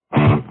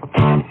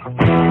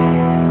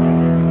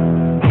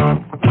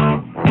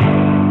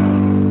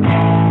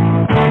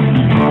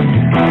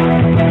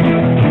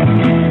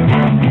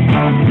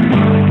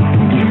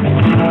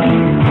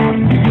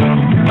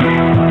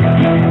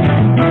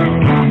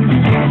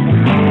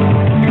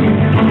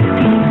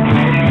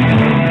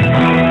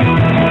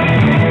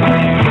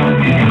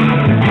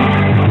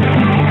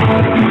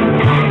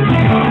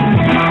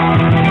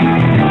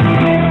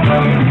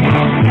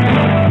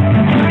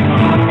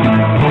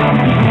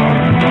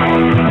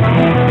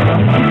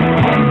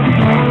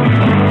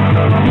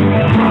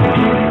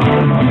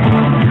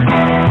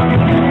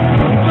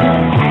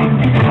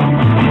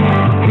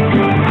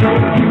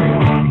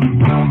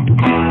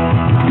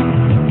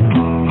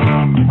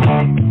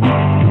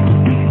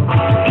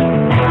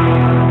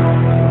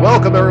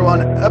Welcome,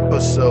 everyone.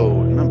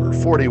 Episode number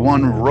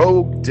 41,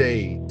 Rogue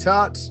Day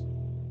TOTS.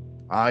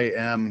 I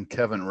am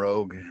Kevin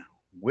Rogue.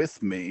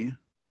 With me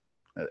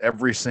at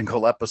every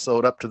single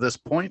episode up to this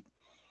point.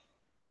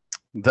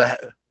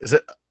 Is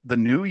it the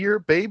New Year,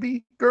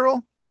 baby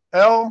girl?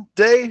 L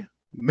Day?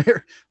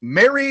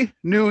 Merry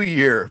New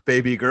Year,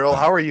 baby girl.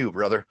 How are you,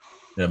 brother?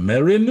 Yeah,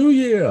 Merry New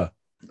Year.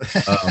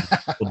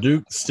 Well,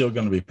 Duke's still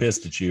going to be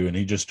pissed at you, and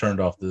he just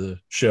turned off the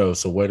show.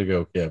 So way to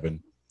go,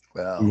 Kevin.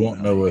 Well, we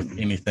won't know if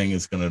anything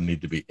is going to need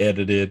to be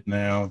edited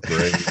now.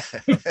 Great.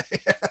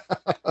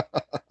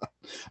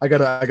 I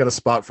got a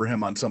spot for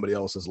him on somebody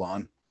else's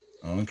lawn.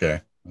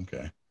 Okay.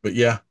 But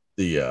yeah,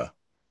 it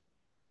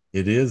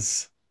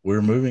is.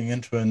 We're moving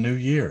into a new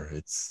year.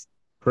 It's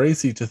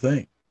crazy to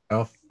think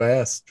how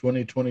fast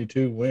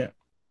 2022 went.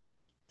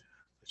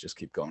 Let's just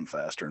keep going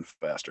faster and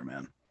faster,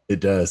 man. It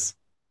does.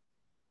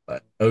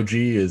 Like OG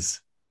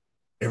is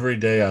every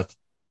day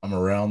I'm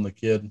around the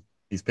kid.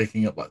 He's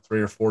picking up like 3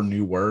 or 4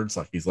 new words.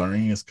 Like he's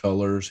learning his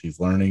colors. He's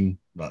learning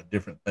like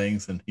different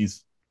things, and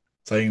he's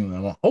saying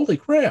them. Like, holy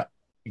crap!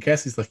 And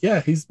Cassie's like,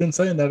 yeah, he's been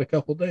saying that a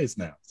couple of days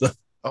now. So,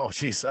 oh,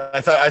 geez, I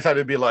thought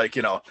it'd be like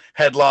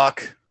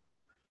headlock,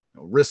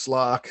 wrist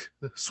lock,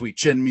 sweet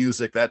chin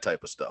music, that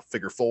type of stuff.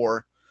 Figure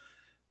 4.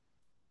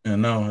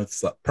 And no,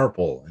 it's like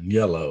purple and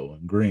yellow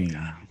and green.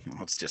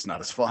 It's just not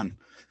as fun.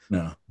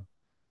 No.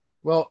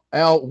 Well,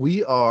 Al,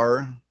 we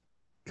are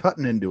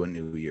cutting into a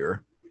new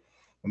year.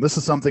 And this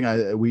is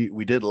something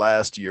we did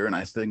last year, and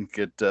I think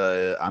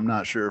I'm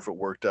not sure if it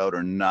worked out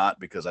or not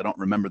because I don't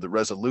remember the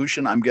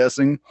resolution. I'm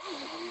guessing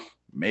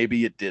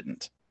maybe it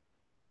didn't.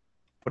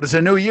 But it's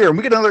a new year, and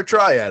we get another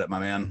try at it,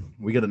 my man.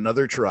 We get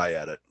another try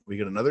at it. We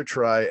get another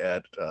try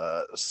at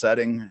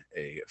setting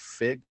a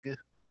FIG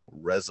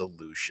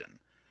resolution.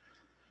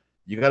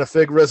 You got a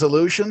FIG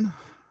resolution?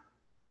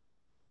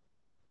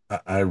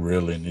 I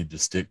really need to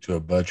stick to a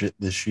budget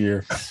this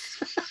year.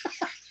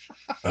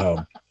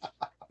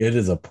 It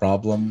is a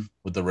problem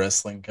with the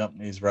wrestling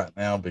companies right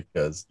now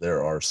because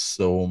there are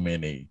so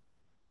many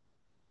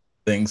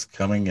things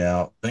coming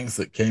out, things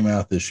that came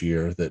out this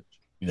year that,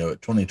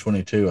 at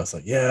 2022, I was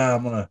like, yeah,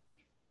 I'm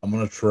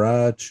going to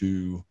try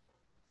to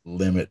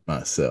limit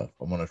myself.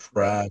 I'm going to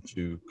try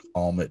to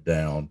calm it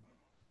down.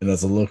 And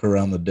as I look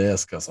around the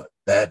desk, I was like,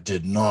 that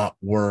did not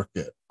work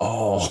at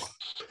all.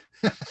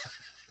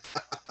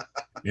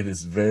 It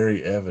is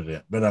very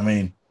evident. But I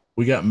mean,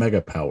 we got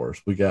mega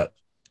powers. We got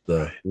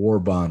the war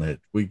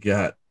bonnet. We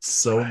got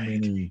so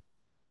many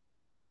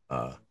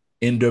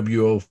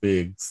NWO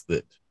figs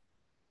that,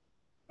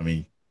 I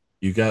mean,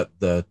 you got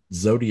the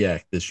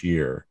Zodiac this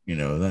year,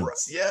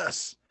 that's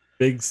yes,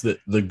 figs that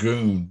the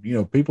Goon,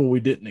 people we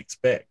didn't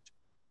expect.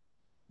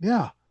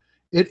 Yeah,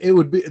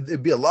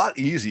 it'd be a lot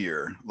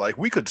easier. Like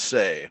we could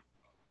say,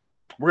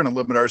 we're going to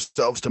limit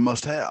ourselves to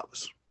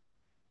must-haves,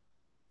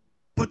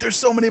 but there's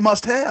so many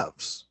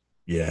must-haves.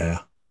 Yeah.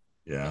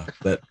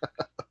 That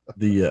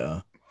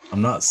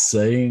I'm not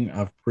saying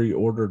I've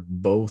pre-ordered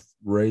both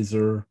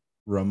Razor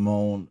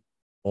Ramon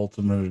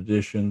Ultimate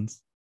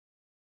Editions.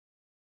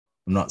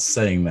 I'm not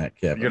saying that,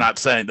 Kevin. You're not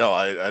saying no.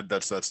 I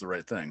that's the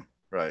right thing,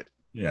 right?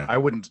 Yeah. I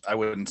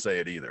wouldn't say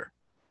it either.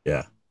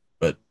 Yeah,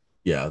 but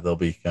yeah, they'll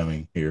be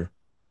coming here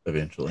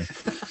eventually.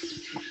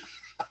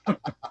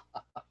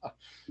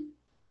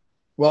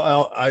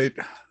 Well, I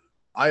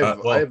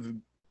have,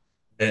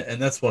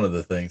 and that's one of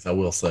the things I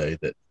will say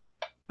that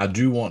I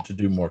do want to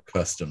do more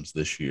customs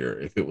this year.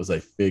 If it was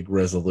a FIG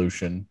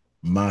resolution,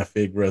 my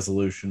FIG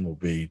resolution will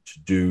be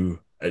to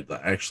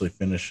actually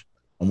finish.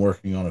 I'm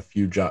working on a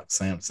few Jock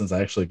Sampsons.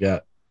 I actually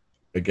got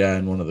a guy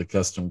in one of the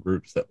custom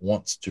groups that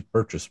wants to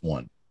purchase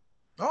one.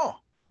 Oh,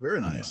 very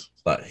nice.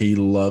 Like he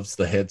loves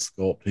the head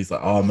sculpt. He's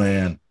like, oh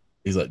man.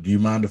 He's like, do you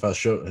mind if I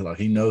show it? Like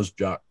he knows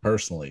Jock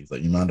personally. He's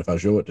like, you mind if I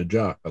show it to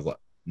Jock? I was like,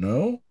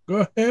 no,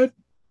 go ahead.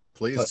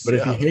 Please. Like, but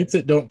if he hates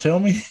it, don't tell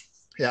me.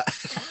 Yeah.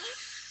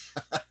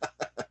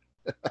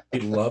 He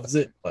loves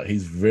it. Like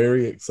he's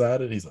very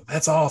excited. He's like,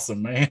 that's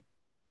awesome, man.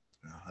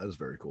 Yeah, that is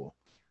very cool.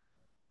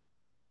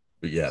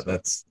 But yeah,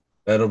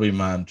 that'll be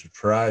mine to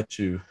try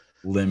to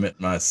limit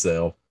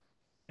myself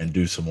and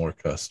do some more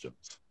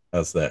customs.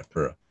 How's that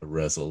for a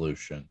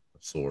resolution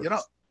of sorts?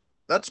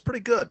 That's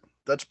pretty good.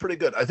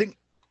 I think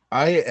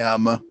I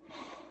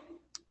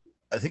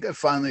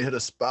finally hit a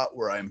spot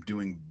where I'm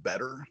doing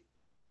better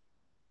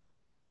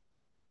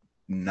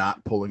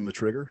not pulling the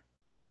trigger.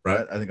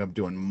 Right. I think I'm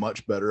doing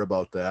much better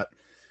about that.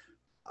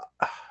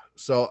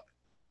 So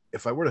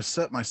if I were to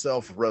set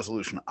myself a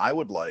resolution, I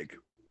would like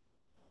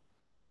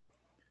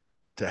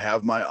to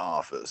have my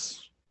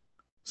office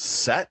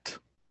set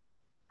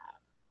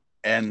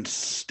and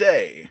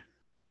stay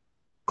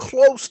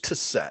close to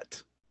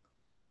set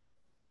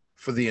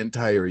for the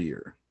entire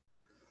year.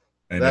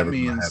 That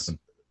means,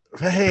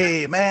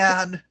 hey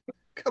man,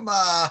 come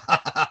on.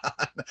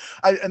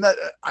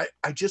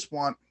 I just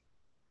want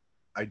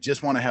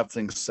to have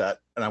things set,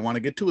 and I want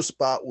to get to a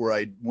spot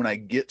where when I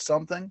get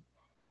something,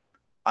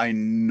 I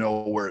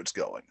know where it's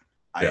going.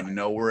 I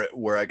know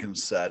where I can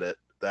set it.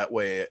 That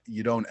way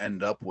you don't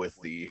end up with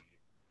the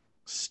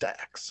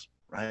stacks,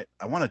 right?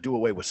 I want to do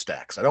away with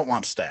stacks. I don't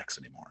want stacks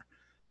anymore.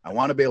 I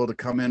want to be able to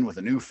come in with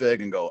a new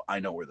fig and go, I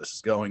know where this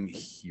is going.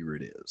 Here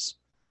it is.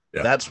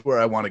 Yeah. That's where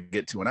I want to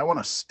get to, and I want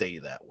to stay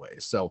that way.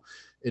 So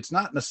it's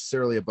not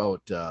necessarily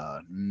about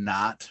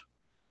not,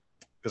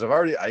 because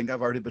I think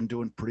I've already been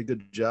doing a pretty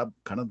good job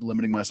kind of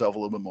limiting myself a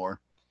little bit more,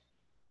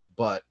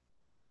 but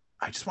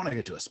I just want to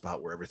get to a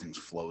spot where everything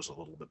flows a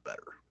little bit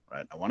better,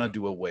 right? I want to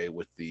do away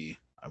with the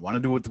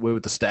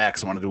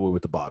stacks. I want to do away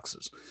with the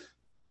boxes.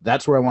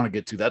 That's where I want to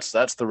get to.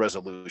 That's the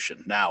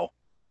resolution. Now,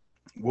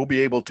 we'll be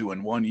able to,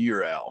 in 1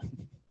 year, Al,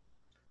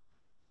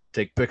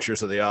 take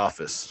pictures of the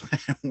office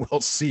and we'll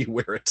see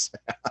where it's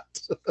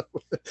at.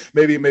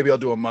 maybe I'll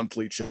do a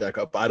monthly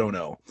checkup. I don't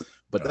know.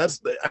 But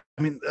that's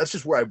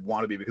just where I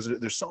want to be, because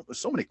there's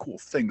so many cool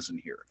things in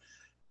here.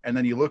 And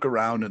then you look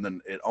around and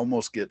then it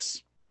almost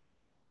gets,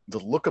 the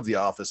look of the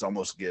office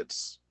almost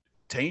gets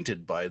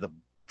tainted by the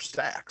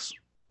stacks.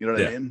 You know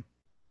what I mean?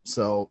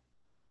 So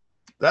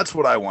that's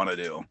what I want to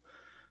do.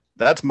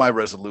 That's my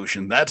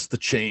resolution. That's the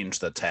change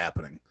that's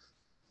happening.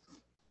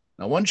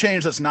 Now, one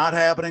change that's not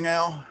happening,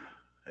 Al,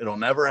 it'll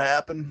never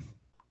happen.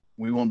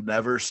 We will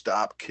never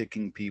stop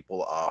kicking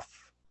people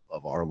off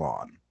of our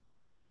lawn.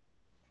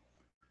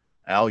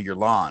 Al, your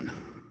lawn,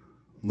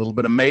 a little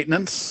bit of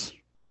maintenance,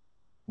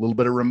 a little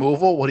bit of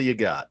removal. What do you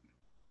got?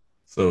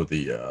 So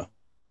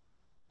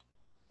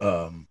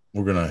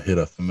we're going to hit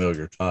a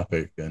familiar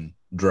topic and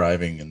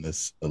driving in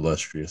this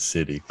illustrious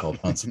city called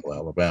Huntsville,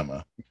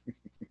 Alabama.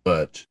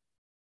 But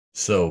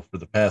so for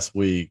the past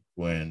week,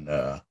 when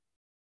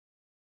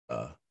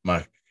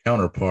my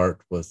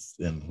counterpart was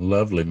in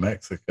lovely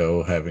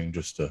Mexico having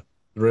just a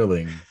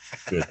thrilling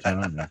good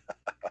time,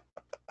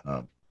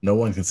 no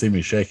one can see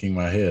me shaking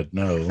my head.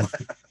 No,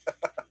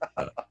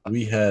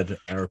 we had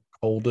our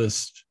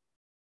coldest,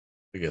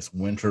 I guess,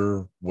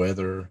 winter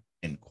weather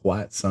in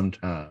quite some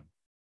time.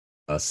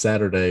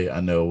 Saturday, I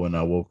know when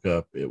I woke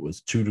up, it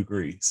was 2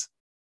 degrees,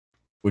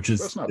 which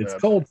is it's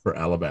cold for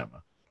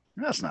Alabama.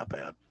 That's not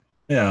bad.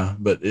 Yeah,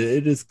 but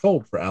it is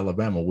cold for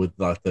Alabama with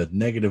like the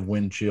negative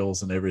wind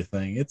chills and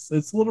everything. It's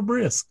a little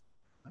brisk.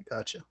 I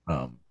got you.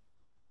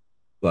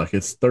 Like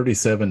it's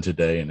 37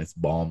 today and it's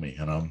balmy,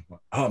 and I'm like,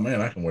 oh man,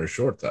 I can wear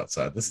shorts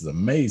outside. This is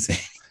amazing.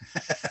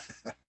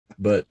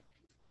 But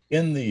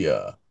in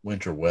the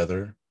winter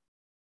weather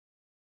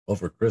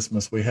over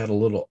Christmas, we had a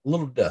little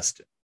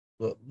dusting,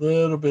 a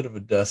little bit of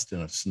a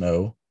dusting of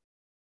snow.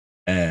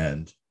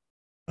 And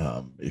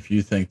if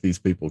you think these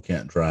people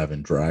can't drive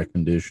in dry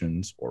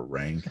conditions or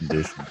rain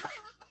conditions,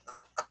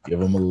 give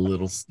them a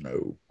little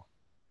snow.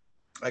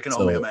 I can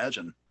only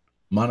imagine.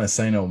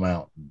 Montesano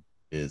Mountain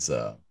is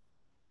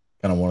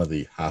kind of one of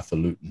the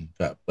highfalutin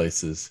type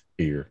places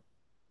here.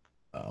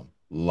 A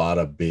lot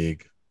of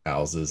big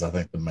houses. I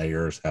think the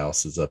mayor's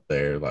house is up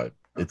there. Like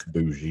it's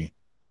bougie,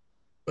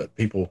 but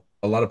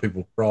a lot of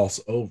people cross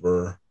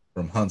over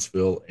from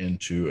Huntsville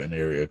into an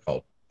area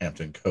called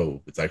Hampton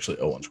Cove. It's actually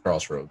Owens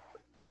Crossroad.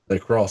 They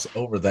cross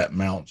over that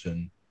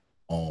mountain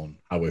on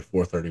Highway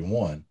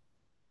 431,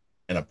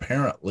 and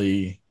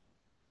apparently,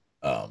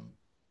 I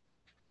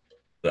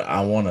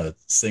want to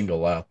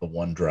single out the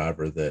one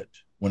driver that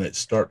when it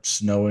starts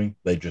snowing,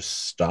 they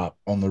just stop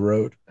on the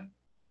road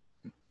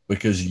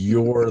because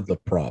you're the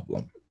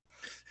problem.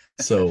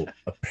 So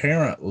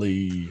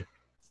apparently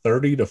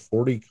 30 to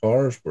 40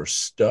 cars were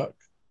stuck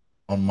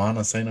on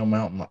Montesano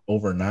Mountain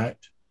overnight.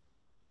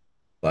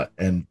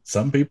 And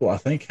some people, I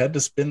think, had to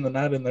spend the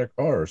night in their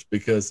cars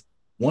because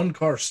one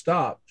car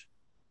stopped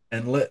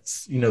and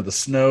lets, the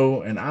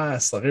snow and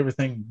ice, like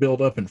everything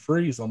build up and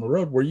freeze on the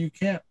road where you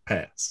can't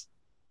pass.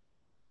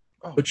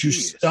 Oh, but you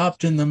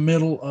stopped in the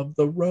middle of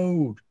the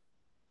road.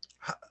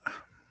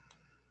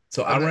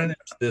 So I ran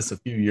into this a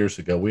few years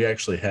ago. We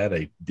actually had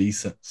a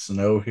decent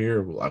snow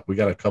here. Like we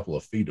got a couple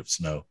of feet of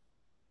snow.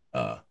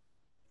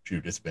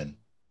 It's been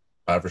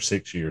 5 or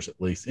 6 years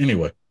at least.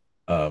 Anyway,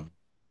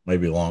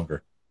 maybe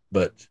longer.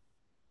 But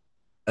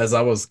as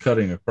I was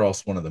cutting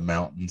across one of the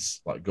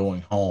mountains, like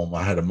going home,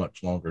 I had a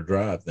much longer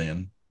drive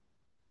then.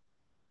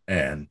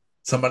 And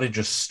somebody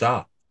just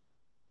stopped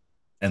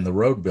and the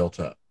road built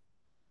up.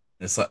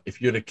 It's like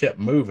if you'd have kept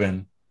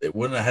moving, it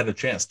wouldn't have had a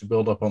chance to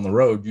build up on the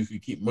road. You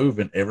could keep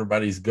moving.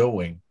 Everybody's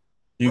going.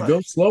 You go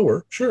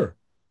slower, sure.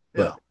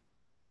 But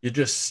you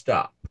just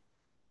stop.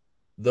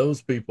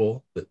 Those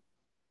people that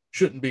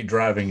shouldn't be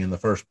driving in the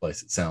first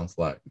place, it sounds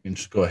like, you can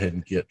just go ahead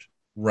and get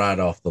right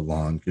off the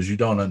lawn because you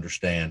don't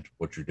understand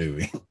what you're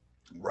doing.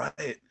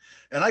 Right.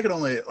 And I can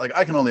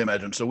only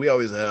imagine. So we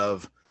always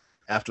have,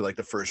 after like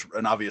the first,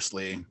 and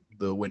obviously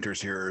the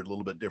winters here are a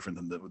little bit different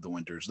than the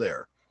winters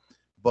there.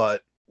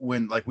 But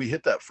when like we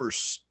hit that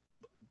first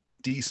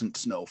decent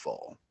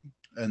snowfall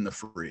and the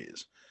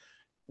freeze,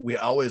 we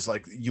always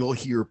you'll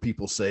hear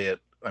people say it.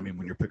 I mean,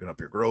 when you're picking up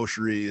your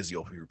groceries,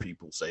 you'll hear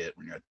people say it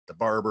when you're at the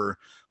barber,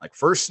 like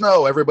first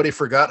snow, everybody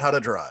forgot how to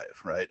drive.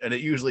 Right. And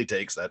it usually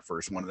takes that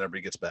first one and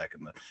everybody gets back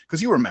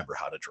because you remember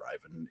how to drive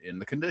in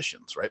the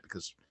conditions, right?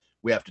 Because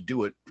we have to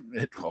do it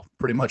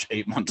pretty much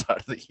 8 months out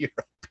of the year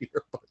up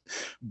here.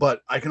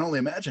 But I can only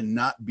imagine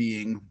not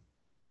being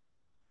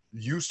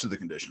used to the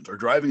conditions or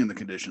driving in the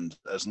conditions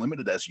as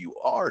limited as you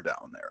are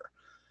down there.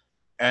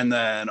 And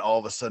then all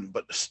of a sudden,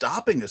 but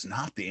stopping is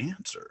not the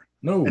answer.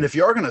 No. And if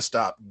you are going to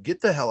stop,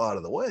 get the hell out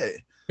of the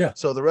way. Yeah.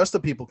 So the rest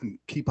of the people can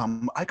keep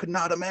on. I could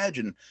not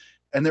imagine.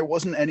 And there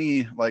wasn't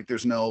any, like,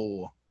 there's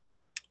no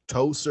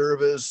tow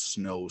service,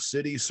 no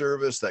city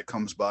service that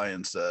comes by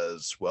and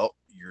says, well,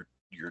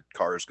 your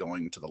car is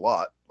going to the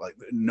lot. Like,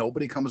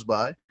 nobody comes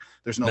by.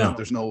 There's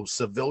no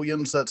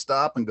civilians that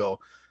stop and go,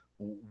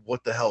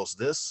 what the hell is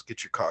this?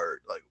 Get your car.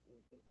 Like,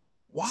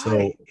 why?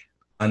 So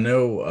I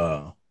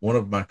know one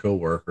of my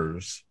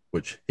coworkers,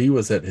 which he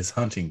was at his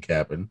hunting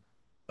cabin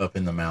up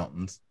in the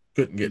mountains,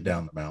 couldn't get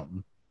down the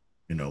mountain.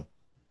 You know,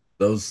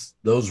 those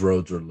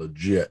roads are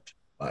legit.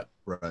 Like,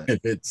 right. If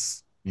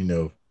it's,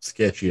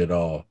 sketchy at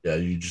all, yeah,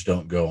 you just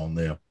don't go on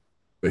them.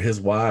 But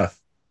his wife,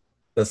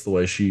 that's the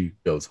way she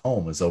goes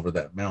home, is over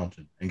that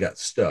mountain, and got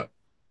stuck.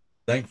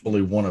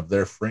 Thankfully, one of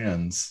their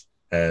friends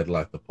had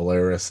like the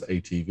Polaris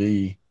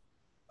ATV.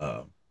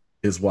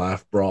 His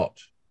wife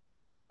brought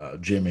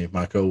Jimmy,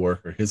 my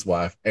coworker, his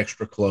wife,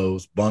 extra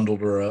clothes,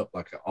 bundled her up,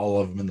 like all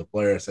of them in the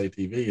Polaris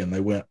ATV, and they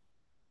went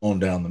on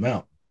down the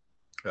mountain.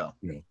 Yeah.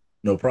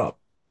 No problem.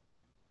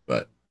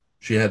 But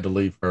she had to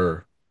leave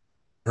her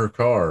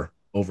car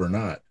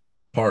overnight,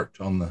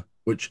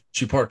 which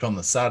she parked on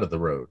the side of the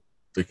road,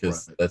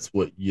 because that's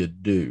what you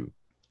do.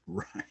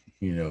 Right.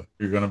 You're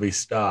going to be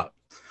stopped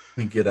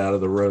and get out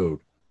of the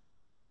road.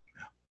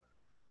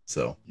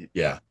 So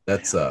yeah,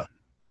 that's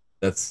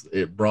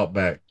it brought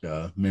back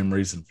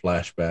memories and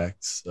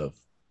flashbacks of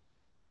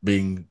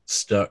being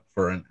stuck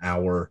for an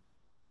hour,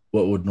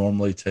 what would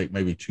normally take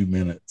maybe 2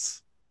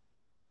 minutes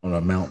on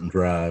a mountain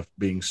drive,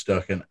 being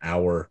stuck an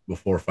hour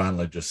before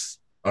finally just,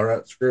 all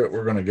right, screw it,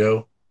 we're going to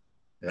go.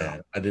 Yeah.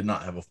 And I did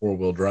not have a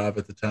 4-wheel drive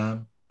at the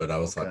time, but I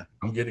was like,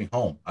 I'm getting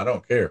home. I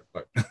don't care.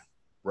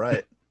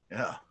 Right.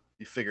 Yeah.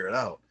 You figure it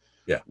out.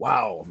 Yeah.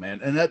 Wow,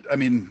 man.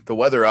 And the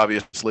weather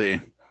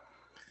obviously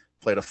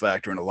played a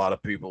factor in a lot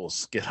of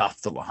people's get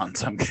off the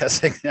lawns, I'm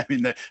guessing.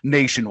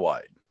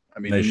 Nationwide.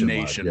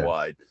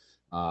 Nationwide.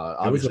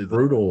 Yeah. It was a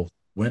brutal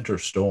winter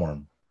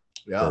storm.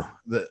 Yeah.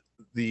 The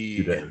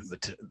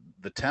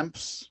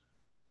temps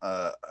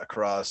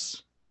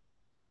across,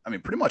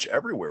 pretty much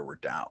everywhere were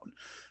down.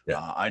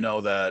 Yeah. I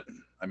know that,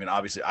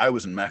 obviously I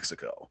was in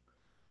Mexico,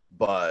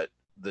 but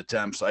the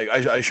temps,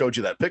 I showed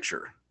you that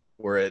picture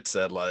where it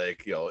said,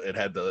 like, it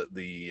had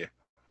the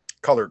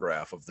color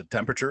graph of the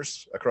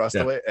temperatures across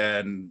the way.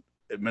 And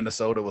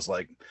Minnesota was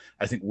like,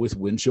 I think with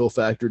wind chill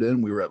factored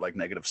in, we were at like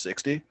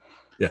 -60.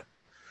 Yeah.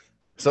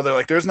 So they're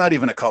like, there's not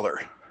even a color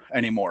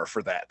anymore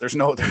for that. There's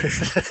no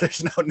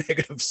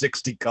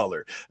 -60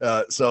 color.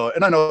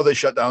 And I know they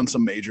shut down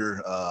some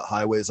major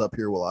highways up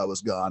here while I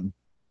was gone.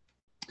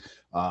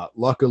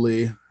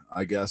 Luckily,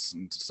 I guess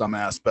in some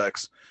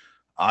aspects,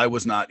 I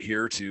was not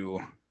here to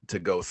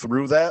go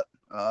through that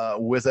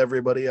with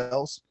everybody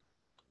else.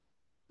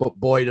 But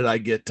boy, did I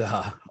get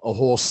a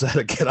whole set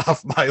of get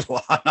off my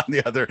lawn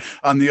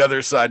on the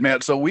other side,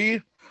 man. So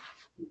we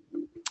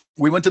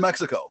went to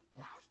Mexico.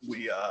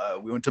 We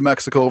went to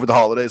Mexico over the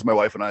holidays. My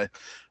wife and I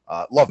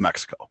love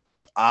Mexico.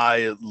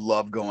 I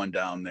love going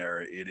down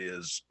there. It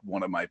is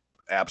one of my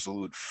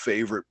absolute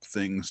favorite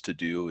things to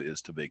do,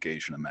 is to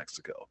vacation in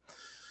Mexico.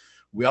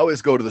 We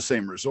always go to the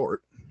same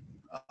resort,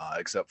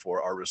 except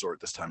for our resort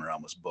this time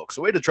around was booked.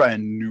 So we had to try a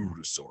new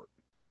resort.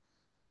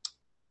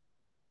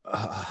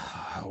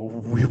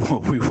 We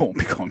won't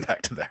be going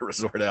back to that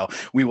resort, Al.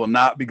 We will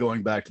not be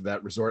going back to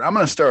that resort. I'm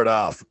going to start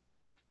off.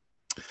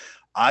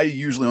 I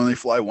usually only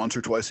fly once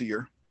or twice a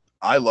year.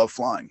 I love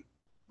flying.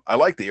 I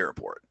like the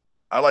airport.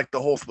 I like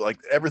the whole, like,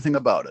 everything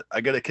about it.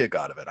 I get a kick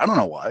out of it. I don't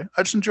know why.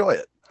 I just enjoy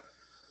it.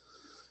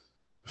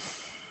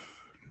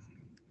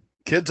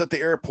 Kids at the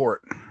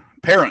airport.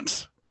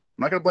 Parents.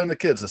 I'm not going to blame the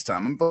kids this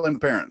time. I'm going to blame the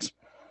parents.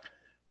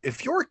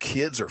 If your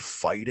kids are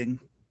fighting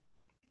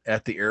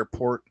at the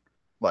airport,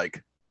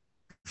 like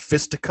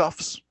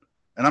fisticuffs,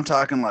 and I'm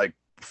talking like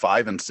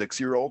 5 and 6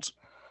 year olds,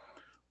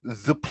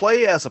 the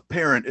play as a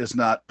parent is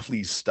not,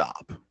 please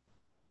stop.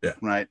 Yeah.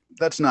 Right.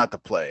 That's not the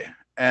play.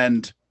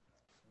 And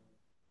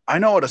I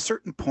know at a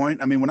certain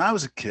point, when I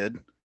was a kid,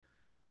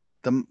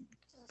 the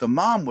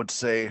mom would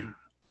say,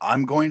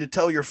 I'm going to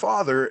tell your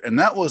father. And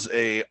that was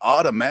a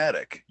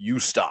automatic, you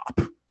stop.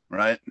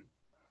 Right.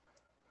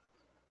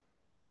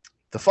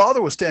 The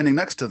father was standing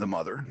next to the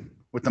mother,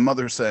 with the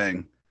mother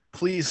saying,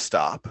 please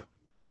stop.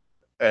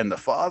 And the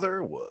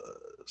father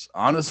was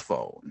on his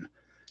phone.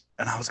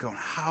 And I was going,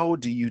 how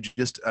do you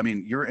just,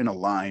 you're in a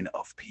line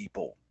of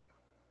people.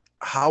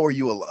 How are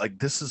you, like,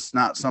 this is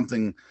not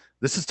something,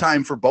 this is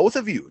time for both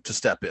of you to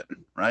step in,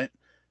 right?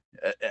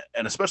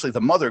 And especially the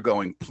mother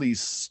going,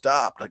 please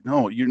stop. Like,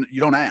 no, you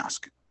don't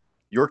ask.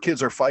 Your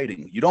kids are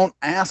fighting. You don't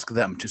ask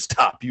them to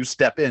stop. You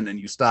step in and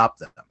you stop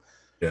them.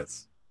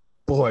 Yes.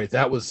 Boy,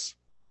 that was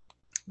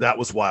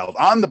wild.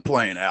 On the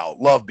plane, Al,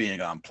 love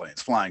being on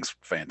planes. Flying's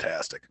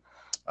fantastic.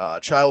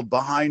 Child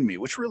behind me,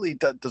 which really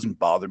doesn't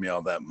bother me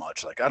all that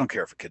much. Like, I don't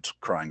care if a kid's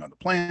crying on the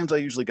planes. I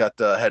usually got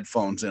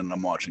headphones in and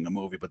I'm watching a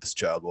movie, but this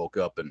child woke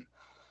up and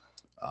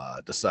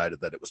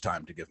decided that it was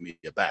time to give me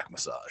a back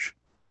massage.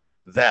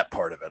 That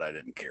part of it I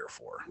didn't care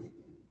for.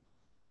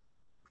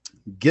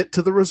 Get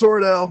to the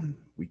resort, Al.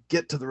 We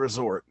get to the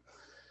resort,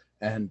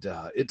 and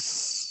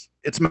it's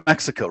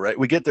Mexico, right?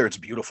 We get there, it's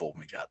beautiful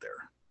when we got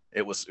there.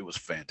 It was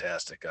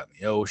fantastic. Got in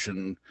the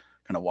ocean,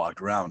 kind of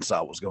walked around, saw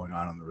what was going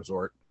on in the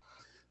resort.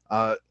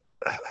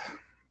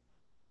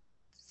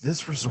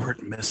 This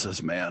resort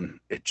misses, man.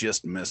 It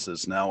just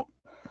misses. Now,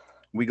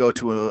 we go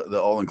to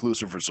the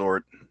all-inclusive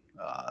resort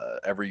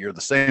every year,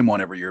 the same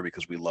one every year,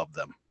 because we love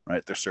them,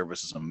 right? Their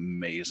service is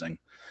amazing.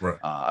 Right.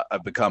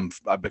 I've become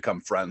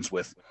friends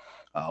with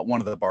one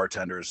of the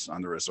bartenders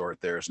on the resort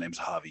there. His name's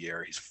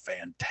Javier. He's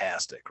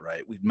fantastic,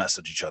 right? We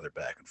message each other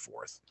back and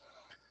forth.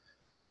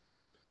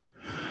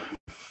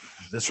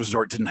 This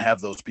resort didn't have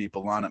those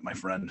people on it, my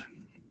friend.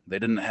 They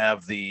didn't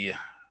have the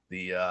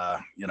and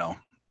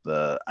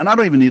I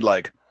don't even need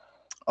like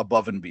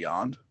above and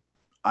beyond.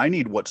 I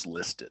need what's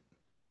listed,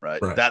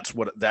 right? That's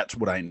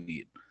what I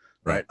need.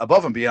 Right.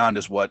 Above and beyond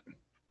is what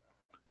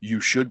you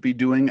should be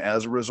doing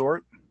as a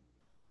resort,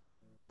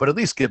 but at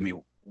least give me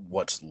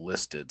what's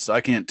listed. So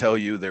I can't tell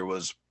you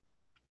there's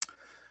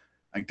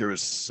a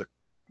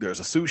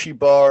sushi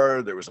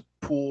bar, there was a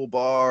pool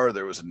bar,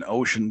 there was an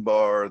ocean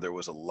bar, there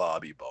was a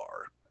lobby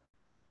bar.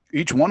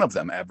 Each one of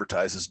them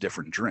advertises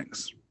different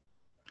drinks.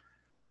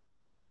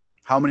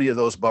 How many of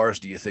those bars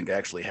do you think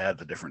actually had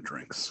the different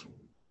drinks?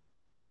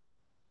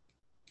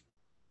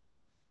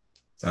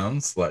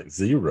 Sounds like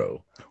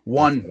zero.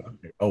 One.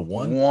 Oh,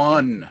 one.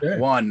 One. Okay.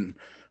 One.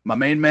 My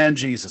main man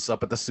Jesus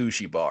up at the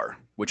sushi bar,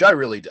 which I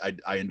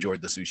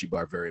enjoyed the sushi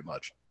bar very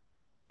much.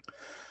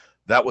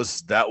 That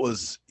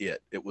was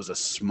it. It was a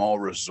small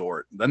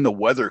resort. Then the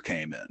weather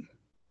came in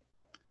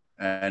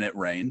and it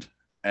rained,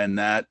 and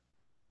that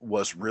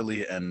was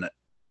really an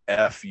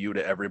F you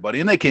to everybody.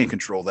 And they can't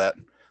control that.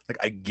 Like,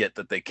 I get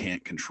that they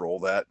can't control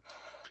that,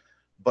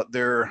 but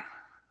their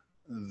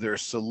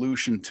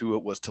solution to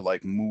it was to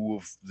like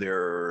move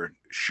their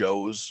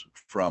shows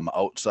from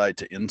outside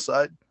to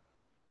inside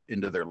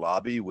into their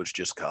lobby, which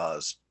just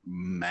caused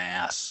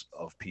mass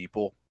of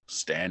people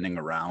standing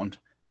around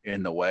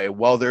in the way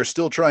while they're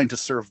still trying to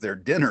serve their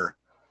dinner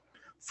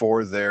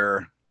for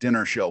their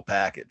dinner show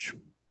package.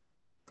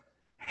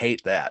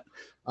 Hate that.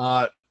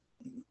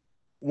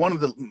 One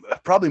of the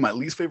probably my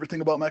least favorite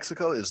thing about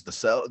Mexico is the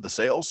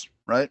sales,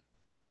 right?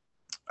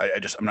 I'm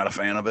not a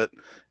fan of it.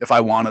 If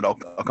I want it, I'll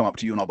come up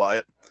to you and I'll buy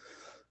it.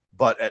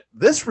 But at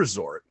this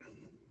resort,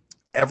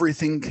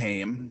 everything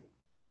came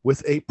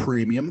with a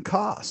premium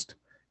cost.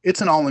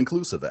 It's an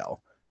all-inclusive,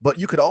 Al, but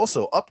you could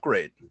also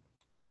upgrade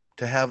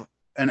to have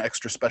an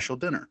extra special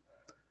dinner,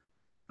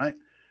 right?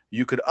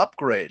 You could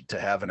upgrade to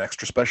have an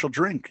extra special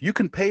drink. You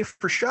can pay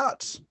for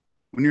shots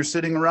when you're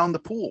sitting around the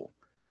pool.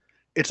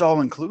 It's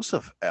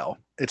all-inclusive, Al.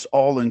 It's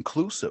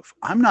all-inclusive.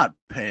 I'm not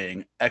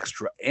paying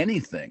extra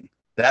anything.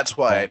 That's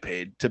why I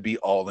paid to be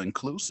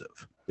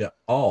all-inclusive. Yeah,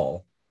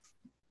 all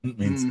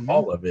means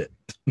all of it.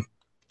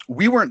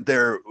 We weren't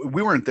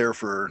there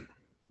for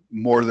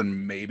more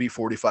than maybe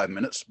 45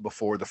 minutes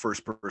before the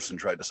first person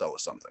tried to sell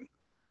us something.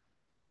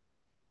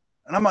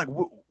 And I'm like,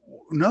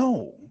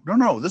 no,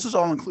 this is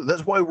all-inclusive.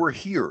 That's why we're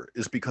here,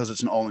 is because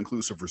it's an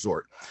all-inclusive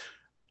resort.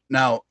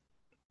 Now,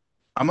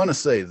 I'm going to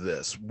say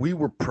this. We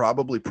were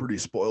probably pretty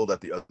spoiled at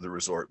the other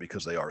resort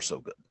because they are so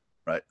good.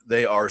 Right?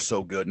 They are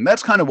so good. And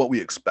that's kind of what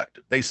we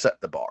expected. They set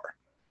the bar.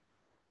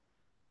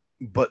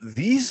 But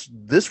this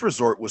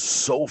resort was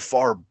so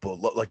far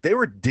below, like they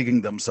were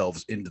digging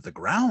themselves into the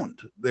ground.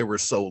 They were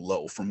so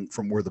low from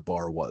where the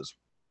bar was.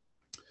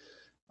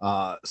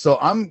 So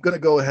I'm going to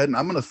go ahead and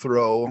I'm going to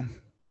throw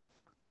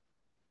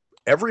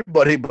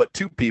everybody but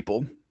two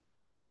people,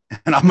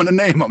 and I'm going to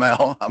name them,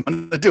 Al. I'm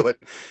going to do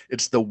it.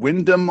 It's the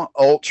Wyndham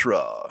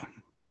Ultra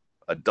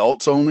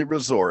Adults Only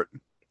Resort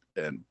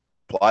in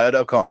Playa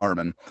del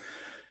Carmen.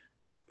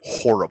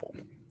 Horrible.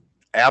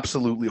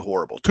 Absolutely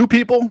horrible. Two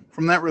people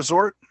from that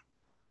resort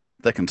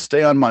that can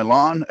stay on my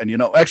lawn. And,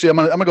 actually, I'm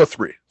gonna go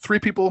three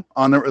people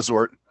on that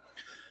resort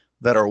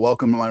that are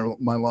welcome to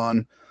my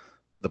lawn.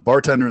 The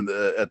bartender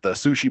at the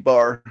sushi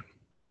bar,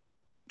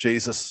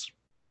 Jesus,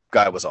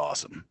 guy was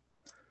awesome.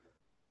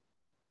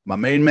 My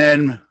main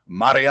man,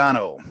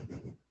 Mariano,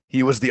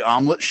 he was the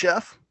omelet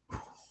chef.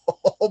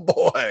 Oh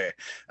boy,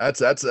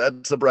 that's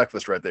a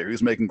breakfast right there. He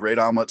was making great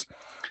omelets.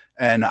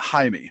 And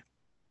Jaime,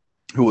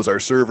 who was our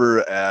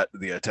server at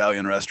the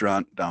Italian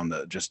restaurant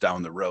just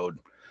down the road.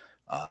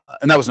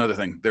 And that was another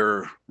thing.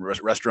 Their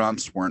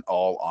restaurants weren't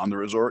all on the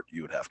resort.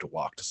 You would have to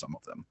walk to some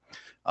of them.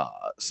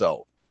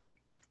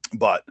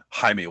 But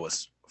Jaime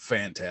was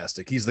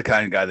fantastic. He's the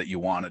kind of guy that you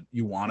want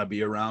to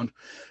be around.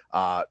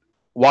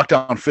 Walk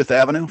down Fifth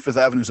Avenue. Fifth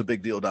Avenue is a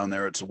big deal down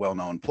there. It's a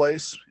well-known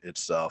place.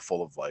 It's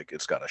full of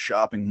it's got a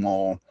shopping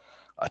mall,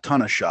 a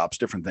ton of shops,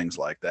 different things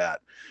like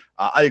that.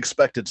 I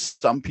expected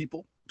some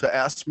people to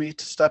ask me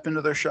to step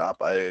into their shop.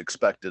 I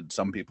expected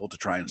some people to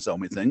try and sell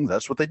me things.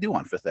 That's what they do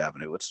on Fifth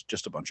Avenue. It's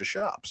just a bunch of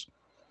shops.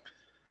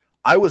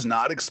 I was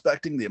not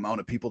expecting the amount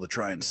of people to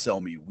try and sell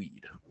me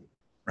weed.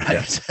 Right.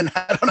 Yeah. And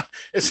I don't know.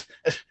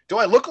 Do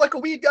I look like a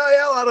weed guy,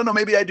 Al? I don't know.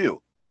 Maybe I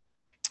do.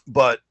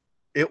 But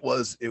it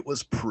was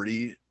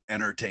pretty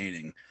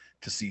entertaining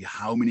to see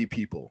how many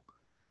people,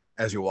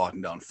 as you're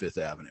walking down Fifth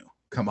Avenue,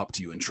 come up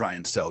to you and try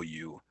and sell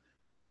you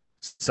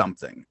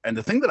something. And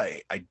the thing that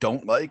I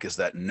don't like is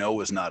that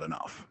no is not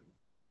enough,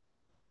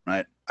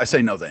 right? I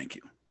say no, thank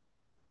you.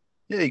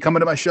 Yeah, you come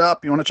into my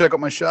shop. You want to check out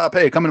my shop?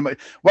 Hey, come into my.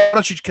 Why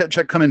don't you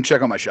come in and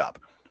check out my shop?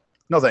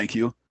 No, thank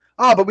you.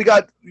 Oh, but we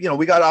got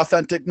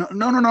authentic. No,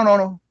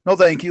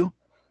 thank you.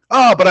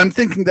 Oh, but I'm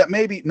thinking that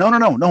maybe.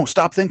 No.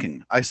 Stop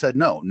thinking. I said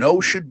no. No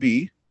should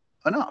be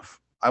enough.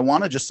 I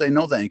want to just say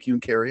no, thank you,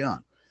 and carry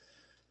on.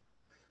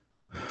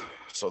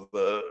 So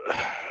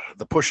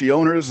the pushy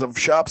owners of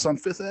shops on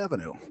Fifth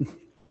Avenue,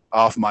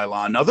 off my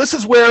lawn. Now this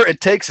is where it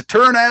takes a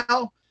turn,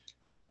 Al,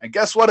 and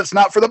guess what? It's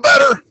not for the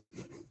better.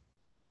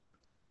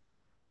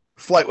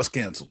 Flight was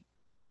canceled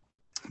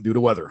due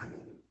to weather.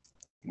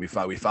 We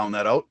found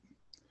that out.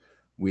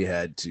 We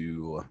had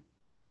to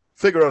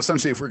figure out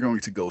essentially if we're going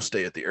to go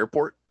stay at the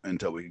airport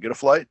until we could get a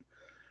flight,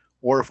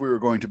 or if we were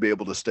going to be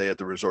able to stay at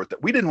the resort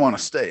that we didn't want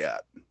to stay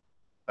at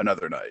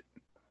another night.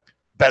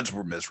 Beds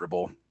were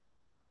miserable.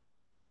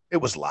 It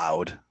was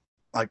loud,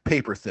 like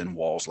paper thin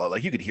walls.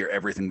 Like you could hear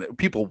everything that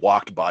people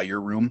walked by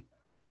your room.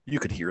 You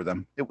could hear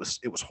them. It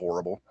was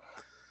horrible.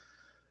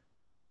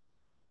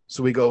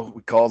 So we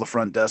call the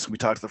front desk. We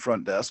talk to the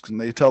front desk, and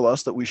they tell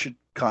us that we should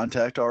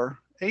contact our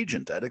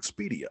agent at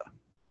Expedia.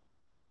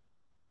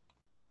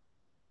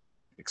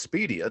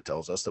 Expedia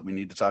tells us that we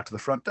need to talk to the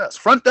front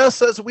desk. Front desk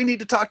says we need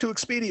to talk to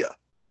Expedia.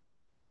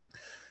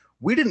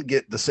 We didn't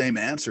get the same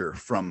answer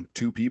from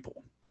two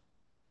people,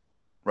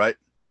 right?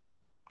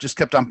 Just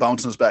kept on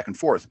bouncing us back and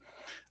forth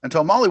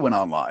until Molly went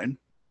online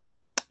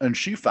and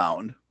she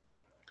found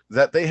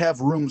that they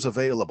have rooms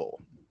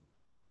available.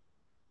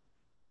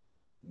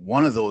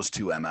 One of those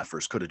two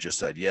MFers could have just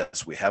said,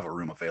 yes, we have a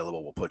room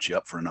available. We'll put you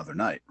up for another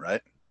night,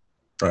 right?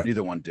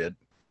 Neither one did.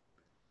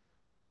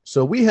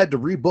 So we had to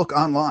rebook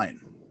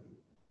online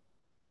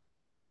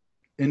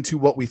into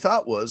what we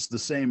thought was the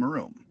same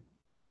room.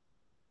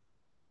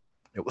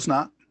 It was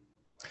not.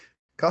 It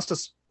cost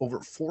us over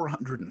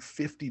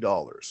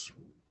 $450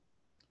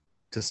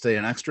 to stay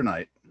an extra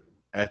night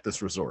at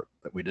this resort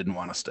that we didn't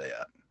want to stay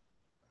at.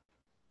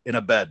 In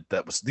a bed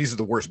these are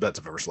the worst beds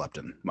I've ever slept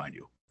in, mind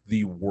you.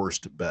 The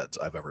worst beds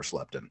I've ever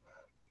slept in.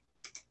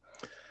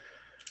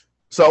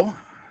 So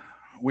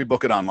we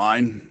book it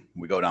online.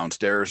 We go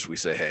downstairs. We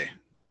say, hey,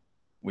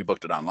 we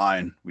booked it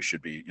online. We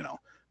should be,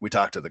 we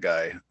talked to the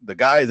guy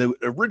that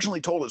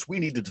originally told us we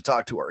needed to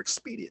talk to our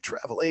Expedia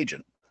travel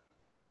agent.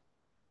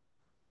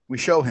 We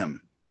show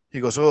him.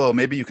 He goes, oh,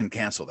 maybe you can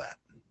cancel that.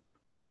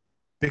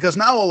 Because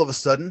now all of a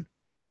sudden,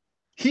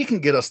 he can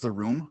get us the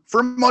room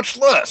for much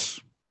less.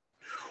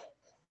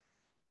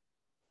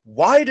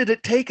 Why did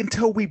it take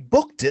until we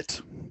booked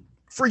it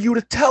for you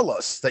to tell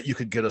us that you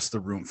could get us the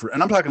room for,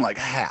 and I'm talking like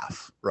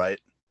half, right?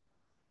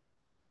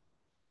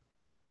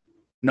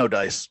 No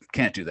dice,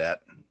 can't do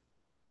that.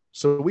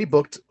 So we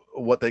booked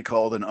what they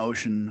called an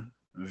ocean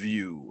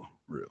view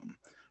room,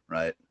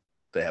 right?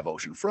 They have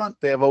ocean front,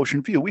 they have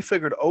ocean view. We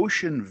figured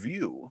ocean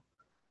view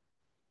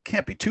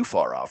can't be too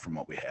far off from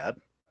what we had.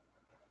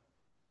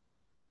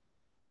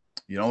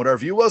 You know what our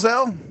view was,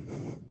 Al?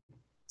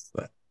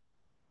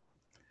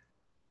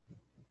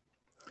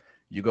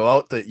 You go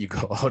out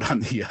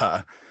on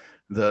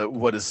the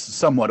what is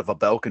somewhat of a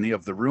balcony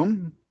of the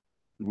room.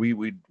 We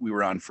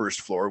were on first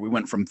floor. We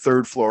went from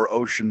third floor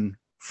ocean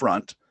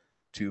front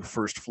to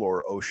first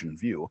floor ocean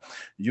view.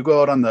 You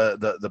go out on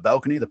the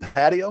balcony, the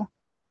patio,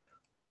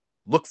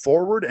 look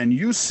forward, and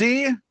you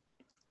see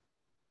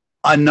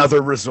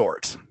another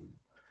resort.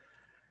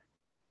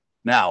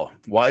 Now,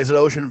 why is it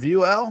ocean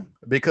view, Al?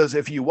 Because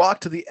if you walk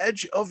to the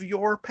edge of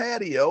your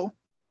patio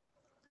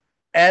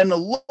and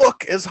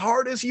look as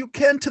hard as you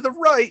can to the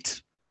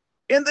right,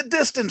 in the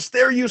distance,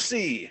 there you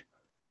see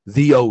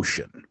the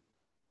ocean.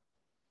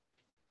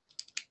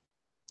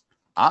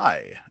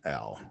 I,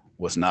 Al,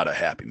 was not a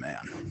happy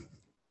man.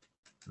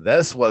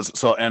 This was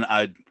so, and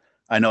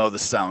I know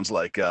this sounds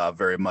like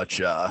very much,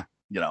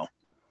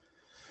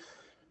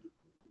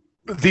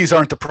 these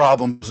aren't the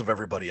problems of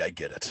everybody. I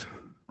get it,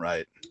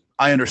 right?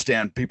 I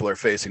understand people are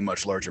facing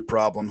much larger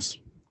problems,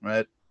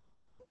 right?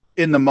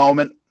 In the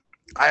moment,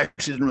 I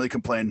actually didn't really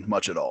complain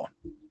much at all.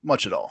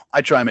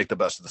 I try and make the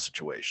best of the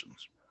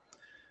situations.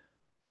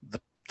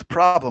 The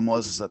problem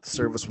was that the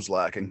service was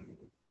lacking.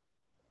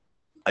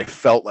 I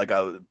felt like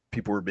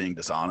people were being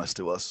dishonest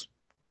to us,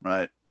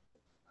 right?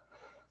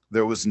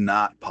 There was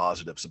not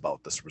positives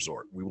about this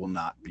resort. We will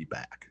not be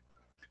back.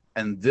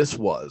 And this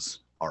was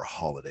our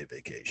holiday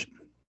vacation.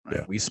 Right?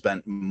 Yeah. We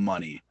spent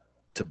money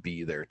to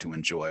be there to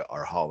enjoy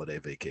our holiday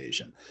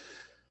vacation.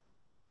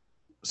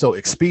 So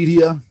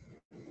Expedia,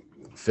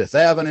 Fifth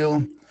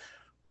Avenue,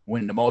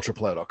 Wyndham Ultra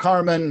Playa del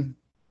Carmen,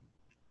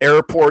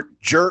 airport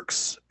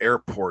jerks,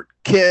 airport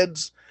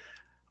kids.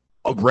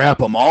 I'll wrap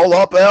them all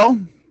up, Al,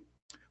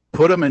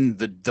 put them in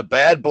the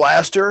bad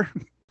blaster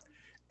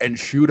and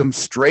shoot them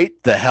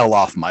straight the hell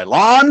off my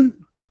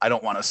lawn. I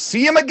don't want to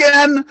see them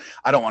again.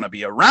 I don't want to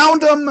be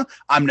around them.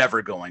 I'm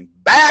never going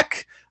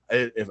back.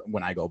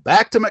 when I go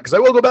back to Mexico, because I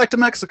will go back to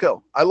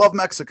Mexico. I love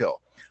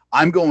Mexico.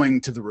 I'm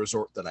going to the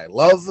resort that I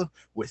love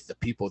with the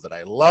people that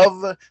I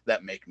love,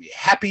 that make me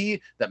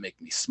happy, that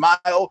make me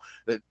smile,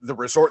 the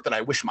resort that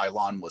I wish my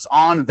lawn was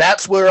on.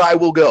 That's where I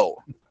will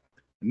go.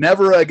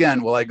 Never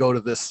again will I go to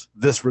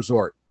this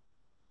resort.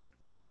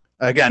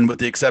 Again, with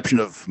the exception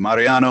of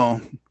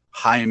Mariano,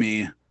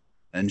 Jaime,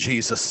 and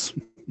Jesus.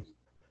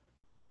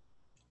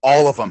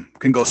 All of them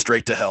can go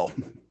straight to hell.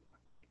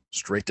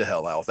 Straight to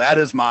hell, Al. That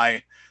is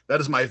my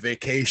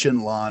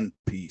vacation lawn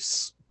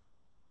piece.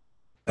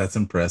 That's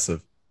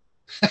impressive.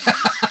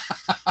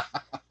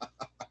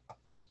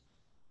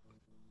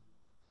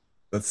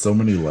 That's so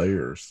many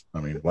layers.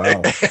 I mean,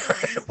 wow.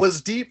 It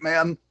was deep,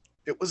 man.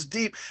 It was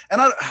deep. And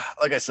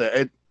like I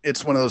said,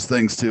 it's one of those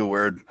things too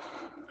where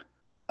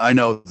I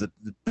know that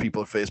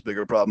people face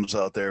bigger problems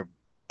out there.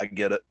 I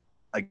get it.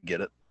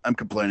 I'm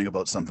complaining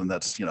about something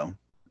that's,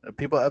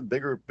 people have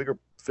bigger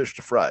fish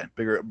to fry,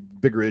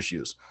 bigger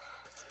issues.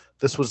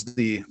 This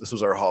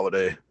was our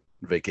holiday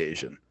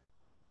vacation.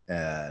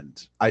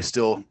 And I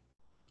still,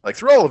 like,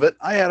 through all of it,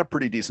 I had a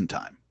pretty decent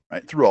time,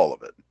 right? Through all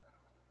of it.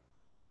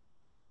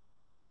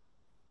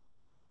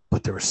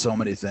 But there were so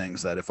many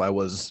things that if I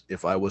was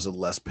a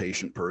less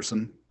patient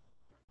person,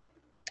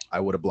 I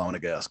would have blown a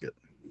gasket.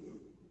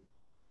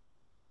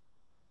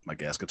 My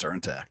gaskets are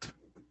intact.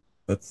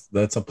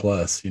 That's a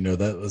plus.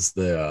 That was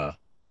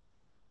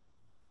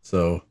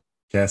so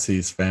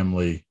Cassie's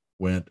family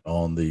went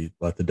on the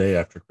day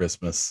after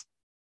Christmas,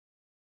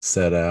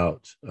 set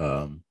out.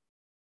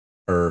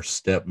 Her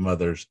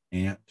stepmother's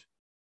aunt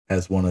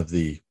has one of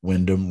the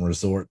Wyndham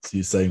resorts.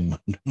 You say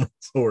Wyndham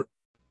resort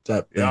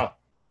type thing. Yeah.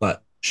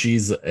 Like,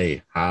 she's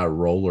a high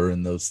roller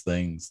in those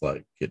things.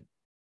 Like, it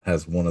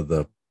has one of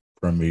the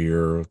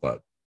premier,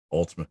 like,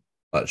 ultimate.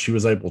 Like, she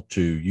was able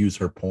to use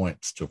her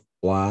points to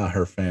fly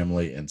her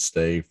family and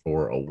stay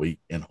for a week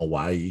in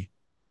Hawaii.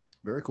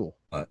 Very cool.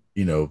 A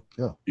few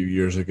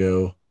years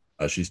ago,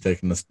 she's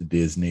taken us to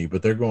Disney,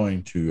 but they're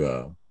going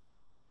to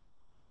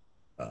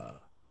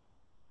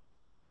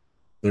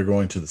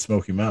the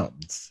Smoky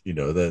Mountains.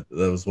 That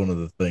was one of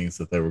the things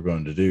that they were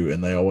going to do,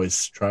 and they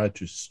always try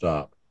to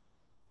stop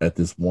at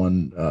this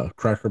one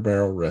Cracker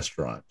Barrel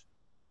restaurant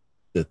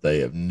that they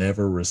have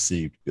never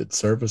received good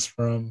service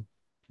from,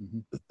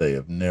 that they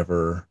have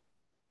never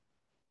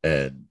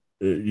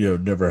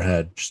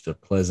had just a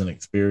pleasant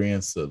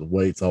experience. So the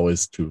wait's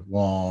always too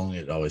long.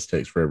 It always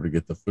takes forever to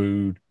get the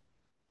food.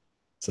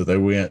 So they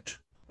went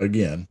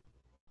again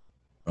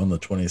on the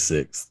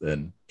 26th,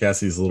 and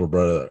Cassie's little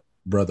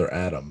brother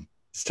Adam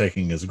is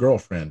taking his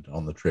girlfriend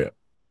on the trip.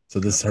 So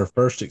this is her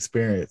first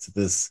experience at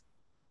this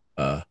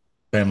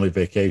family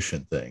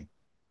vacation thing.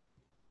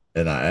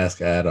 And I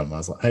asked Adam, I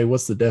was like, hey,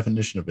 what's the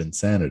definition of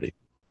insanity?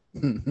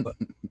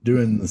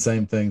 Doing the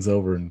same things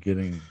over and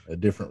getting a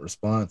different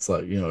response,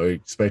 like,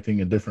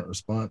 expecting a different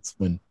response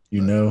when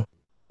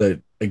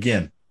that,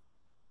 again,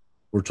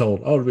 we're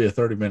told, it'll be a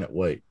 30-minute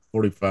wait,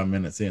 45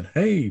 minutes in.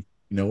 Hey,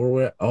 where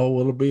we're at?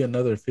 It'll be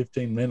another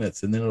 15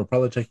 minutes, and then it'll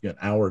probably take you an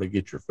hour to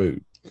get your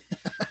food.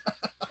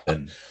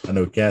 And I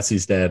know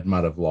Cassie's dad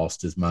might have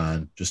lost his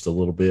mind just a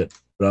little bit,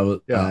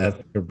 but I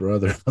asked her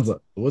brother, I was like,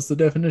 what's the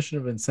definition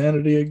of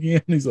insanity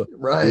again? He's like,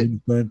 right,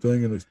 doing the same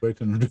thing and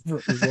expecting a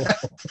different result.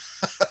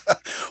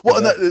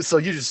 Well, so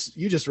you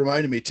just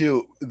reminded me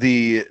too.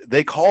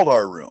 They called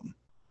our room,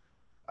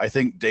 I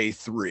think day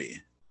 3,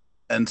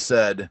 and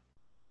said,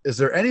 "Is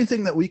there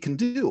anything that we can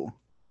do?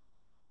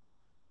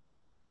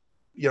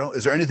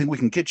 Is there anything we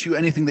can get you?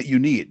 Anything that you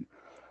need?"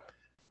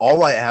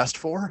 All I asked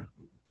for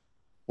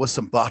was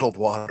some bottled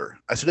water.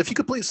 I said, "If you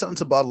could please send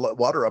some bottled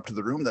water up to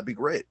the room, that'd be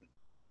great."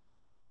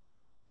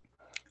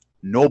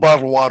 No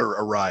bottled water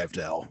arrived,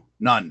 Al.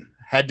 None.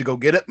 Had to go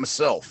get it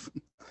myself.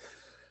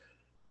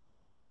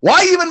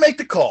 Why even make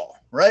the call,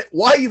 right?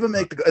 Why even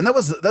make the? And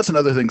that's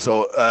another thing.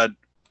 So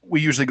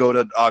we usually go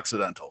to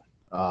Occidental,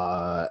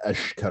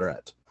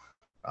 Xcaret,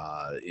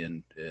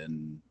 in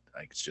I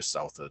think it's just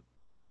south of.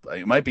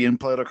 It might be in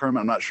Playa del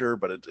Carmen. I'm not sure,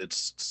 but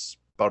it's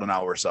about an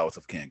hour south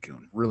of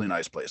Cancun. Really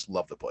nice place.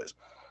 Love the place.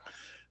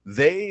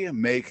 They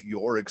make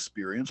your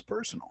experience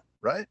personal,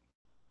 right?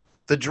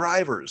 The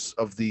drivers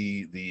of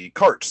the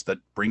carts that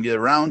bring you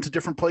around to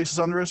different places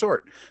on the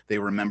resort, they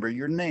remember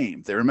your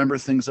name. They remember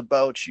things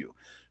about you.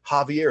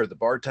 Javier, the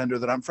bartender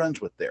that I'm friends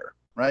with there,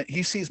 right?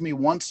 He sees me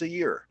once a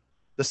year.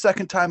 The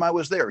second time I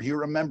was there, he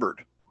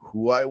remembered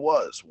who I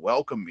was,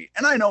 welcomed me.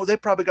 And I know they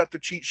probably got their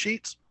cheat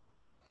sheets,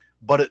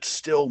 but it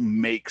still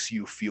makes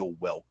you feel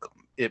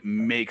welcome. It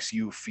makes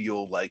you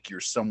feel like you're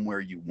somewhere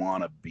you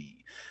want to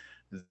be.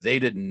 They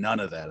did none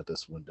of that at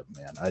this Wyndham,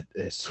 man.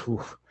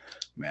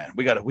 Man,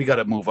 we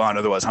gotta move on.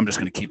 Otherwise, I'm just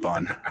gonna keep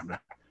on.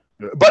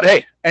 But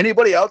hey,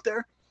 anybody out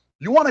there,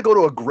 you want to go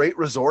to a great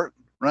resort,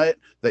 right?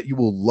 That you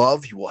will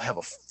love. You will have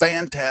a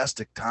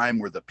fantastic time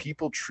where the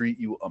people treat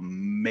you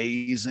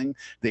amazing.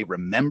 They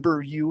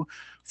remember you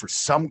for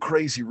some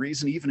crazy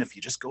reason, even if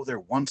you just go there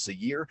once a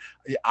year.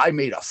 I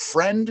made a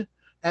friend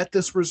at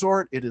this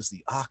resort. It is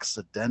the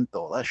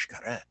Occidental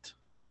Xcaret.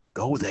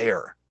 Go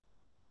there.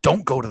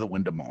 Don't go to the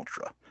Wyndham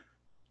Ultra.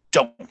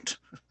 Don't.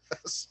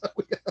 So,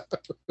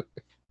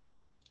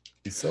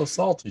 He's so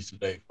salty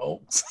today,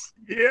 folks.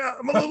 yeah,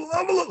 I'm a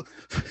little.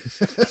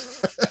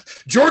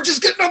 George is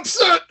getting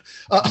upset.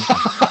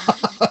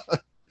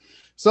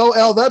 So,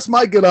 Al, that's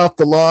my get off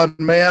the lawn,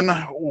 man.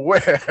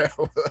 Well,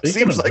 Speaking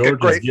seems of like a George is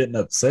great. getting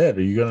upset,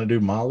 are you going to do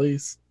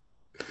Molly's?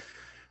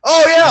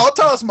 Oh yeah, I'll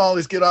toss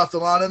Molly's get off the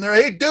lawn in there.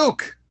 Hey,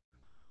 Duke.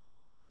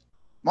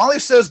 Molly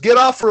says get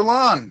off her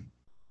lawn.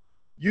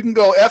 You can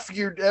go F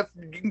your F.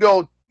 You can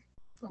go.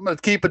 I'm going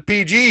to keep it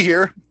PG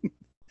here.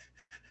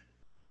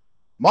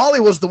 Molly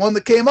was the one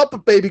that came up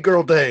with Baby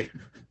Girl Day.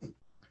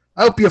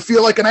 I hope you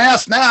feel like an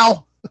ass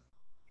now. Is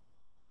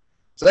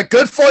that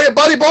good for you,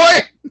 buddy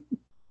boy?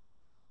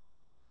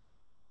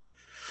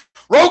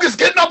 Rogue is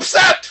getting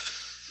upset.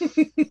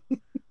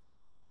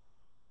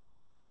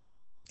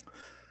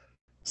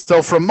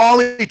 So from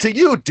Molly to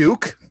you,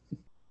 Duke,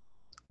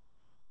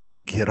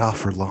 get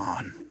off her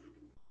lawn.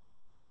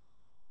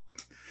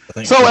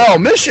 So Al,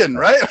 mission,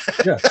 right?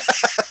 Yeah.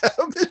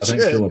 Mission. I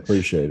think she'll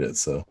appreciate it.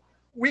 So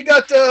we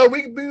got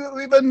we've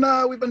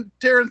been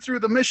tearing through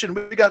the mission.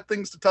 We got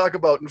things to talk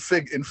about in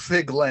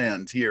Fig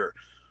land here.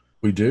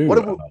 we do.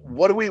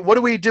 What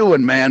are we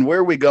doing, man? Where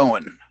are we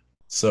going?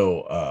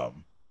 So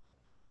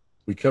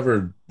we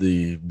covered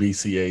the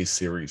BCA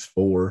Series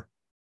 4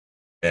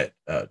 at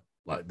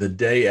like the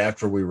day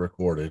after we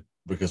recorded,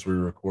 because we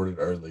recorded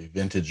early.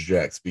 Vintage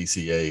Jakks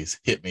BCAs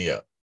hit me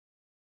up.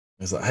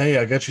 It's like, hey,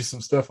 I got you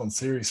some stuff on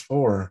Series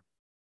 4.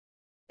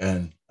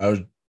 And I was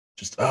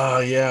just, oh,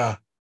 yeah.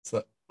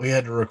 So we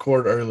had to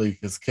record early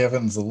because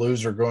Kevin's a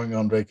loser going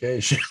on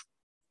vacation.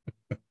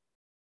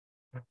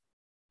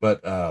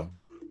 But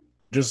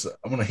just,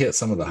 I'm going to hit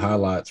some of the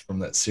highlights from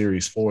that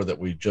Series 4 that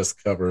we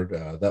just covered.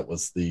 That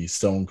was the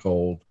Stone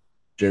Cold,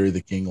 Jerry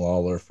the King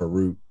Lawler,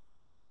 Farouk,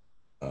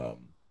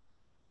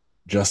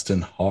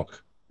 Justin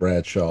Hawk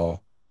Bradshaw,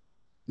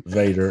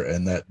 Vader,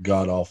 and that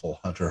god-awful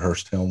Hunter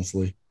Hearst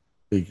Helmsley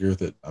figure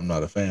that I'm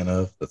not a fan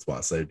of. That's why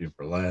I saved him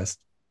for last.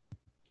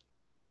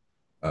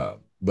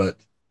 But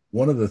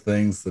one of the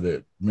things that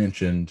it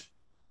mentioned,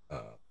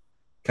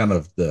 kind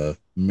of the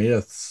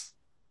myths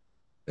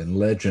and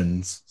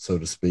legends, so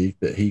to speak,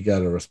 that he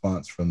got a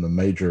response from the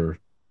major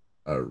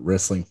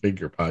wrestling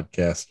figure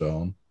podcast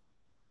on,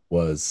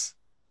 was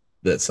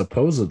that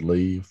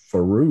supposedly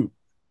Farouk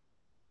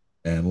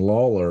and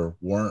Lawler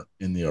weren't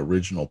in the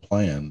original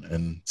plan,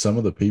 and some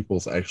of the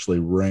peoples actually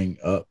rang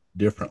up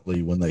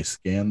differently when they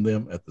scanned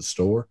them at the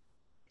store.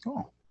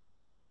 Oh.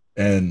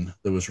 And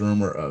there was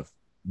rumor of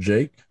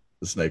Jake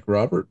the Snake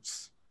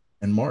Roberts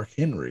and Mark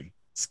Henry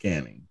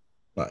scanning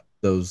like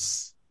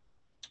those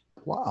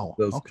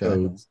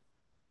codes.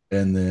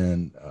 And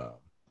then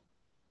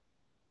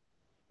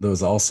there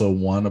was also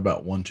one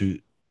about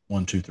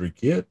 123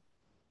 Kid,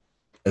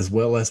 as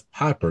well as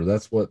Piper.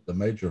 That's what the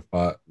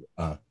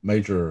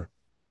major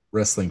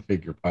wrestling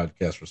figure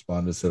podcast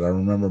responded. Said, I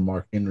remember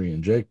Mark Henry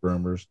and Jake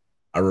rumors.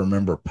 I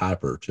remember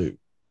Piper too.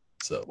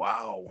 So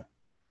wow.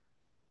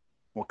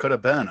 What could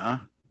have been, huh?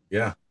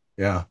 Yeah.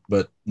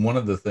 But one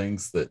of the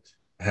things that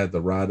had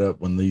the write up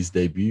when these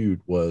debuted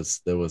was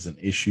there was an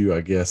issue,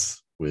 I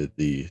guess, with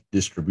the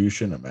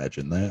distribution.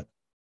 Imagine that.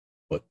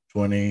 What,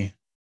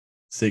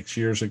 26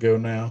 years ago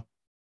now?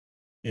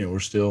 We're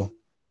still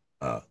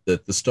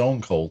that the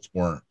Stone Colds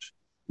weren't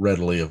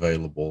readily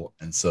available.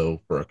 And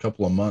so for a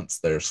couple of months,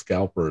 their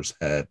scalpers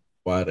had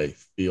quite a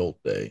field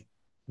day.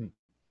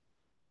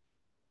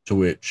 To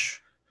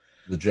which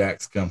the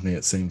Jakks company,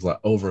 it seems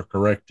like,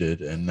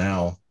 overcorrected, and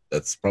now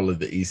that's probably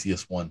the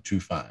easiest one to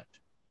find.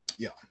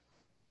 Yeah,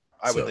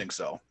 I would think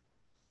so.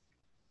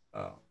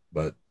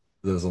 But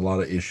there's a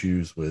lot of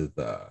issues with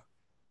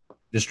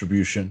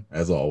distribution,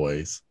 as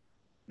always.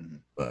 Mm-hmm.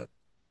 But,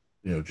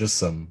 just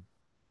some,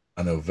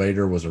 I know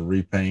Vader was a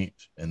repaint,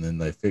 and then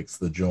they fixed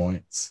the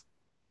joints.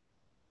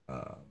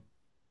 It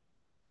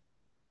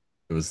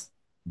was,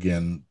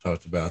 again,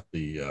 talked about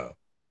the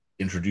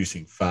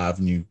introducing 5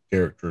 new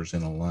characters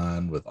in a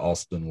line with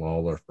Austin,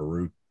 Lawler,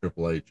 Farouk,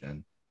 Triple H,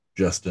 and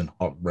Justin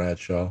Hawk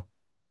Bradshaw.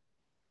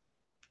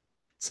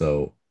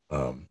 So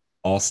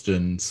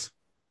Austin's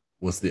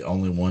was the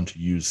only one to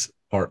use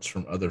parts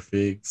from other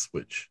figs,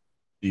 which,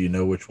 do you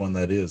know which one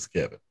that is,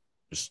 Kevin?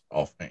 Just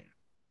offhand.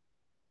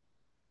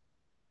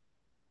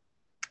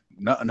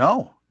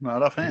 No,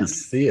 not offhand.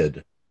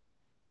 Sid.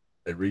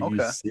 They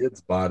reused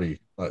Sid's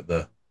body, like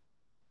the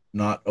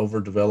not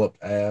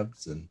overdeveloped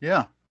abs. And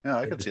yeah,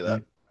 I could see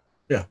that.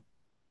 Yeah.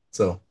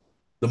 So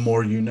the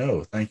more you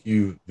know. Thank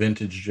you,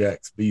 Vintage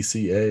Jakks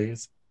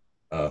BCAs.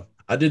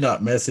 I did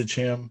not message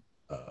him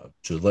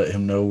to let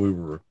him know we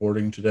were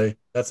recording today.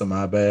 That's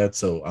my bad.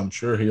 So I'm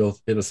sure he'll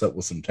hit us up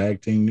with some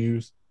tag team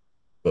news.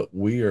 But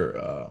we're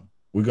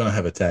going to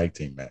have a tag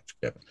team match,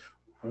 Kevin.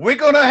 We're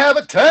going to have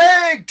a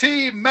tag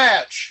team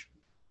match.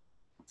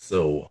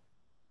 So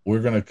we're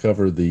going to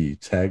cover the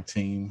tag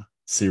team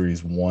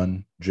Series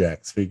 1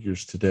 Jakks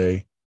figures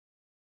today.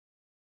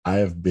 I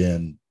have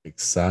been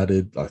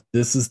excited. Like,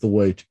 this is the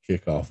way to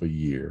kick off a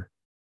year.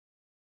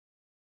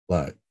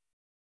 Like,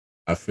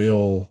 I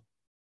feel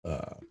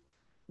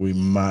we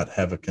might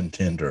have a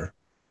contender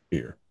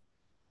here.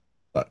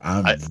 Like,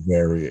 I'm I,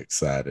 very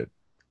excited.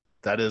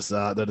 that is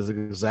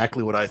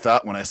exactly what I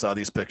thought when I saw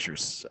these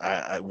pictures.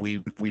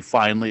 We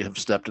finally have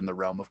stepped in the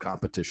realm of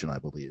competition, I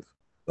believe.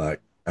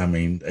 Like, I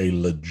mean, a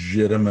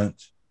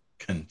legitimate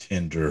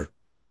contender.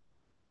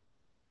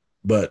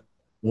 But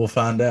we'll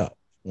find out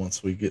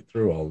once we get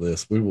through all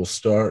this. We will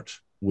start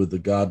with the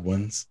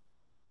Godwins.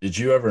 Did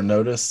you ever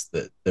notice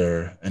that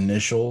their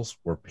initials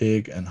were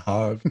Pig and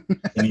Hog?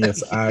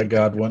 Phineas I.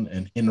 Godwin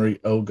and Henry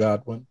O.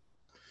 Godwin.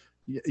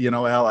 You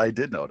know, Al, I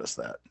did notice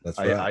that. That's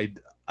I right.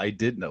 I I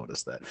did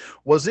notice that.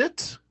 Was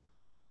it?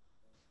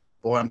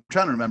 Boy, I'm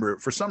trying to remember.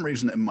 For some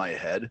reason in my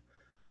head,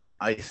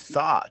 I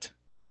thought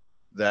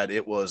that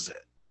it was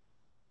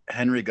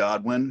Henry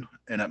Godwin,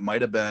 and it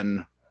might have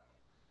been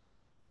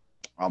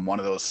on one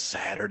of those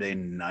Saturday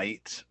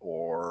night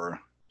or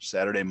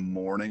Saturday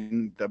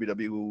morning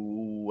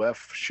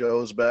WWF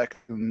shows back,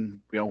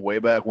 way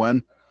back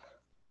when.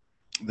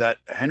 That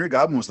Henry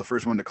Godwin was the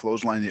first one to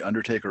clothesline the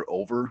Undertaker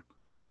over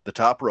the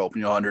top rope.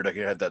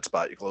 Undertaker had that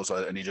spot you close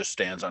on, and he just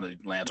stands on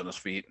it, lands on his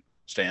feet,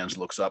 stands,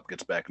 looks up,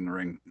 gets back in the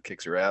ring,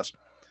 kicks your ass.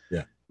 Yeah.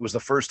 It was the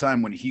first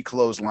time when he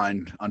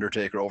clotheslined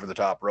Undertaker over the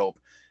top rope,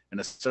 and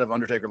instead of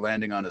Undertaker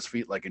landing on his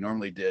feet like he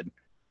normally did,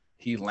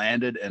 he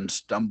landed and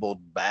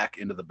stumbled back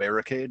into the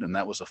barricade, and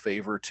that was a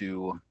favor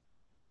to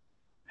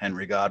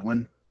Henry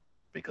Godwin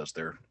because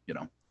they're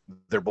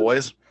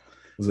boys.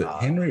 Was it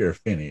Henry or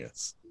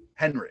Phineas?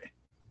 Henry.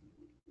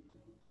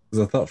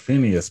 Because I thought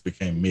Phineas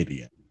became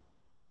Midian.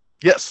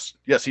 Yes,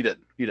 he did.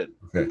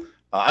 Okay.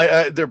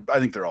 I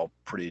think they're all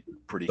pretty.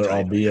 They're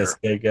all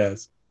BSK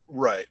guys,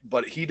 right?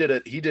 But he did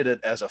it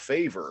as a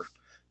favor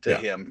to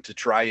him to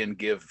try and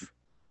give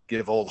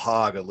old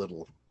Hog a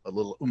little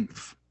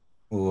oomph,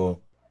 a little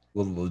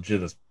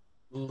legitimacy.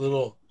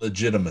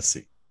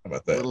 How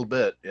about that? A little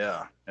bit,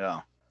 yeah.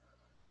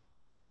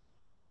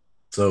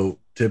 So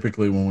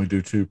typically, when we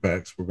do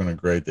 2-packs, we're going to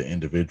grade the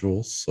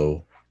individuals.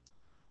 So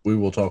we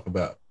will talk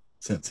about,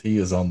 since he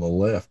is on the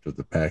left of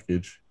the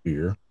package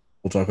here,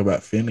 we'll talk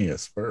about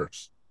Phineas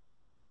first.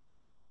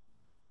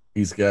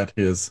 He's got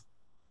his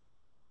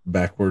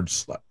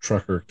backwards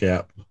trucker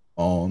cap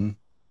on,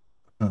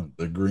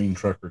 the green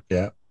trucker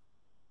cap.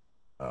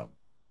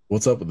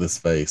 What's up with this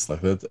face?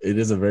 Like that, it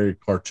is a very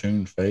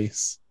cartoon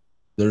face.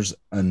 There's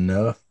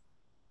enough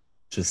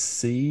to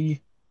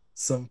see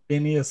some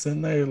Phineas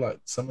in there, like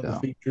some of the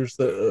features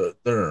that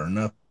there are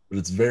enough, but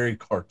it's very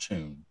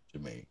cartoon to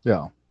me.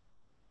 Yeah.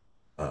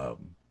 But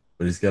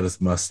he's got his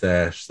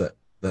mustache, that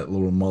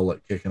little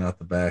mullet kicking out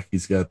the back.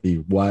 He's got the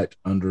white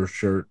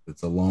undershirt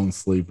that's a long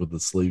sleeve with the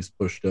sleeves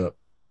pushed up,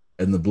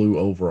 and the blue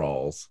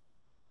overalls,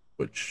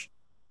 which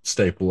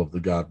staple of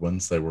the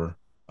Godwins. They were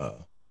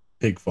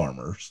pig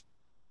farmers.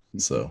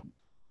 So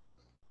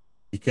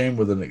he came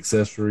with an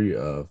accessory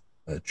of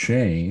a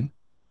chain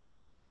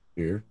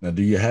here. Now,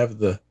 do you have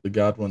the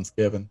Godwins,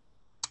 Kevin?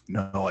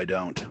 No, I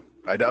don't.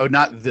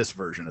 Not this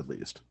version, at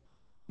least.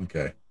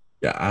 Okay.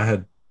 Yeah, I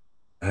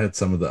had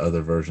some of the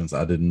other versions.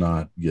 I did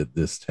not get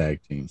this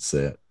tag team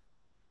set.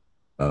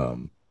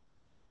 But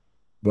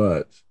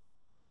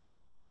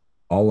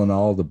all in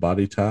all, the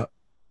body type,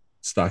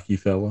 stocky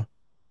fella.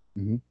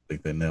 Mm-hmm. I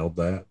think they nailed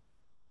that.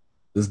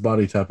 This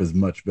body type is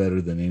much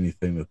better than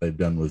anything that they've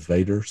done with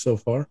Vader so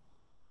far.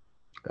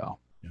 Yeah.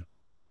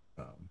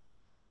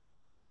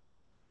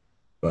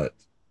 But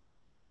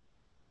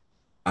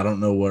I don't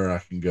know where I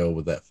can go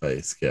with that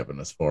face,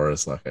 Kevin, as far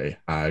as like a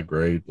high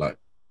grade, like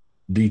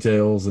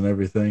details and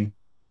everything.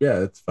 Yeah,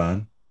 it's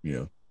fine.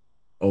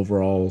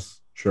 Overalls,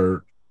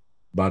 shirt,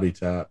 body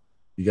type.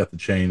 You got the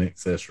chain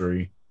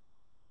accessory,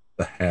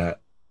 the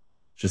hat,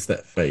 just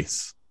that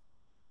face.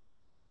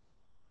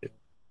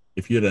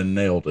 If you'd have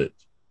nailed it,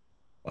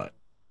 like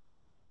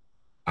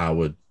I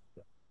would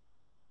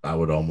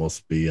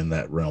almost be in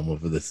that realm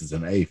of this is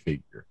an A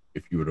figure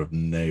if you would have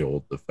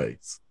nailed the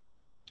face.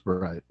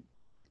 Right.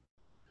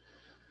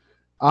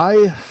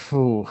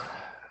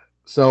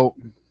 So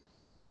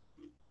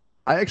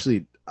I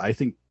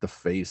think the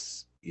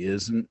face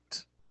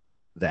isn't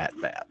that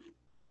bad.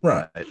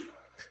 Right.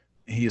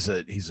 He's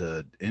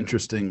a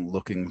interesting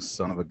looking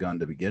son of a gun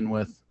to begin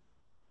with.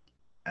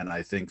 And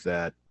I think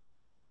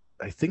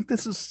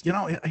this is,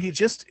 he's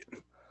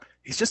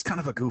just kind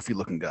of a goofy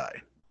looking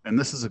guy. And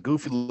this is a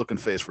goofy looking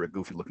face for a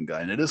goofy looking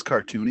guy. And it is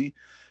cartoony,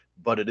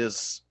 but it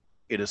is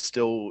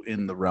still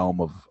in the realm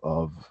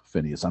of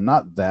Phineas. I'm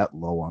not that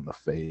low on the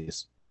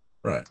face.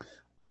 Right.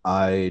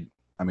 I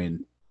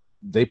mean,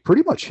 they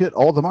pretty much hit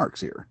all the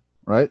marks here,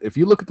 right? If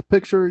you look at the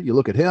picture, you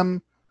look at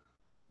him,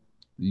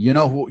 you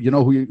know who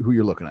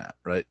you're looking at,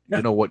 right? Yeah.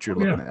 You know what you're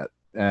looking at.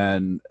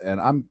 And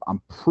I'm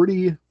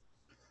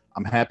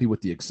happy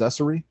with the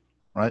accessory,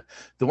 right?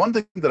 The one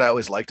thing that I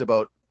always liked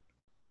about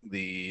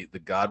the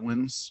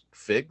Godwins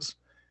figs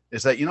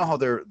is that how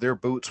their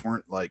boots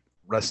weren't like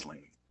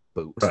wrestling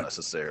boots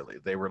necessarily.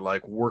 They were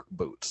like work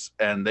boots,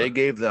 and they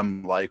gave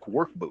them like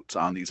work boots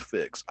on these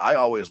figs. I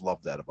always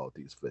loved that about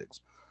these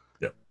figs.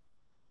 Yep.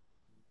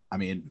 I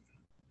mean,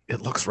 it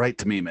looks right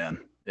to me, man.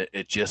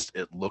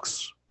 It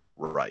looks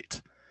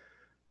right.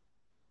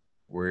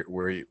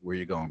 where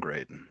you going,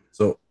 Graydon?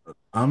 So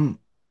I'm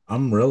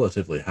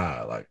relatively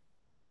high. Like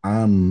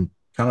I'm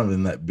kind of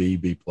in that B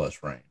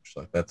plus range.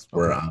 Like that's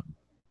where Okay. I'm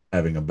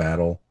having a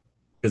battle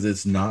because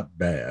it's not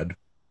bad.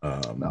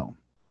 Um,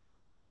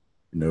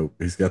 No.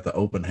 he's got the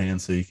open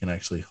hand so he can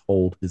actually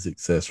hold his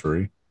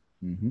accessory,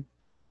 Mm-hmm.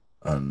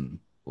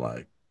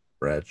 unlike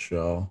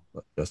Bradshaw,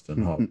 like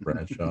Justin Hawk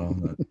Bradshaw.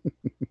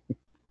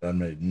 That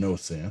made no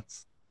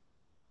sense.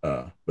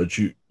 But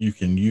you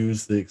can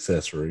use the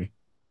accessory.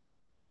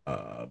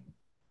 Um,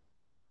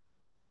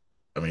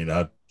 I mean,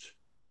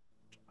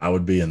 I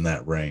would be in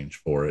that range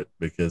for it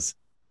because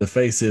the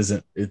face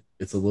isn't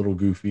it's a little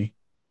goofy,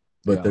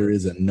 but Yeah. there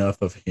is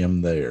enough of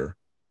him there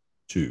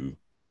to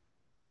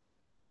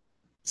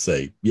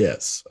say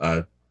yes.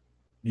 I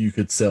You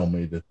could sell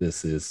me that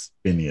this is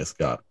Phineas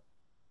Godwin.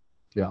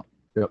 Yeah.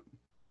 Yep.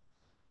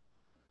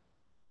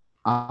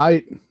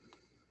 I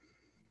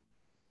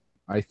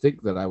I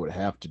think that I would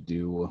have to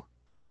do.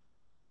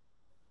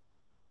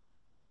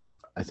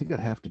 I think I'd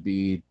have to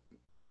be.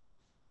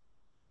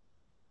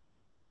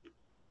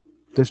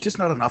 There's just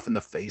not enough in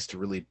the face to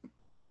really,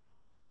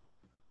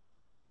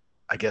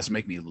 I guess,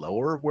 make me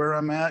lower where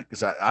I'm at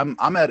because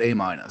I'm at A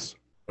minus.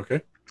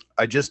 Okay.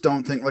 I just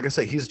don't think, like I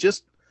say, he's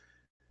just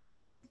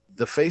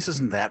the face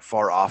isn't that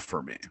far off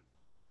for me.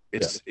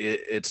 Yeah.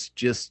 It's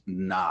just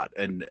not.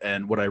 And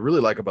what I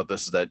really like about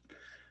this is that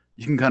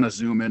you can kind of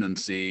zoom in and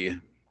see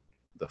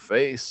the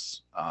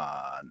face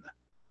on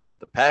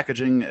the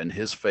packaging and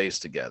his face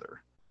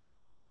together.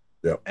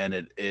 Yeah. And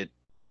it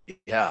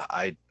yeah,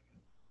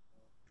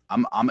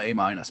 I'm A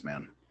minus,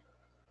 man.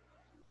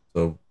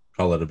 So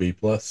call it a B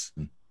plus.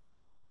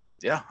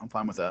 Yeah, I'm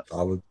fine with that.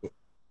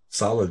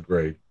 Solid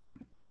grade.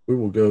 We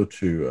will go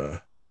to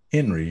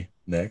Henry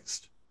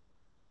next.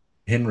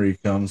 Henry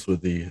comes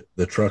with the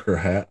trucker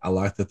hat. I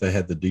like that they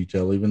had the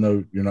detail, even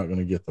though you're not going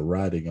to get the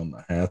writing on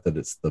the hat, that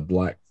it's the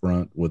black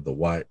front with the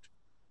white,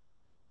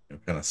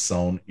 kind of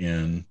sewn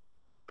in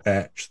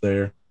patch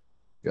there.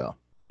 Yeah.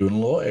 Doing a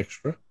little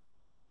extra.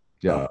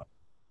 Yeah. Uh,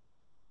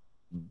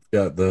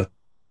 got the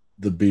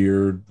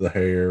beard, the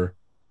hair,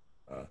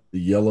 the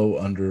yellow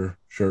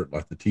undershirt,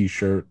 like the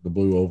t-shirt, the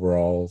blue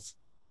overalls.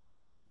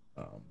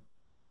 Um,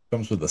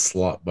 Comes with a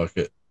slot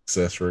bucket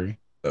accessory.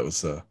 That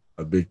was a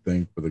big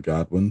thing for the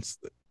Godwins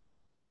that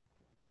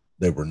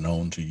they were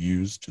known to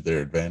use to their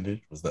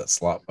advantage, was that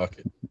slot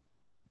bucket.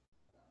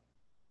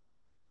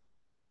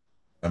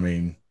 I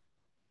mean,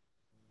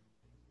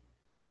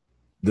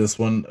 this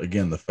one,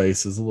 again, the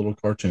face is a little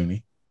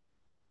cartoony,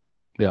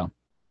 Yeah.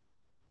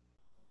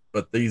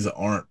 but these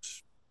aren't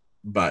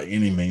by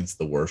any means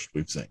the worst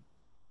we've seen.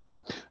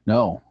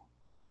 No.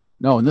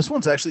 No, and this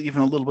one's actually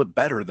even a little bit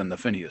better than the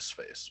Phineas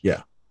face.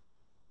 Yeah.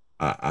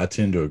 I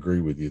tend to agree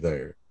with you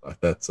there. Like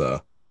that's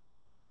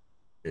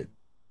it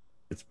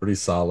it's pretty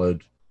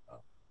solid.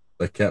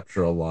 They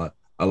capture a lot.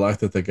 I like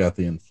that they got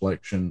the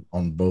inflection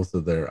on both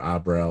of their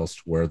eyebrows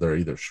to where they're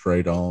either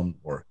straight on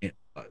or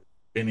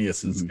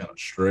Phineas is kind of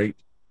straight.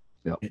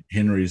 Yep.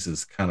 Henry's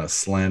is kind of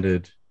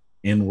slanted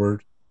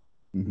inward.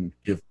 Mm-hmm.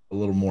 Give a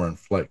little more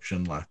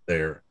inflection, like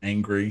they're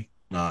angry,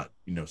 not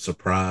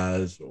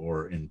surprised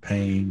or in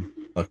pain,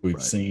 like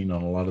we've seen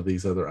on a lot of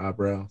these other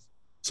eyebrows.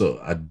 So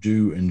I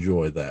do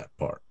enjoy that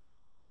part.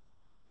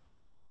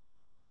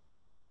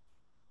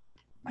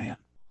 Man.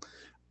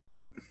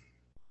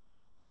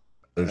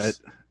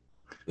 There's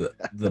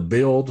the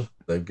build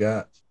they've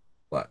got,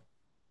 like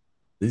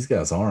these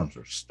guys' arms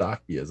are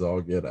stocky as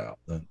all get out,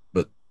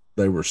 but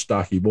they were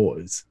stocky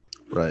boys.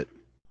 Right.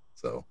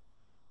 So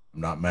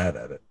I'm not mad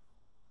at it.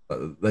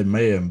 They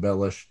may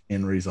embellish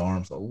Henry's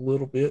arms a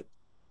little bit.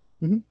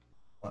 Mm-hmm.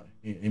 Like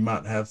he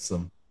might have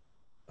some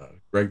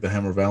Greg the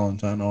Hammer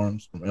Valentine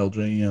arms from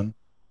LJN.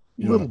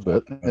 A little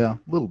bit. Yeah. A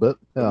little bit.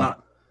 Yeah.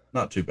 But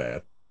not too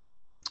bad.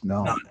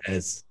 No. Not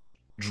as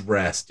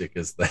drastic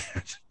as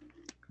that.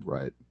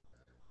 Right.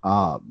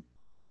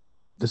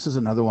 This is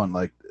another one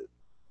like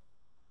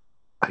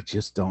I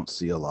just don't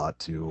see a lot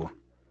that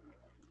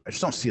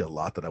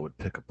I would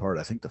pick apart.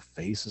 I think the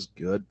face is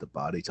good. The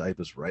body type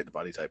is right. The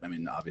body type, I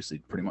mean, obviously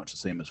pretty much the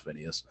same as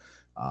Phineas.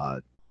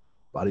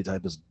 Body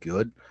type is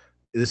good.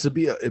 It'd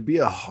be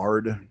a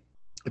hard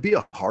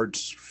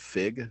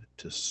fig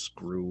to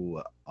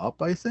screw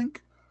up, I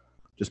think.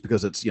 Just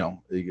because it's, you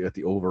got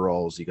the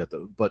overalls,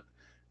 but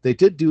they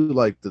did do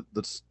like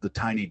the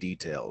tiny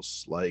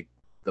details, like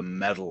the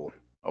metal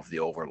of the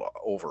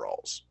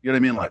overalls. You know what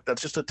I mean? Like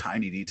that's just a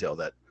tiny detail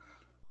that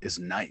is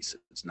nice.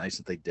 It's nice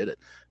that they did it.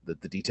 The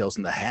details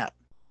in the hat,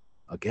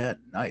 again,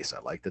 nice. I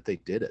like that they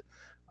did it.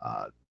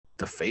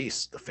 The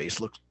face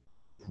looks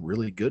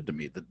really good to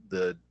me.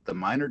 The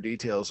minor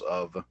details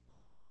of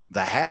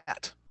the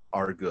hat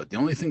are good. The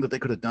only thing that they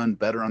could have done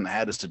better on the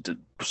hat is to do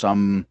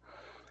some,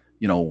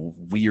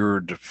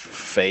 weird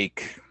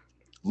fake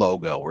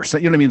logo or so,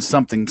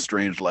 something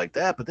strange like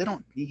that. But they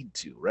don't need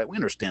to, right? We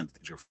understand that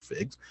these are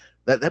figs.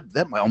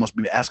 That might almost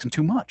be asking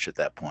too much at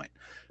that point,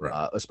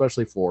 right.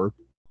 Especially for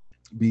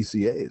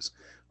BCAs.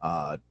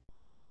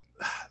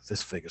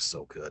 This fig is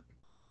so good.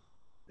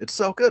 It's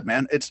so good,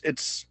 man.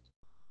 It's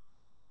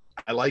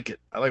I like it.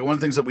 I like one of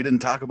the things that we didn't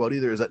talk about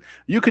either is that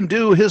you can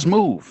do his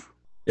move,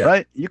 Yeah.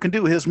 right? You can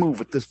do his move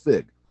with this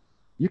fig.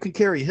 You can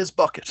carry his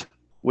bucket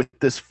with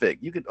this fig.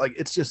 You can like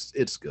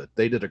it's good.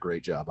 They did a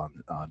great job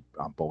on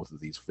both of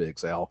these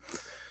figs, Al.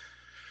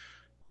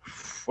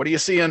 What are you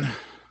seeing?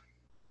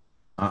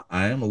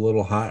 I am a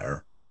little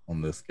higher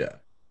on this guy.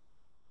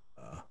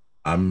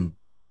 I'm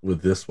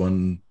with this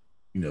one,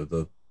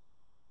 the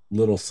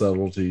little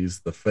subtleties.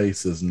 The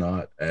face is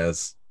not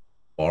as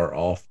far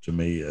off to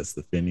me as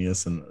the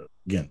Phineas. And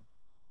again,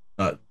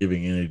 not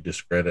giving any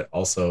discredit.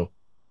 Also,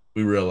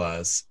 we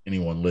realize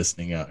anyone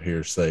listening out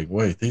here saying,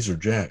 wait, these are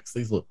Jakks.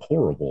 These look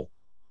horrible.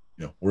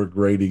 We're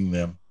grading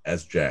them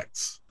as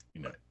Jakks.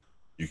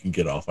 You can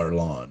get off our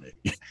lawn.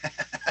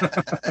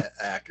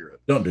 Accurate.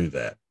 Don't do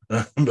that.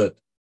 But,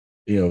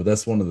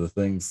 that's one of the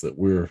things that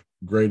we're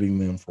grading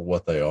them for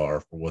what they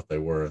are, for what they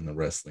were in the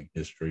wrestling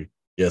history.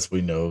 Yes,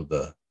 we know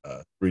the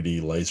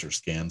 3D laser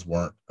scans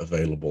weren't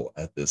available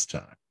at this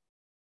time.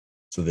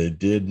 So they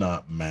did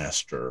not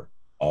master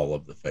all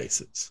of the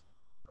faces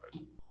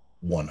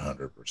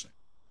 100%.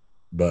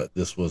 But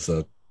this was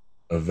a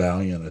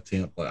valiant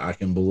attempt. Like, I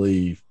can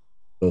believe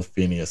both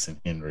Phineas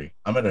and Henry.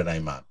 I'm at an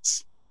A-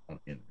 on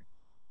Henry.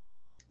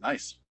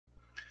 Nice.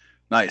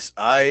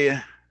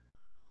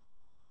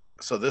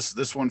 So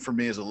this one for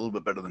me is a little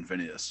bit better than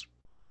Phineas.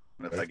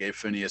 And if I gave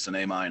Phineas an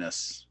A-,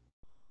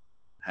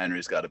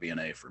 Henry's got to be an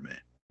A for me.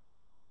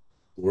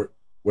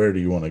 Where do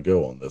you want to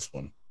go on this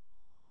one?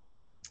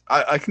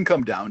 I can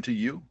come down to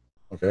you.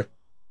 Okay.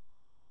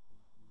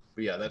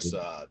 But yeah, that's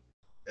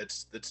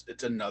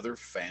it's another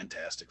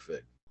fantastic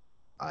fig.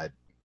 I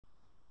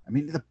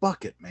mean the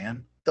bucket,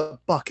 man. The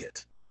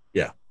bucket.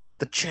 Yeah.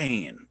 The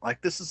chain.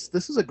 Like this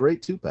is a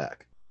great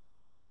 2-pack.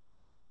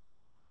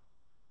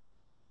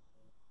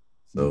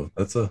 So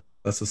that's a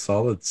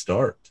solid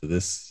start to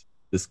this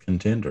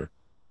contender.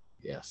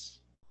 Yes.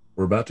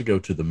 We're about to go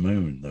to the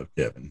moon though,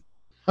 Kevin.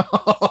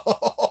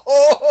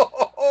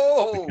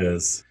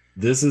 Because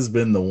this has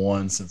been the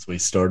one since we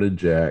started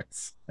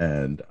Jakks,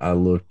 and I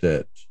looked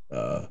at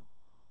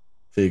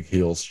Fig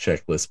Hill's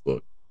checklist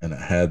book, and it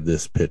had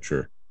this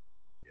picture.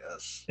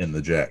 Yes. In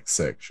the Jakks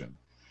section.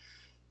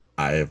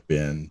 I have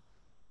been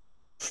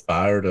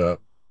fired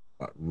up,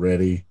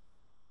 ready,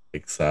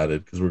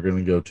 excited, because we're going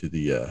to go to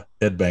the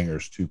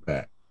Headbangers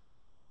 2-pack.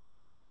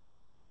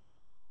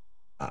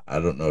 I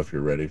don't know if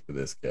you're ready for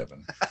this,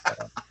 Kevin.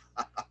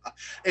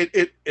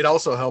 It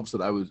also helps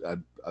that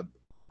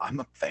I'm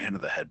a fan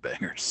of the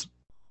Headbangers.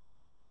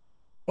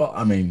 Well,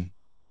 I mean,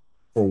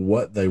 for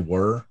what they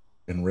were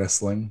in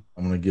wrestling,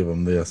 I'm going to give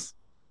them this.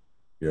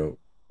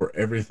 For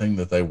everything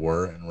that they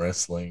were in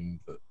wrestling,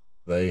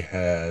 they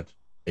had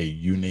a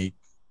unique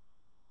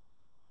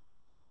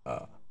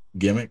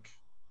gimmick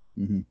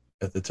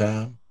at the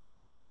time.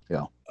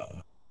 Yeah.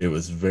 It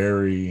was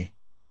very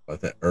like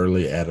that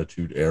early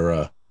Attitude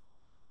Era,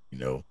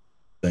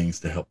 things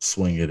to help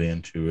swing it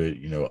into it,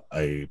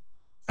 a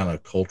kind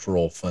of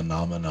cultural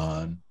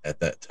phenomenon at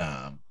that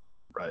time.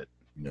 Right.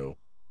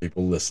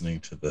 People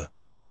listening to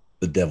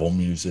the devil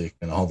music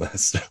and all that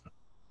stuff.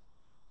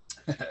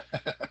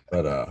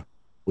 But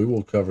we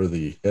will cover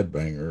the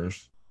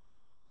Headbangers.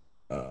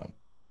 We'll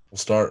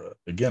start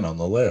again on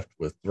the left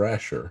with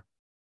Thrasher.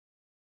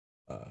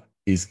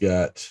 He's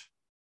got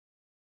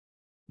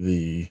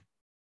we'll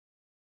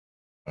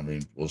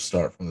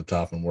start from the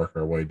top and work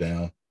our way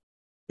down.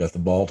 Got the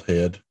bald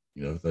head.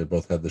 They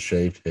both had the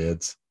shaved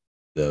heads.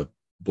 The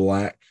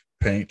black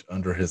paint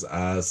under his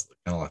eyes,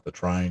 kind of like the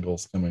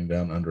triangles coming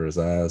down under his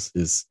eyes.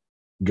 His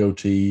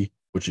goatee,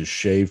 which is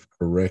shaved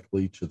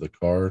correctly to the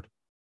card.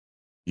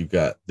 You've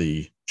got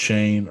the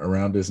chain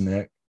around his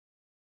neck.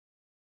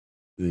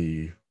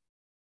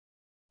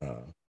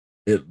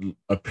 It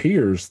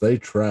appears they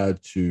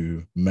tried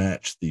to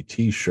match the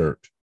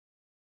T-shirt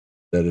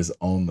that is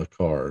on the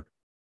card.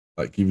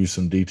 Like, give you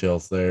some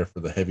details there for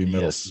the heavy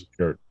metal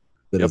T-shirt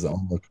that is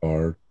on the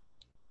card.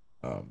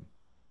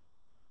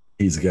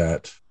 He's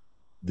got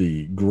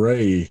the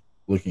gray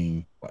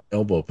looking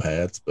elbow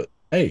pads, but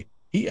hey,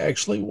 he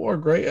actually wore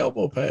gray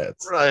elbow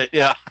pads. Right,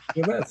 yeah.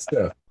 That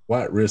stuff.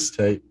 White wrist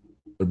tape.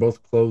 They're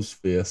both closed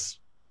fists,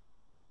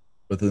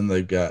 but then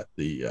they've got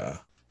the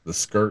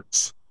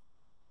skirts.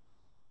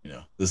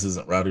 This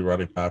isn't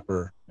Roddy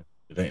Piper.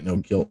 It ain't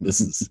no kilt.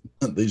 These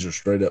are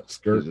straight up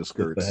skirts. These are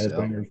skirts, the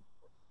headbangers.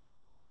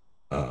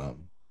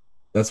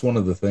 That's one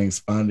of the things.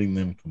 Finding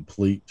them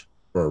complete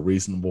for a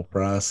reasonable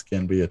price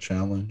can be a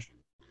challenge.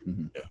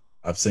 Mm-hmm. Yeah,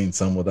 I've seen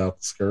some without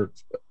the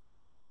skirts, but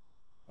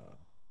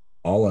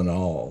all in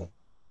all,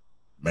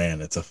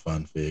 man, it's a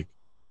fun fig.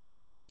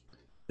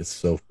 It's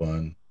so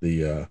fun.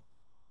 They've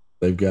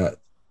got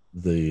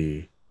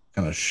the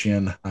kind of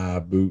shin high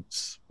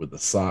boots with the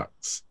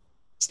socks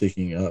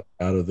sticking up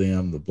out of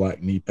them, the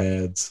black knee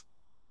pads.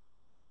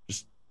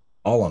 Just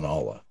all in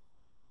all,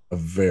 a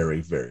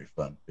very, very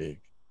fun fig.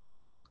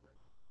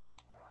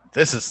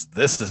 This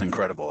is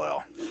incredible,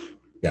 Al.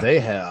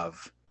 Yeah.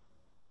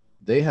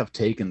 They have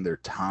taken their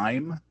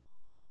time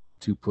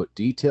to put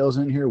details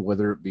in here,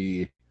 whether it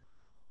be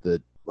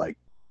the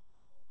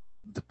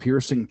the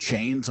piercing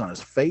chains on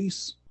his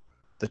face,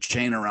 the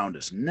chain around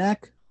his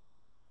neck,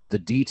 the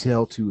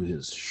detail to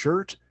his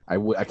shirt.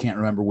 I can't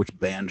remember which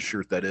band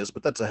shirt that is,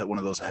 but that's one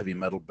of those heavy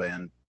metal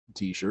band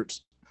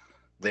t-shirts.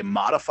 They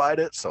modified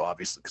it, so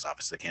obviously, because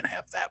obviously they can't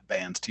have that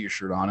band's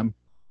t-shirt on him.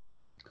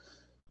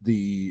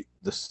 The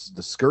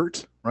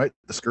skirt, right?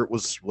 The skirt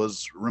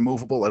was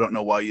removable. I don't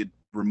know why you'd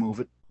remove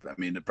it. I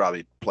mean, it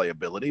probably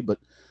playability, but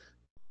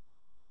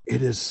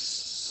it is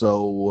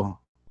so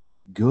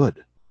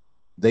good.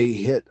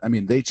 They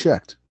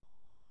checked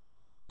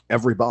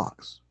every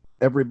box,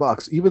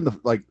 even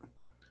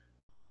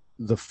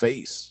the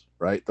face,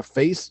 right? The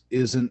face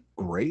isn't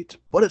great,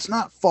 but it's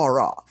not far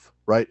off,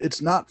 right?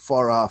 It's not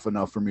far off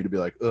enough for me to be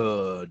like,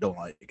 don't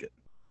like it.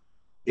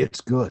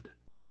 It's good.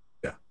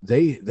 Yeah.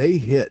 They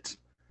hit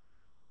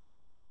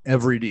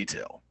every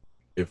detail.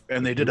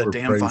 And they did a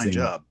damn fine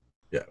job.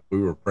 Yeah. We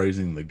were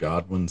praising the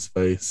Godwin's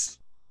face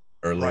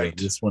earlier. Right.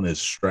 This one is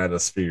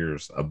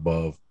stratospheres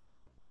above.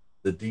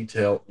 The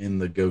detail in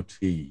the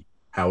goatee,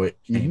 how it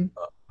came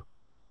up.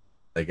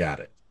 They got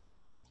it.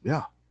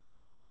 Yeah.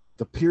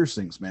 The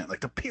piercings, man.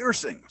 Like the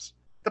piercings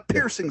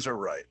are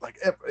right. Like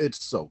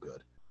it's so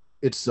good.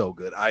 It's so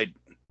good.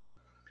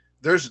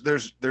 There's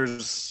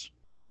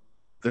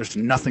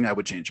nothing I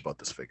would change about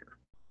this figure.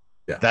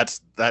 Yeah.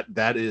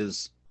 That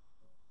is,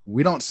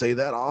 we don't say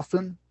that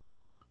often,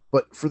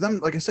 but for them,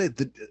 like I say,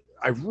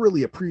 I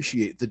really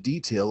appreciate the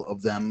detail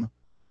of them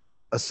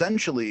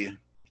essentially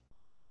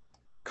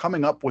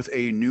coming up with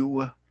a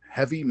new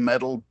heavy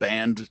metal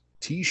band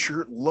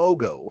t-shirt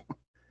logo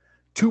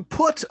to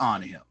put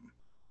on him.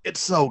 It's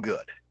so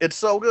good. It's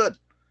so good.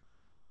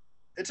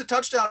 It's a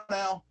touchdown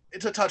now.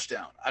 It's a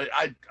touchdown.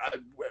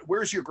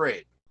 Where's your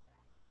grade?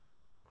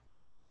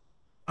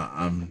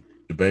 I'm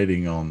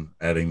debating on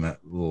adding that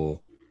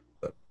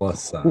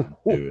plus sign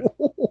to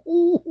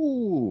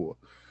it.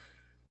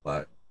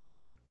 Like,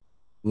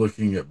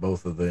 looking at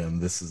both of them,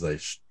 this is a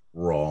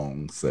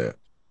strong set.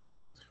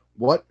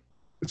 What?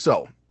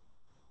 So,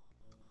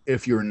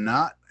 if you're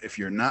not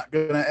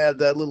gonna add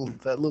that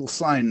little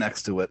sign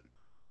next to it,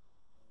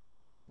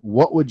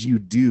 what would you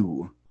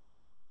do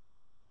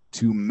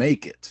to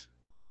make it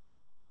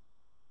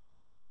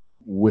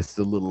with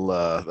the little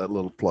that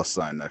little plus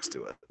sign next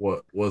to it?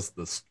 What was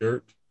the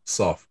skirt?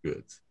 Soft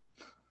goods.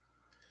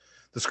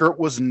 The skirt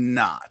was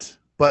not,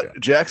 but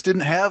Jakks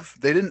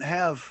didn't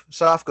have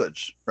soft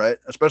goods, right?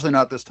 Especially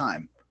not this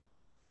time.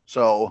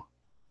 So,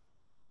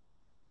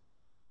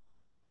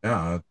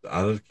 yeah,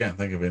 I can't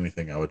think of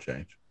anything I would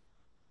change.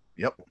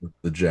 Yep,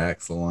 the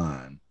Jakks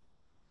line.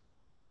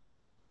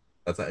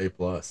 That's an A+.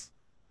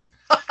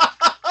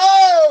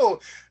 Oh,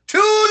 to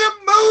the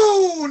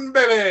moon,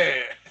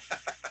 baby!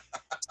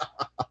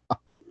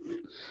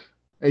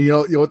 Hey,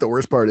 you know what the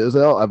worst part is,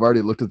 Al? I've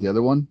already looked at the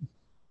other one.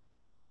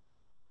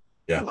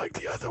 Yeah, I like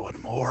the other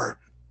one more.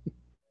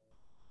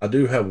 I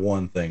do have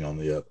one thing on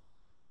the other.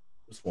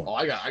 Just one. Oh,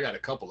 I got a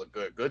couple of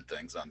good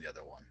things on the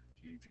other one.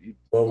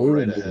 Well, we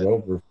will move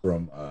over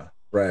from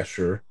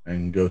Thrasher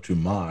and go to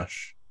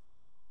Mosh.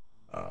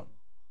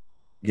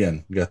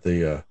 Again, got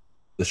the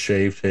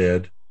shaved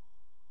head,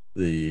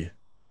 the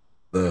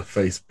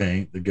face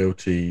paint, the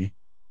goatee,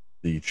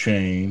 the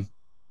chain.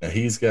 Now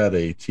he's got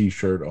a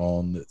T-shirt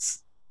on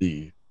that's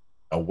a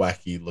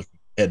wacky looking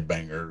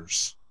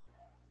Headbangers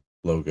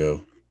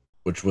logo,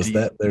 which was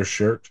their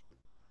shirt.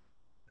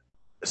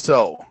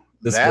 So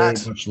this very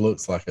much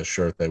looks like a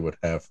shirt they would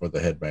have for the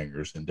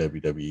Headbangers in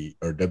WWE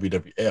or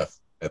WWF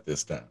at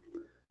this time.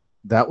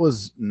 That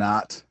was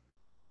not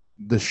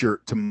the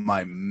shirt to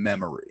my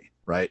memory,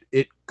 right?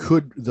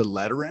 The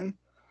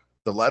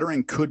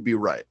lettering could be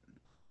right.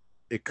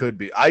 It could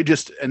be.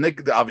 Obviously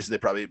they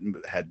probably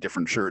had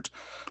different shirts.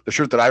 The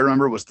shirt that I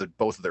remember was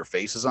both of their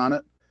faces on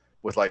it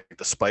with like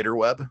the spider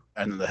web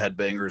and then the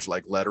Headbangers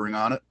like lettering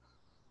on it.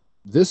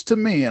 This to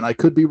me, and I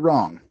could be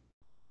wrong,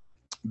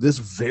 this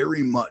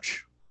very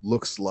much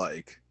looks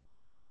like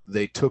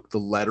they took the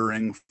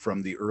lettering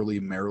from the early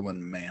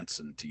Marilyn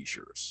Manson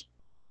t-shirts.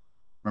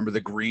 Remember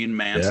the green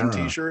Manson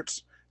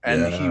t-shirts?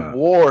 And he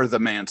wore the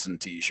Manson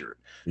t-shirt.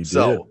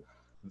 So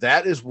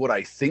that is what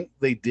I think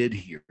they did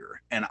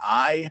here. And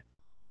I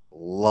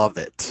love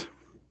it.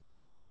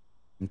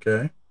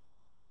 Okay.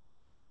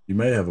 You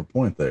may have a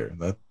point there.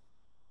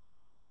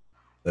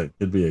 That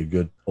could be a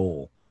good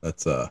poll.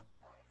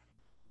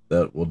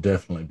 That will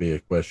definitely be a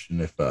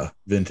question if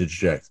Vintage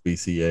Jakks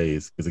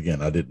BCAs, because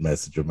again, I didn't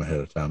message them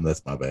ahead of time.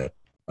 That's my bad.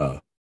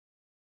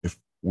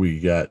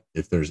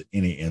 If there's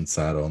any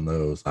insight on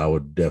those, I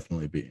would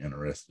definitely be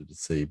interested to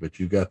see. But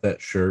you got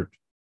that shirt.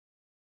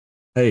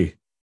 Hey,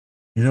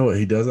 you know what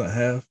he doesn't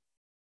have?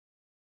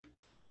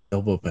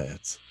 Elbow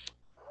pads.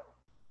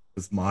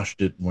 Because Mosh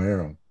didn't wear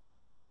them.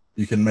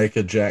 You can make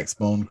a Jakks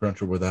Bone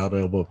Cruncher without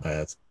elbow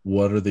pads.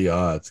 What are the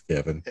odds,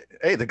 Kevin?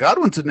 Hey, the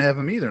Godwins didn't have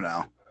them either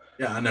now.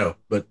 Yeah, I know.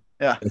 But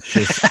it's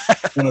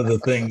just one of the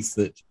things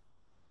that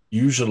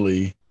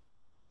usually,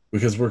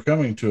 because we're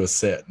coming to a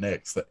set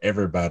next that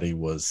everybody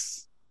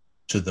was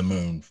to the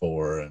moon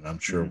for, and I'm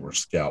sure we're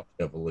scalped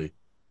heavily.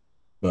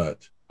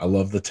 But I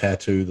love the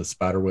tattoo, the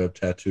spiderweb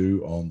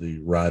tattoo on the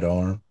right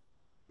arm.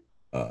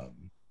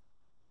 Um,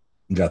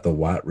 got the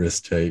white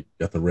wrist tape,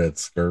 got the red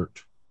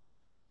skirt,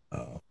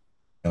 uh,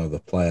 kind of the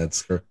plaid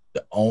skirt.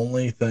 The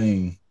only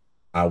thing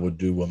I would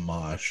do with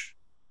Mosh,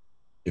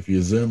 if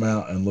you zoom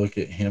out and look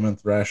at him and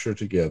Thrasher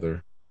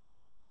together,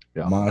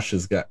 Yeah. Mosh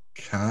has got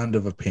kind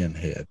of a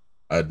pinhead.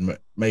 I'd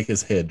make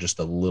his head just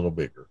a little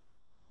bigger.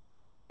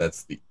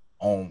 That's the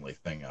only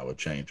thing I would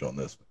change on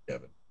this one,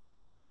 Kevin.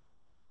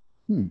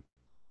 Hmm.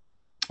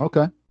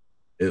 Okay.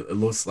 It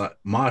looks like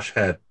Mosh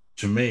had,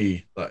 to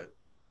me, like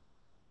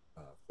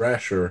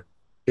Thrasher,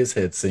 his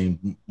head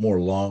seemed more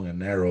long and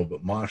narrow,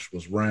 but Mosh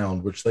was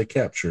round, which they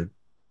captured.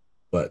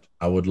 But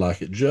I would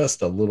like it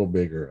just a little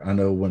bigger. I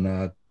know when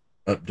I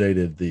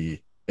updated the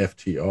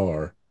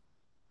FTR,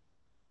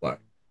 like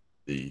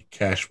the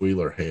Cash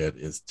Wheeler head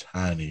is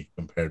tiny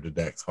compared to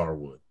Dax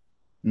Harwood.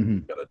 Mm-hmm.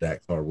 Got a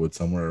Dax Harwood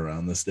somewhere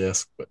around this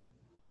desk, but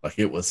like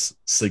it was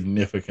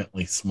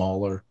significantly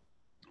smaller.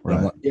 And I'm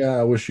Right. like, yeah,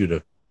 I wish you'd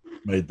have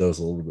made those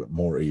a little bit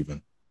more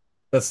even.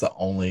 That's the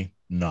only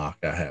knock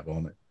I have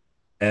on it.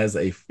 As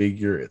a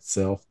figure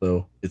itself,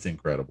 though, it's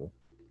incredible.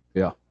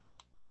 Yeah.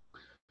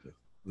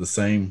 The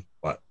same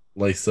like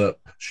lace up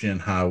shin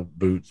high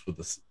boots with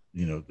the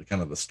the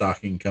kind of the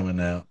stocking coming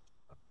out.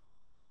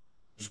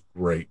 Just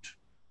great.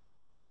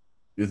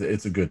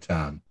 It's a good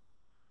time.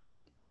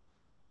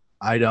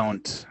 I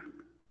don't.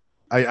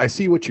 I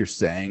see what you're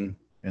saying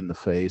in the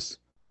face.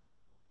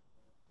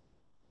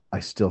 I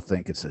still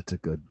think it's a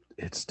good.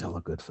 It's still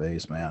a good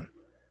face, man.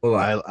 Well,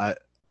 I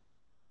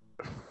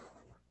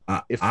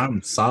if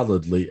I'm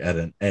solidly at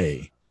an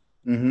A.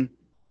 mm-hmm,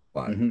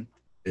 Like mm-hmm.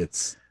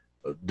 it's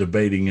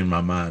debating in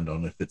my mind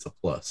on if it's a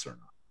plus or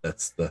not.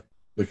 That's the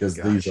because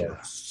these are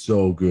Gotcha.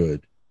 so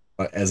good.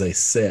 Like as a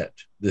set,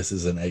 this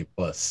is an A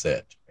plus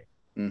set.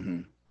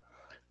 Mm-hmm.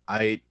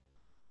 I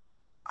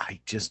I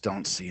just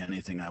don't see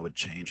anything I would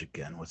change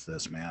again with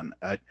this, man.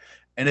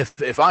 And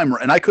if I'm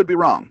and I could be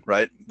wrong,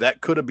 right?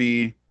 That could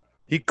be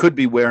he could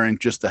be wearing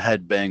just the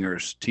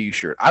Headbangers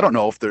T-shirt. I don't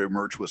know if the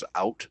merch was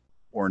out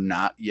or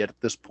not yet at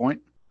this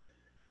point,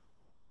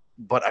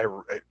 but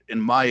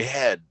in my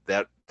head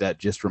that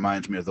just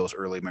reminds me of those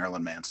early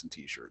Marilyn Manson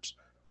T-shirts.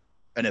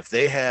 And if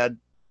they had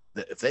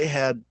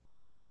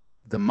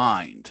the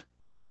mind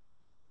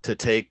to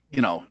take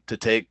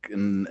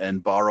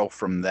and borrow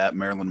from that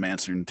Marilyn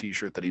Manson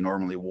T-shirt that he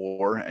normally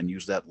wore and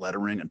use that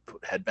lettering and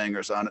put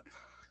Headbangers on it.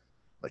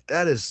 Like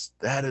that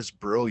is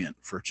brilliant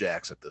for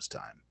Jakks at this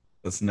time.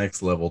 That's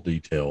next level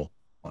detail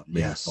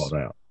being Yes, thought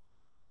out.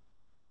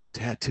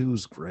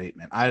 tattoo's great,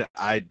 man.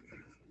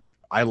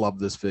 I love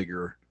this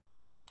figure.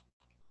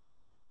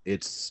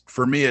 It's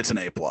for me, it's an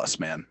A plus,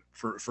 man.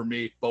 For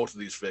me, both of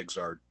these figs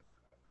are.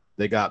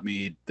 They got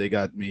me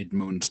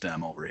moon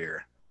stem over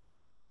here.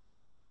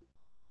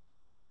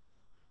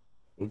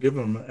 We'll give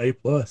them an A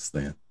plus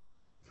then.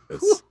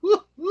 It's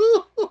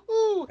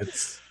it's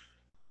it's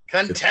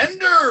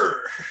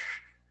Contender.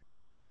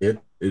 it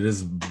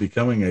is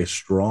becoming a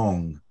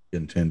strong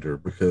contender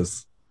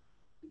because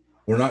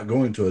we're not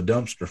going to a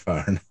dumpster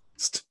fire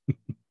next.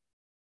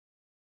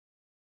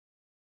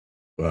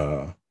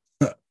 uh,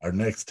 our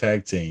next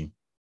tag team.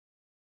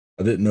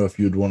 I didn't know if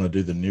you'd want to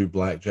do the new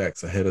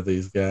Blackjacks ahead of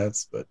these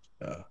guys, but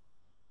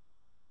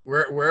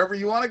Wherever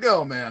you want to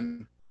go,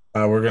 man.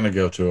 we're gonna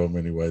go to them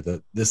anyway.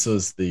 That this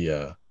was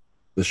the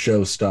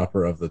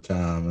showstopper of the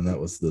time, and that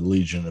was the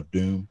Legion of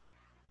Doom.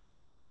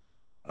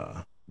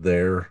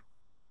 Their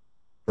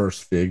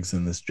first figs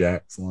in this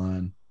Jakks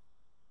line,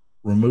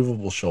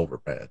 removable shoulder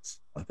pads.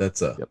 Like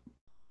that's a Yep.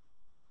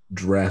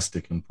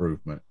 drastic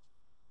improvement.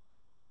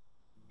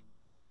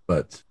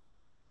 But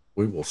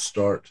we will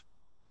start.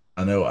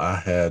 I know I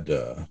had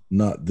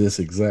not this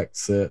exact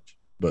set,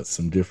 but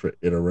some different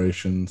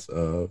iterations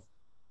of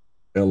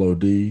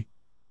LOD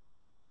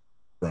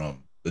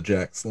from the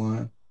Jakks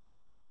line.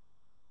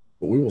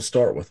 But we will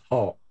start with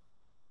Hawk.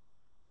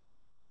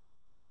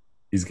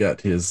 He's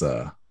got his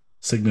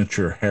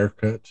signature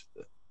haircut,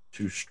 the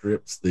two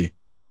strips, the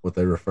what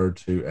they referred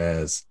to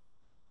as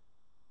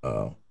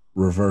uh,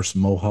 reverse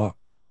mohawk.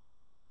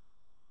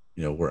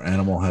 Where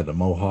Animal had the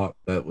mohawk,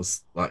 that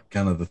was like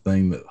kind of the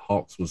thing that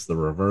Hawks was the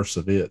reverse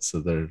of it. So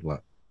they're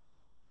like,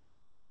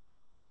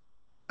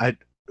 I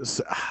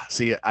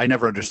see. I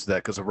never understood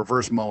that because a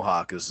reverse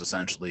mohawk is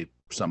essentially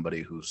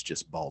somebody who's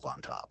just bald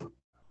on top.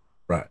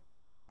 right,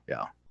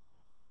 Yeah,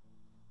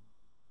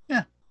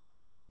 yeah,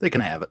 they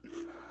can have it.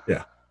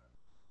 yeah,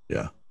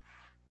 yeah.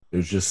 It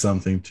was just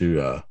something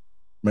to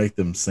make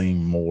them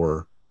seem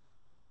more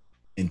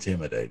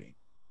intimidating.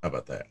 How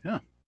about that? Yeah,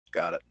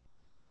 got it.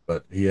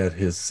 But he had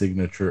his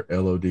signature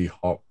LOD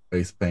Hawk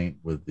face paint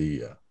with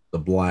the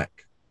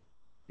black,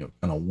 kind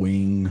of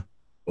wing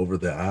over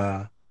the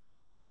eye,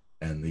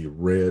 and the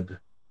red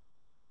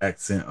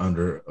accent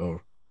under,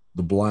 or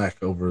the black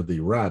over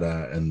the right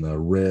eye, and the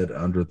red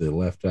under the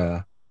left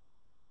eye.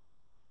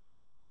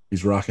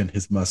 He's rocking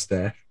his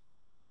mustache,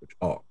 which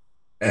Hawk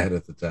had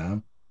at the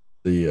time.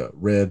 The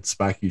red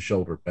spiky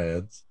shoulder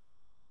pads.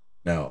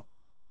 Now,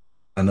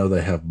 I know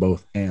they have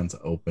both hands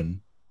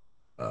open.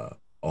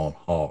 on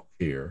Hawk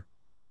here,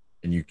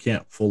 and you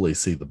can't fully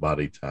see the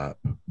body type,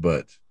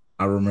 but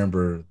I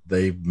remember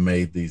they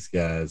made these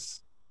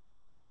guys,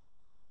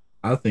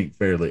 I think,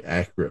 fairly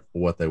accurate for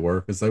what they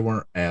were because they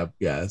weren't ab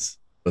guys,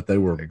 but they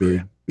were I agree.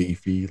 big,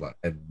 beefy, like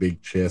had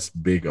big chests,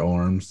 big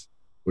arms,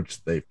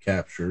 which they've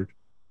captured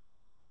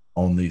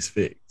on these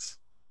figs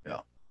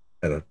Yeah.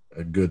 at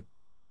a good,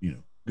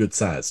 good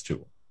size to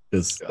them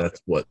because Yeah.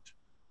 that's what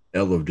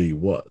LOD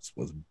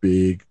was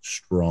big,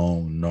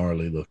 strong,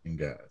 gnarly looking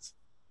guys.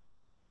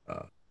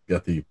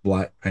 Got the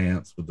black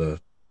pants with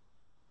the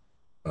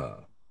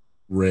uh,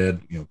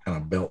 red, kind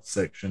of belt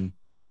section.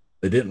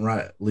 They didn't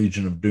write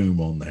Legion of Doom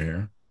on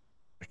there.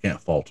 I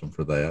can't fault them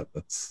for that.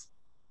 That's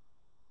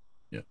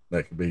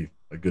that could be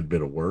a good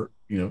bit of work.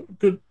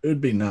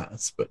 It'd be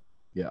nice, but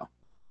Yeah.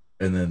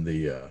 and then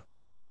the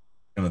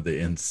kind of the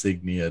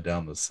insignia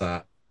down the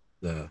side,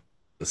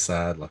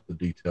 like the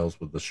details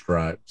with the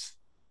stripes.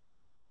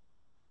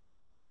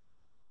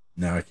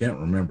 Now I can't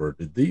remember.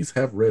 Did these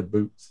have red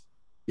boots?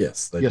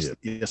 Yes, they Yes. did.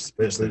 Yes.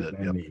 Red Yes, they boots did.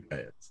 and Yep. knee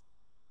pads.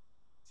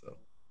 So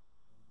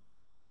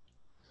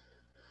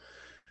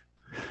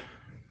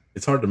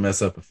it's hard to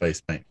mess up a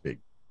face paint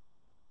figure.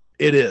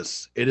 It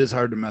is. It is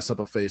hard to mess up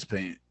a face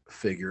paint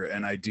figure,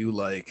 and I do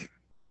like.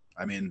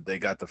 I mean, they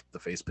got the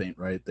face paint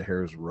right. The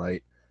hair is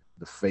right.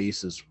 The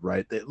face is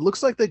right. It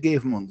looks like they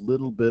gave him a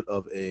little bit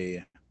of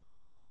a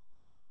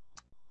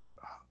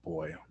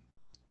boy,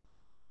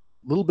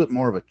 a little bit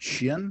more of a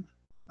chin,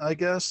 I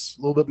guess.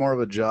 A little bit more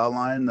of a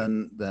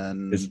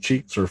jawline His than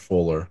cheeks are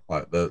fuller.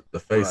 Like the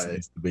face right.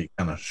 needs to be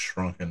kind of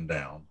shrunken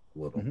down a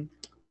little. Mm-hmm.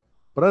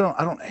 But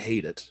I don't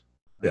hate it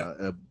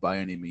Yeah. by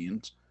any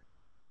means.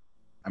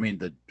 I mean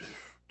the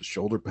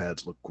shoulder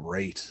pads look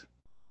great.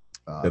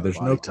 Yeah, The there's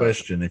no body type.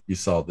 question if you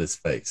saw this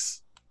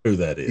face, who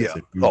that is. Yeah.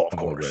 If you Oh, of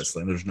follow course.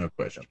 wrestling, there's no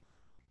question.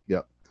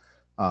 Yep.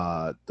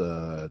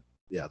 The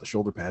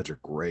shoulder pads are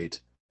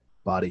great.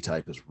 Body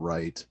type is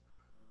right.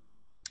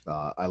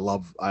 I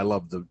love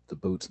the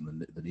boots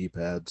and the knee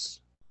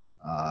pads.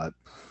 Uh,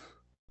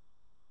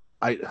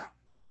 I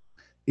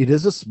it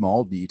is a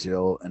small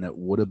detail, and it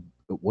would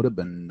have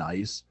been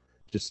nice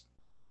just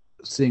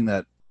seeing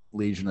that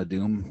Legion of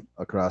Doom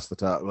across the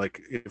top.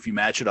 Like if you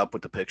match it up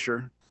with the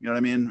picture, you know what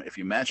I mean? If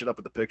you match it up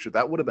with the picture,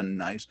 that would have been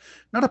nice.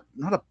 Not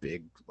a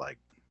big like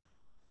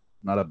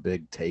not a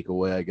big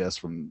takeaway, I guess,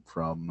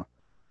 from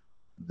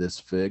this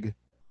fig,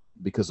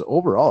 because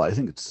overall I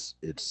think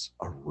it's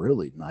a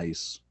really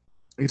nice.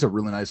 I think it's a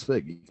really nice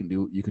fig.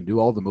 You can do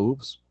all the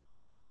moves.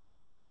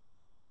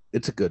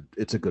 It's a good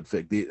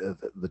fig.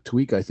 The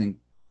tweak I think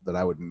that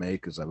I would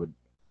make is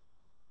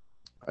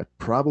I'd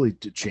probably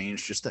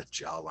change just that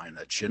jawline,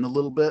 that chin a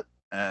little bit,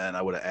 and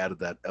I would have added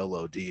that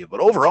LOD. But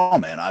overall,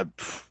 man,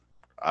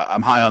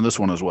 I'm high on this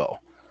one as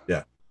well.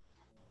 Yeah.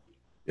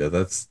 Yeah,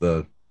 that's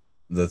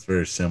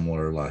very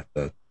similar. Like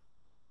the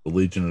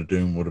Legion of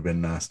Doom would have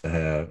been nice to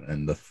have,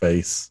 and the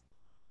face,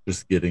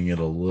 just getting it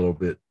a little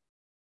bit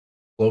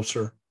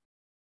closer.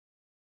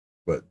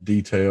 But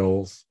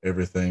details,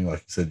 everything, like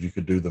you said, you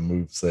could do the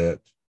move set.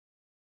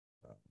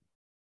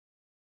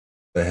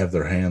 They have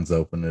their hands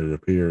open, it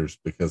appears,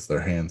 because their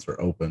hands are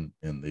open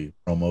in the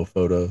promo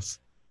photos.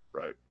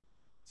 Right.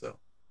 So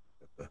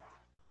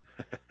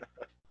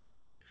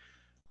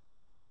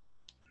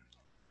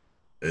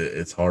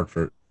it's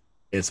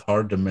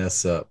hard to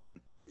mess up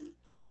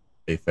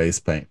a face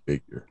paint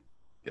figure.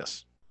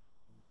 Yes.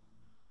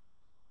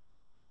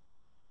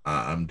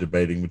 I'm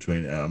debating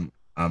between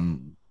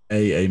I'm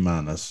A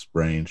minus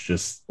range,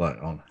 just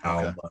like on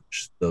how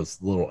much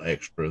those little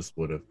extras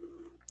would have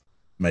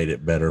made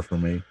it better for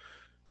me.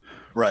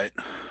 Right.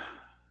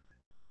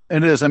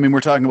 And it is. I mean,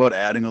 we're talking about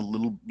adding a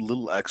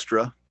little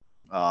extra,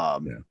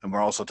 and we're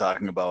also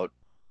talking about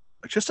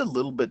just a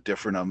little bit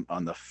different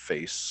on the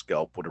face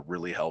sculpt would have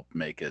really helped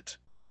make it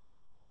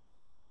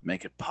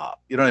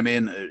pop. You know what I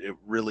mean? It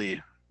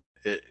really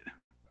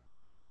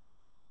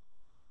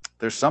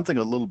there's something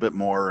a little bit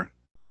more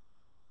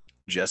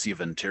Jesse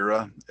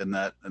Ventura in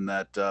that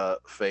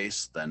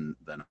face than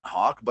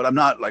Hawk, but I'm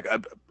not like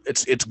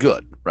it's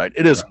good, right?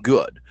 It is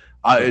good.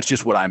 It's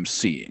just what I'm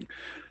seeing.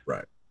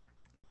 Right.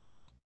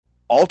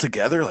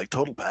 Altogether, like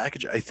total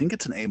package, I think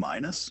it's an A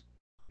minus.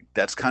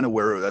 That's kind of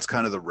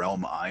the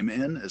realm I'm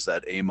in, is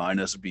that A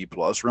minus B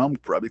plus realm,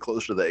 probably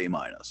closer to the A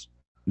minus.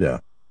 Yeah,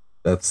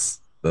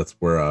 that's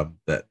where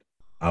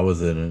I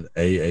was in an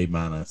A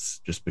minus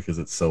just because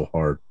it's so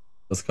hard.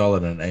 Let's call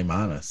it an A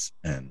minus,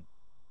 and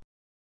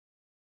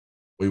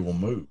we will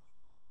move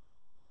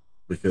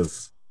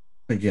because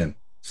again,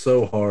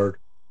 so hard.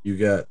 You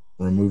got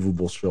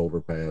removable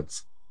shoulder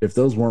pads. If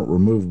those weren't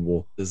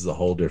removable, this is a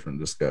whole different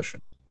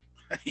discussion.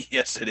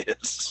 Yes, it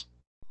is.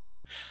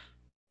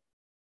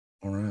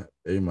 All right,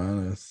 A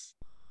minus.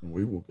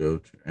 We will go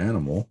to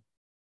animal.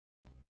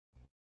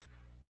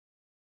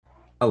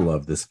 I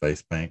love this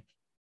face paint.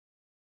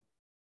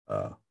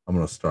 I'm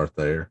going to start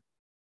there.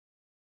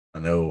 I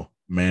know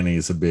Manny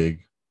is a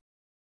big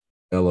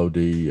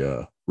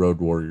LOD Road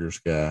Warriors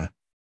guy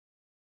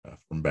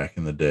from back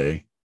in the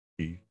day.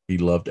 He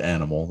loved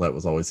Animal. That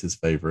was always his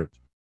favorite.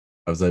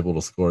 I was able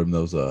to score him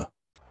those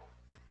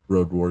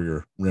Road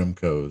Warrior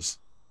Remco's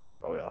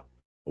Oh yeah.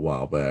 a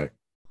while back.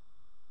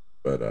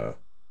 But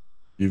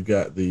you've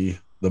got the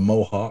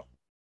Mohawk,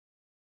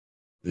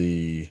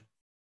 the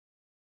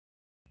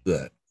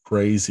that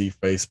crazy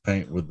face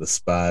paint with the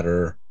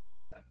spider.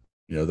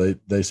 You know,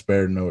 they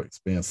spared no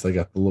expense. They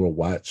got the little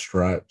white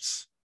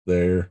stripes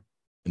there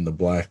in the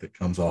black that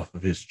comes off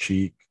of his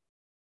cheek.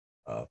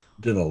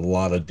 Did a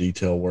lot of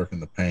detail work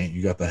in the paint.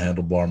 You got the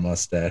handlebar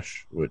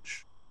mustache,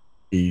 which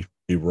he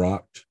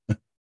rocked.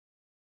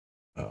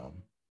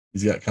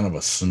 He's got kind of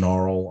a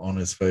snarl on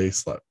his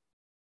face, like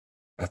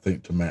I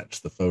think to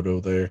match the photo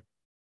there,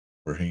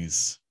 where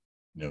he's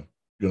going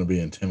to be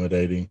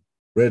intimidating.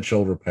 Red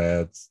shoulder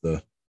pads.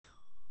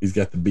 He's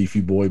got the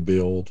beefy boy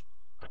build.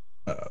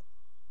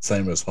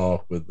 Same as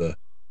Hawk with the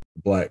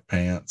black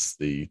pants,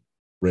 the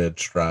red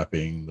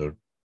striping, the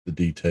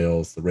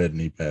details, the red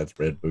knee pads,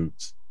 red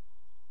boots.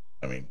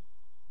 I mean,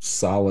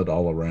 solid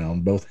all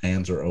around. Both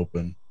hands are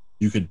open.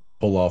 You could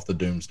pull off the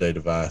Doomsday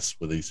device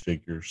with these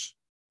figures.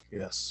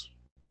 Yes.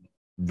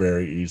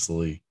 Very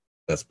easily.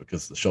 That's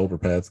because the shoulder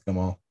pads come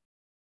off.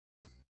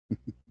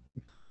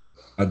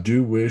 I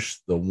do wish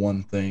the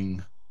one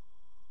thing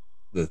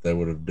that they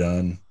would have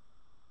done,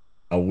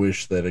 I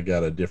wish they'd have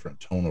got a different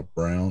tone of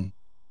brown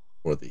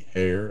for the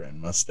hair and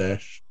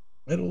mustache.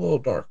 Made it a little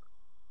darker.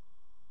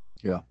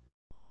 Yeah.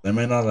 They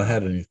may not have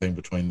had anything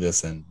between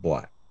this and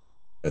black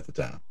at the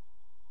time.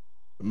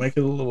 But make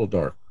it a little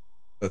darker.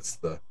 That's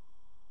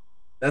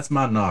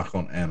my knock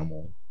on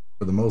Animal.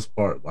 For the most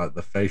part, like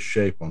the face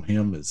shape on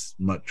him is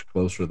much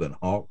closer than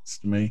Hawk's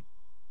to me.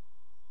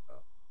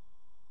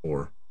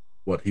 Or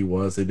what he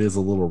was. It is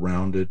a little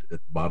rounded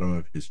at the bottom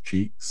of his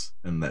cheeks,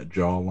 and that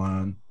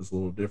jawline is a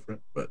little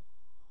different. But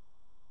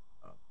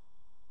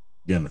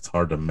again, it's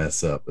hard to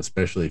mess up,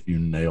 especially if you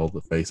nail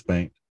the face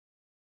paint.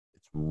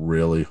 It's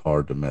really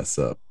hard to mess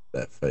up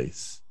that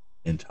face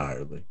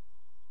entirely.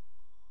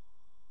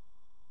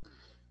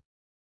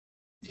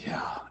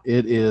 Yeah,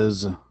 it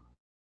is.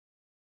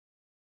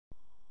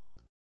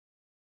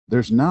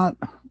 There's not,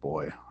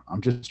 boy,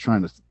 I'm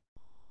trying to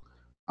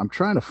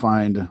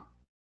find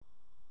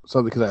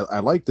something because I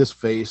like this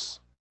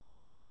face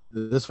a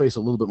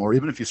little bit more,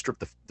 even if you strip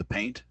the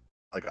paint.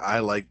 Like, I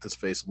like this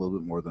face a little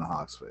bit more than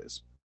Hawk's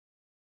face.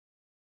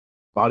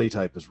 Body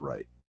type is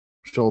right.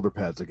 Shoulder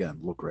pads, again,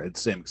 look great.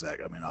 Same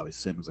exact, I mean,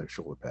 obviously, same exact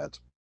shoulder pads.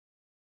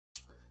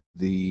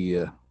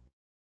 The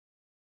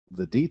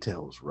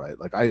detail is right.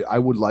 Like, I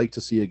would like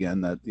to see,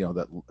 again, that,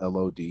 that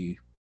LOD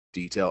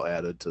detail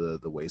added to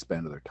the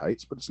waistband of their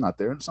tights, but it's not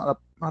there. And it's not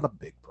a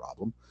big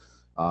problem.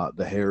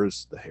 The hair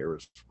is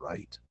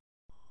right.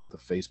 The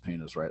face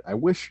paint is right. I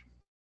wish,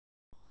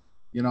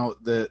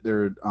 that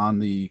they're on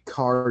the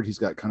card. He's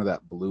got kind of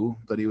that blue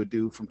that he would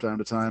do from time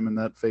to time in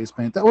that face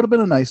paint. That would have been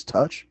a nice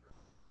touch.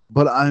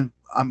 But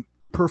I'm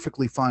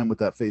perfectly fine with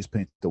that face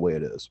paint the way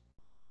it is.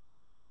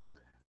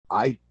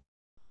 The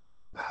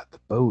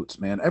boats,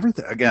 man,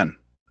 everything. Again,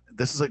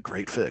 this is a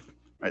great fig,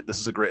 right? This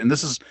is a great, and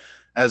this is,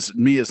 as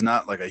me as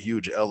not like a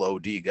huge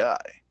LOD guy,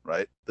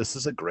 right? This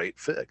is a great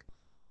fig.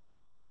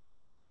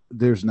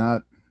 There's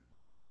not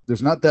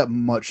that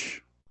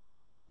much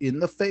in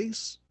the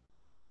face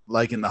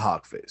like in the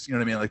Hawk face. You know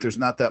what I mean? Like, there's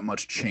not that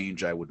much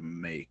change I would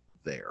make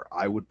there.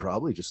 I would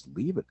probably just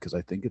leave it because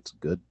I think it's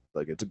good.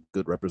 Like, it's a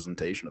good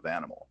representation of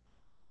Animal.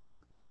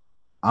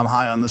 I'm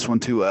high on this one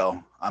too,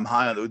 Al. I'm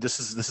high on this.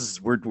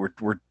 Is we're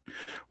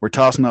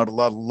tossing out a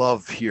lot of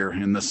love here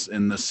in this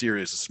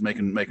series. It's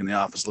making the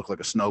office look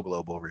like a snow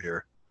globe over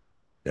here.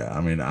 Yeah,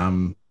 I mean,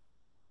 I'm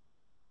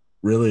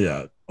really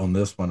on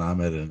this one. I'm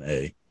at an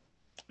A.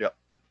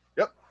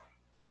 Yep.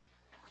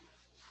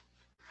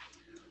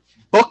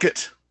 Book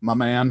it, my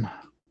man.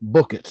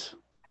 Book it.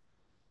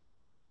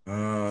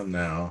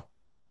 Now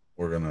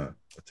we're gonna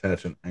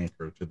attach an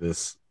anchor to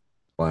this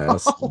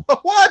class. Oh,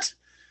 what?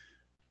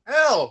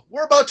 Hell,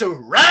 we're about to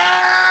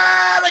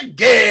ride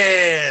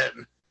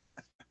again.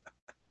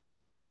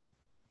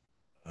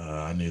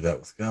 I knew that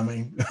was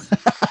coming.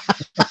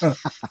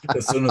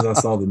 As soon as I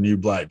saw the new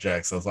Black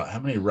Jacks, I was like, how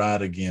many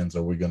ride agains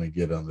are we going to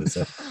get on this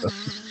episode?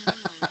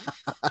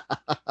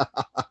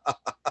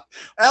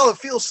 Al, it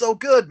feels so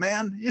good,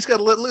 man. You just got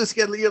to let loose.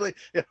 You got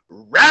to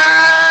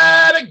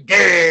ride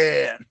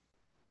again.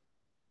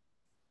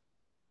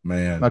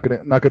 Man. Not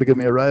gonna give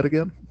me a ride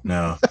again?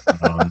 No,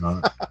 I'm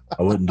not.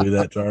 I wouldn't do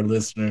that to our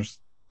listeners.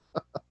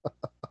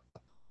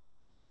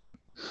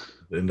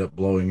 End up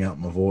blowing out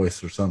my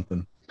voice or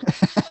something.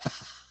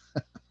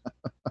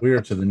 We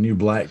are to the new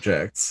Black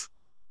Jacks.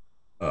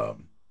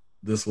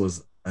 This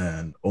was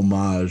an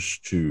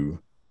homage to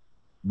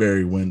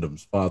Barry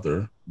Windham's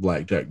father,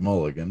 Blackjack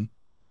Mulligan.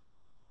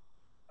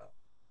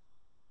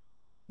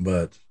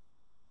 But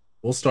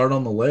we'll start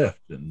on the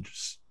left and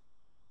just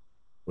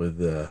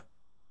with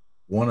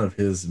one of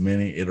his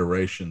many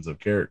iterations of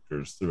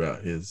characters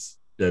throughout his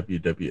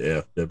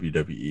WWF,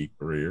 WWE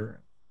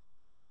career.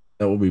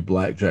 That will be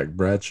Blackjack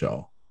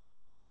Bradshaw,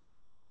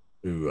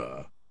 who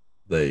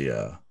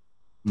they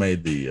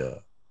made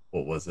the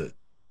what was it?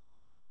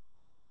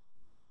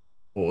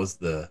 What was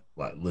the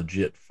like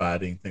legit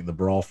fighting thing? The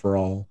Brawl for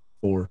All.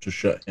 for to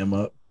shut him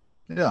up.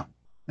 Yeah.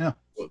 Yeah.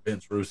 What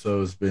Vince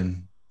Russo has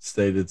been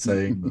stated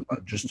saying,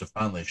 just to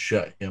finally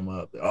shut him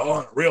up.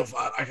 Oh, in a real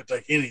fight, I can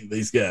take any of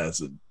these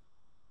guys. And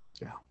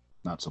yeah,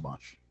 not so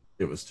much.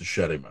 It was to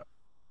shut him up.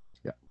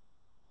 Yeah.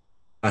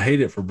 I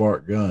hate it for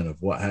Bart Gunn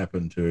of what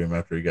happened to him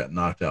after he got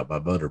knocked out by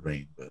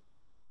Butterbean, but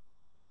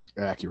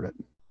accurate.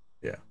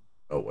 Yeah.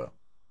 Oh well.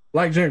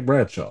 Like Jack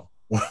Bradshaw.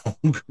 Well,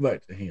 we'll go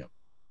back to him.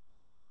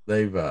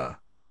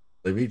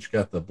 They've each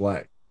got the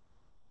black.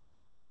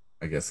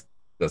 I guess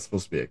that's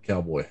supposed to be a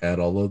cowboy hat,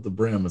 although the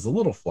brim is a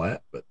little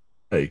flat, but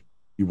hey,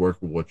 you work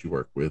with what you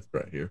work with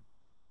right here.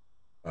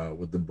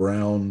 With the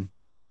brown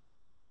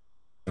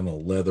kind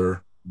of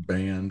leather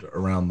band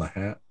around the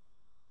hat.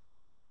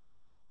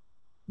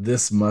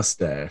 This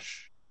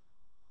mustache,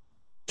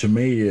 to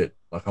me, it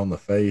like on the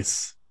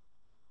face,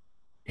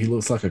 he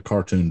looks like a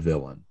cartoon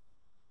villain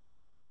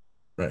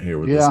right here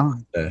with this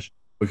mustache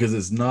because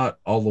it's not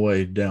all the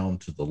way down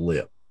to the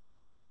lip.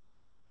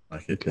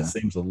 Like it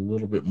seems a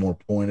little bit more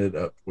pointed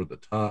up toward the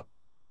top.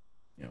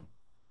 You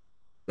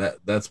know,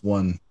 that's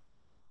one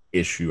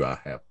issue I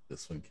have with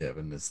this one,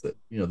 Kevin, is that,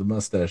 you know, the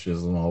mustache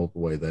isn't all the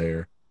way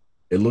there.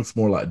 It looks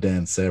more like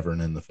Dan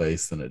Severn in the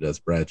face than it does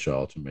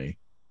Bradshaw to me.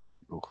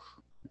 Oof.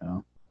 Yeah.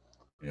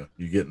 You know,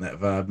 you getting that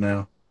vibe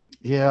now?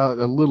 Yeah, a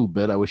little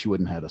bit. I wish you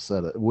wouldn't have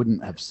said it.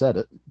 Wouldn't have said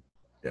it.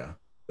 Yeah.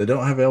 They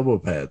don't have elbow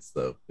pads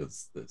though,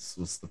 because this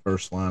was the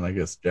first line. I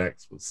guess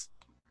Jakks was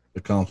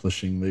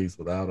accomplishing these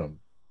without them.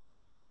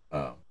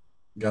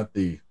 Got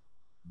the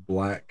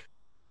black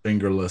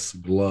fingerless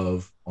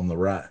glove on the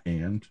right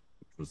hand,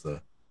 which was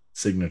a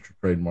signature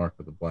trademark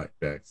of the Black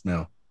Jacks.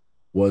 Now,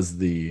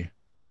 and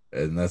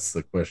that's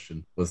the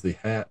question, was the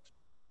hat,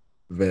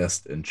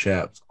 vest, and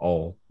chaps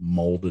all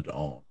molded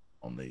on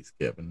these,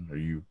 Kevin? Are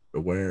you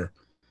aware?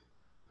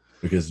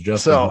 Because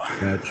Justin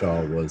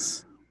Bradshaw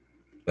was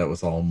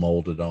all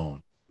molded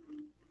on.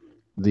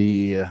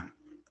 The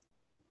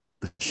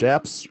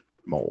chaps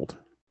mold,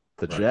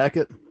 the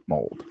jacket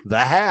mold, the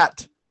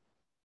hat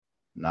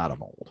not a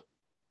mold.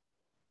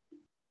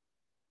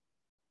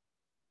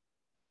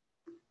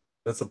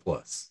 That's a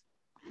plus.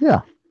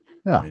 Yeah.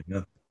 I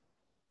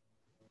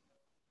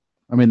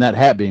mean, that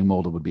hat being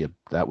molded would be a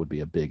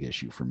big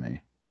issue for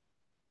me.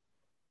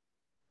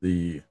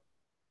 The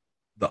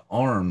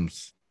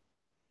arms,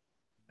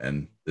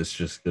 and this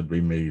just could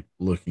be me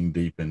looking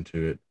deep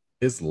into it.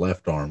 His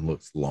left arm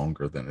looks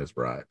longer than his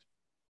right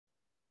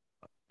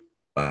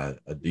by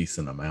a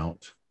decent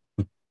amount.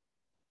 Could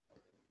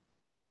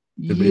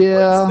be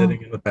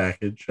sitting in the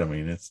package. I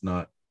mean, it's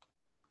not.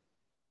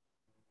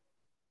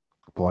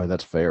 Boy,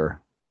 that's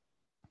fair.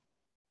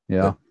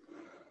 Yeah.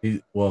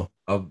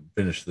 I'll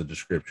finish the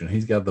description.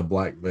 He's got the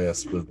black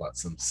vest with like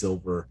some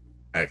silver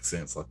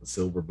accents, like the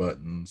silver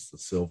buttons, the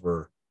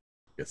silver,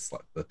 I guess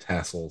like the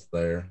tassels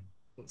there.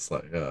 Looks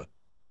like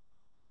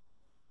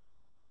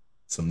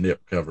some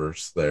nip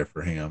covers there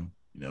for him,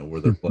 you know,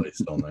 where they're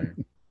placed on there.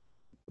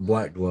 The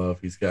black glove,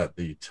 he's got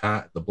the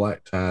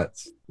black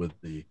tights with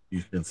you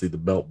can see the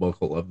belt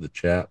buckle of the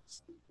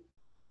chaps,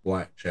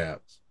 black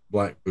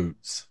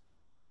boots.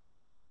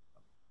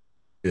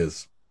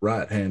 His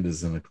right hand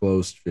is in a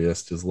closed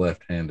fist. His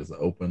left hand is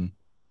open.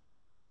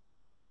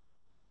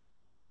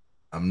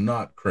 I'm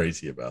not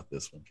crazy about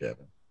this one,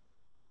 Kevin.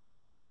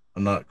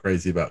 I'm not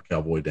crazy about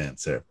Cowboy Dan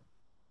Severn.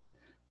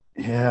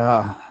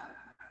 Yeah.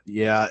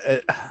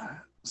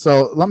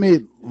 So let me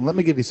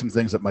give you some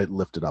things that might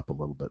lift it up a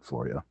little bit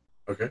for you.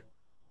 Okay.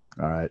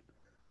 All right.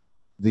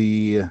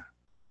 The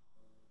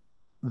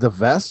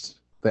vest,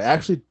 they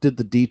actually did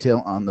the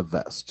detail on the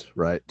vest,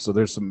 right? So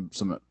there's some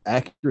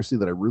accuracy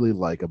that I really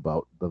like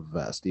about the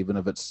vest, even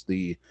if it's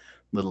the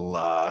little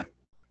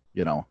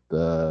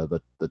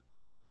the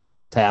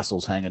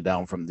tassels hanging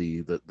down from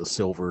the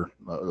silver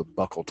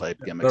buckle type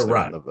gimmicks there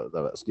on the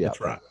vest. Yeah,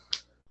 that's right.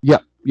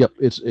 Yep.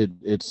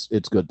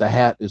 It's good. The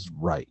hat is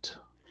right.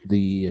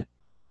 The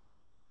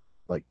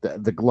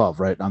glove,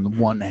 right, on the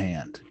one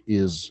hand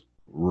is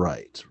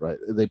right.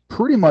 They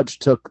pretty much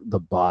took the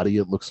body,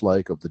 it looks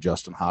like, of the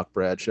Justin Hawk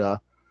Bradshaw,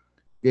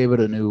 gave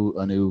it a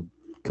new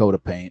coat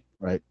of paint,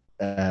 right,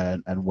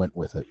 and went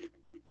with it.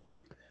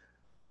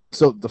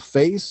 So the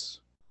face,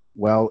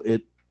 well,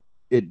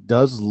 it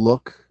does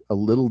look a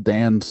little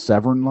Dan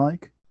Severn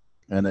like,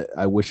 and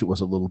I wish it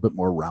was a little bit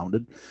more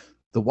rounded.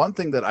 The one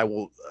thing that I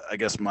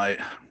guess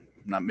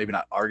maybe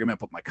not argument,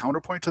 but my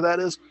counterpoint to that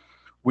is,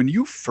 when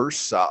you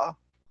first saw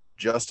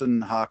Justin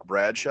Hawk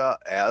Bradshaw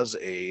as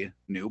a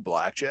new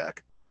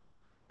blackjack,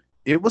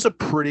 it was a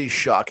pretty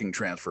shocking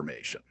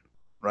transformation,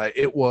 right?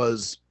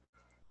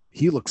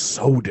 He looked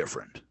so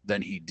different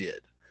than he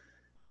did.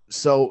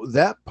 So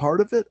that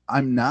part of it,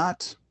 I'm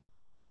not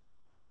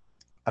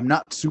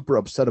super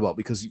upset about,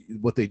 because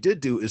what they did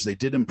do is they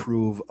did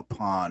improve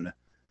upon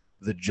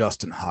the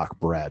Justin Hawk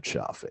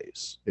Bradshaw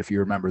face, if you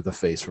remember the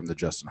face from the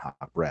Justin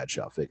Hawk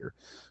Bradshaw figure.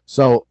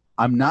 So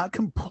I'm not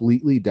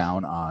completely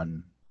down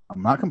on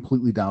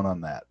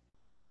that.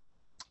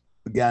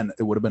 Again,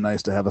 it would have been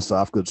nice to have a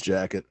soft goods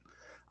jacket.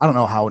 I don't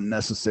know how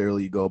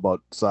necessarily you go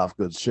about soft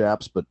goods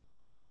chaps, but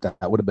that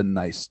would have been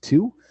nice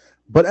too.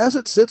 But as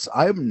it sits,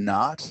 I'm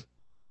not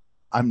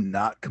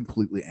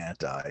completely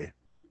anti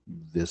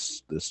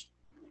this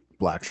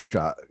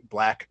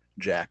Black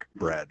Jack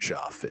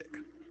Bradshaw fig.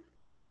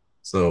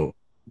 So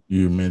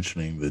you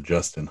mentioning the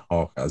Justin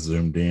Hawk, I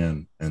zoomed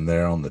in, and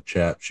there on the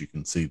chaps you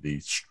can see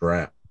the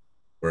strap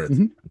where it's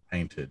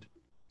painted.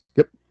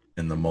 Yep.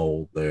 In the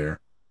mold there,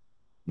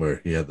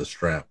 where he had the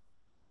strap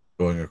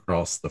going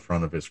across the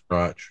front of his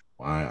crotch.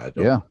 Why, I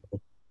don't know.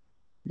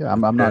 Yeah,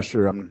 I'm not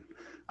sure. I'm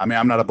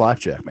not a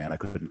blackjack man. I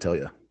couldn't tell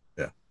you.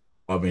 Yeah.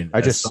 I mean,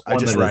 I just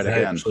ride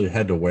again. Actually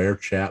had to wear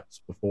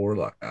chaps before.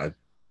 Like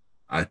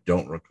I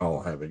don't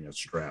recall having a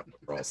strap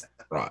across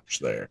the crotch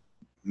there.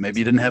 Maybe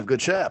you didn't have good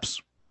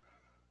chaps.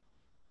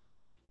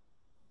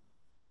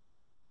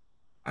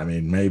 I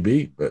mean,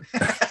 maybe, but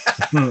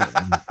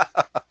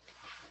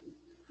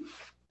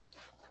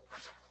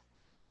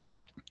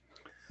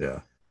yeah.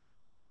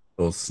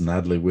 Those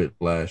Snidely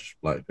Whiplash,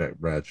 Blackjack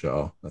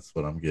Bradshaw. That's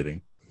what I'm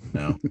getting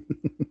now.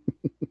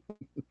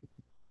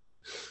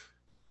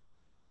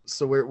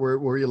 So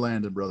where you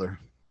landed, brother?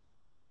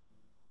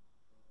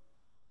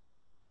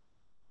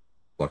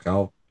 Like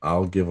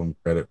I'll give them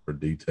credit for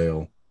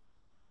detail.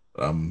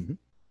 But I'm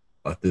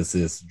like, this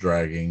is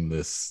dragging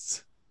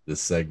this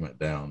segment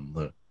down.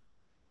 Look,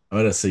 I'm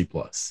at a C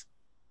plus.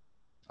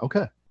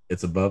 Okay.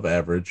 It's above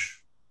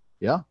average.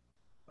 Yeah.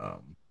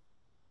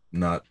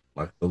 Not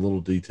like the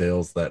little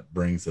details that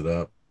brings it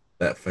up.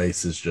 That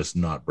face is just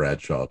not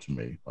Bradshaw to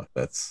me. Like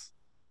that's,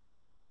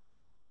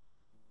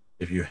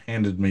 if you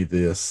handed me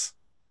this,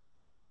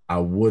 I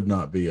would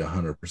not be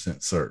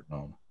 100% certain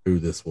on who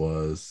this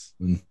was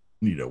and,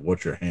 you know,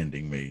 what you're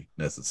handing me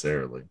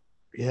necessarily.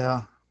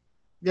 Yeah.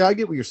 Yeah, I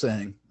get what you're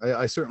saying.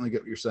 I certainly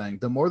get what you're saying.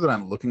 The more that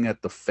I'm looking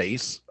at the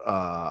face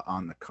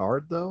on the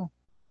card, though,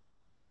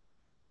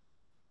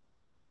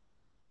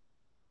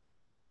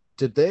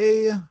 did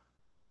they?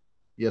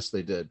 Yes,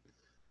 they did.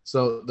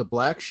 So the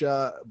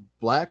Blackjack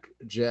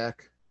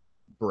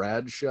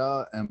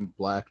Bradshaw and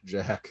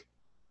Blackjack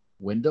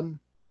Wyndham,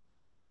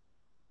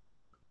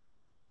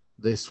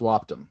 they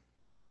swapped them.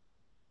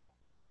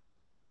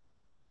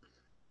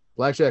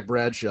 Blackjack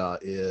Bradshaw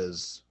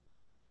is,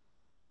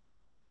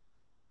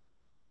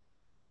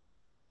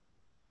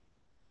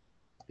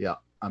 yeah,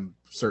 I'm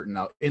certain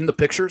now. In the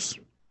pictures,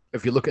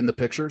 if you look in the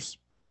pictures,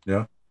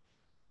 yeah,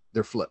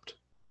 they're flipped.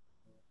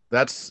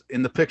 That's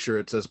in the picture.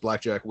 It says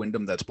Blackjack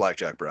Wyndham. That's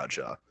Blackjack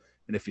Bradshaw.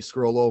 And if you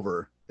scroll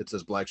over, it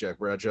says Blackjack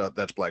Bradshaw.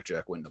 That's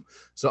Blackjack Wyndham.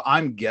 So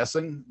I'm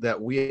guessing that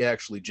we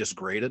actually just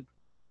graded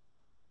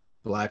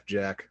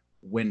Blackjack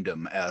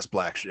Wyndham as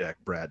Blackjack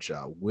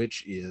Bradshaw,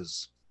 which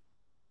is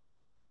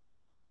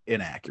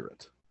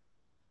inaccurate.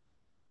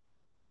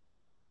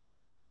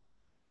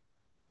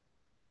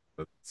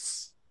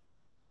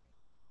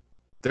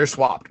 They're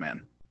swapped,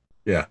 man.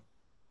 Yeah.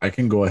 I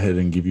can go ahead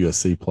and give you a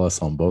C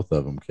plus on both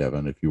of them,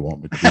 Kevin, if you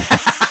want me to.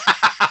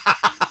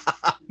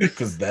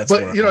 Because that's,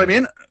 but you know what I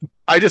mean?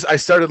 I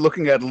started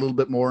looking at it a little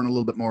bit more and a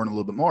little bit more and a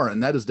little bit more.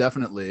 And that is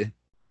definitely,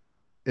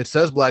 it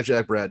says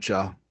Blackjack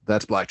Bradshaw.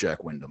 That's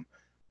Blackjack Wyndham.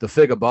 The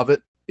fig above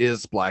it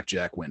is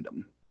Blackjack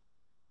Wyndham.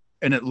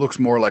 And it looks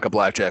more like a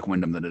Blackjack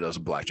Wyndham than it does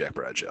a Blackjack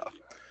Bradshaw.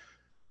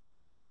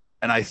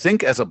 And I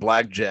think as a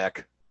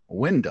Blackjack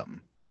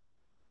Wyndham,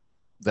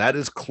 that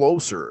is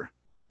closer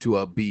to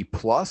a B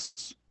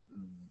plus,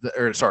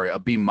 or sorry, a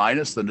B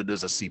minus than it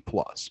is a C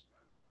plus.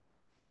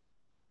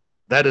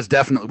 That is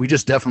definitely, we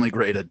just definitely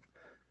graded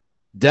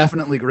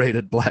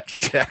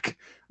Blackjack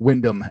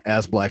Wyndham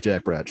as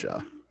Blackjack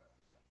Bradshaw.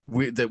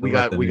 We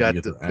got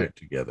the act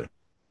together.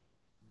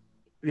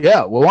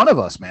 Yeah, well, one of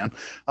us, man.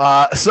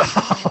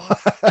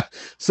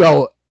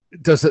 So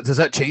does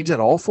that change at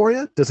all for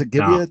you? Does it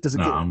give you? Does it?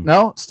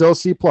 No, still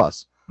C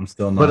plus. I'm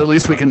still not. But at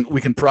least we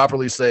can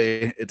properly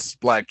say it's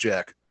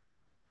Blackjack.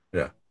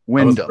 Yeah,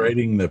 Wyndham. I was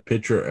grading the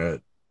picture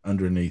at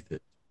underneath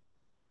it.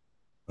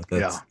 But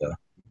that's, yeah,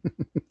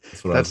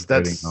 that's what I was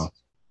grading off.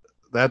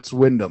 That's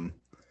Wyndham,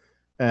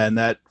 and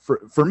that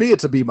for me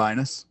it's a B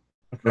minus.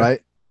 Okay.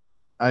 Right.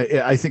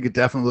 I think it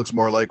definitely looks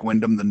more like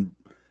Wyndham than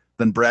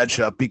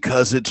Bradshaw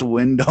because it's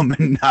Wyndham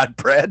and not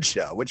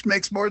Bradshaw, which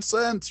makes more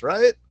sense,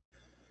 right?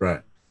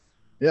 Right.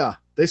 Yeah,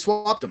 they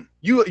swapped them.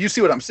 You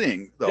see what I'm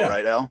seeing, though,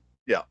 right, Al?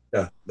 Yeah.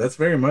 Yeah, that's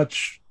very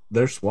much,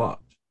 they're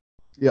swapped.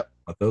 Yep.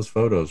 But those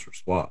photos are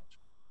swapped.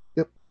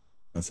 Yep.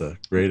 That's a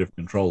creative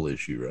control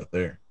issue right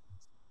there.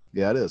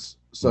 Yeah, it is.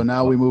 So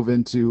now we move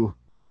into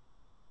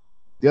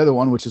the other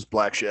one, which is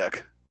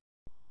Blackjack.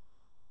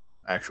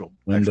 Actual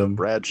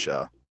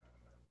Bradshaw.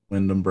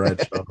 Wyndham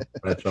Bradshaw.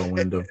 Bradshaw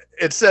Wyndham.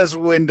 It says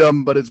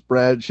Wyndham, but it's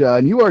Bradshaw.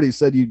 And you already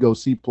said you'd go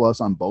C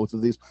plus on both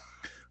of these.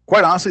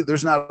 Quite honestly,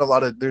 there's not a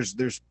lot of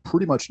there's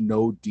pretty much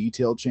no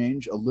detail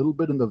change. A little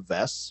bit in the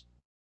vests,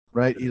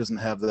 right? He doesn't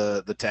have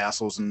the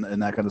tassels and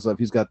that kind of stuff.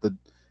 He's got the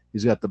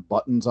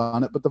buttons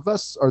on it, but the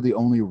vests are the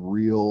only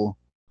real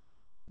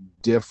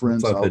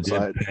difference. Looks like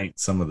outside. They did paint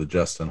some of the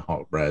Justin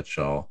Hawk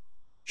Bradshaw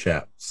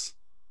chaps.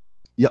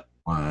 Yep.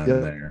 On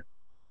there.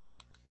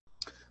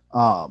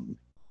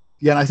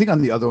 Yeah, and I think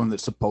on the other one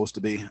that's supposed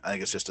to be, I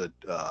think it's just a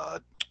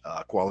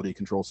quality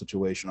control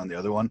situation on the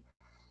other one.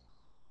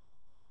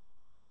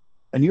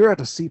 And you're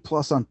at a C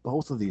plus on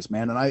both of these,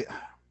 man. And I,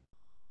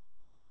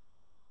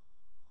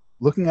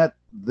 looking at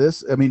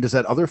this, I mean, does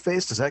that other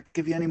face, does that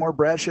give you any more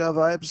Bradshaw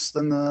vibes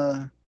than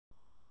the?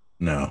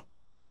 No,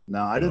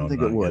 No, I no, didn't I'm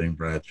think it not would. getting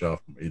Bradshaw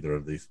from either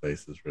of these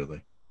faces,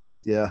 really.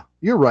 Yeah,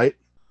 you're right.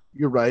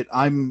 You're right.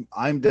 I'm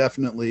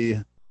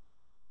definitely.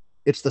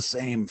 It's the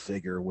same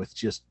figure with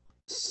just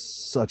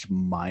such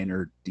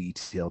minor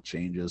detail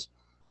changes.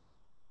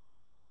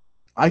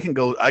 I can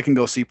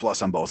go C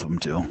plus on both of them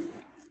too.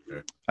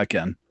 Okay. I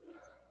can.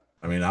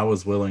 I mean, I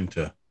was willing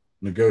to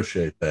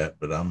negotiate that,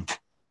 but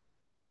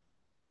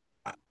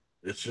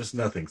it's just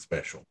nothing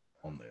special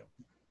on them.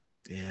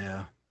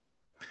 Yeah.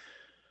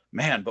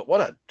 Man, but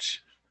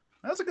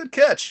that's a good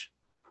catch.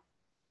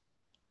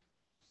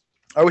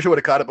 I wish I would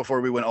have caught it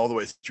before we went all the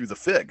way through the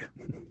fig.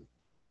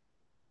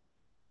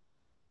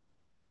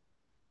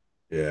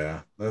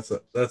 Yeah,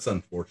 that's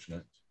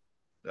unfortunate.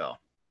 Yeah.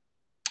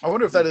 I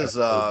wonder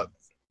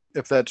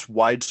if that's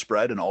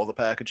widespread in all the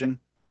packaging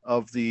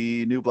of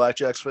the new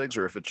Blackjacks figs,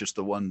 or if it's just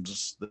the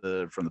ones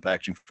from the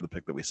packaging for the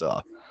pick that we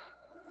saw.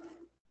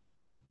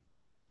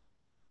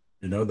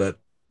 You know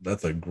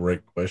that's a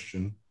great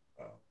question.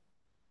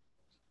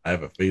 I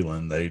have a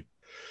feeling the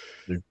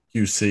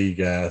QC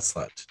guys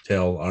like to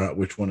tell, all right,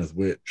 which one is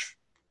which.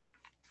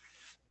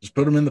 Just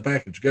put them in the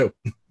package. Go.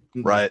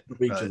 Right.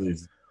 Each Right. of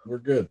these, we're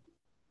good.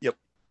 Yep.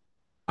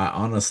 I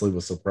honestly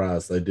was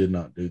surprised they did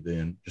not do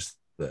just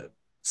the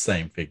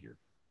same figure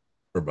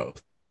for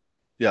both.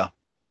 Yeah.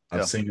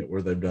 I've seen it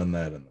where they've done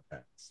that in the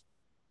past.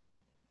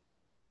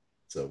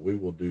 So we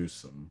will do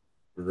some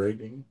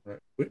grading right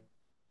quick.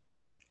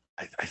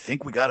 I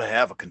think we got to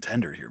have a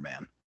contender here,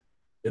 man.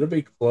 It'll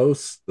be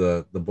close.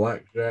 The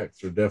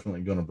Blackjacks are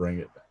definitely going to bring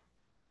it down.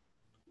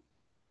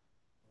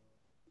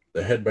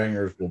 The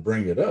Headbangers will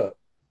bring it up.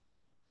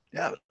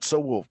 Yeah, so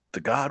will the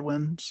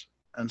Godwins,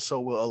 and so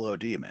will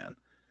LOD, man.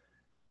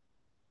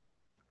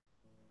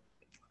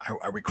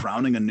 Are we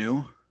crowning a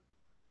new?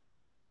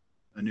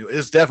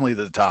 It's definitely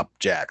the top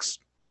Jacks.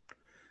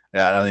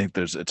 Yeah, I don't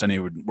think it's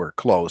anywhere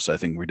close. I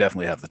think we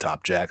definitely have the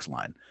top Jacks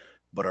line.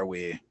 But are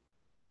we?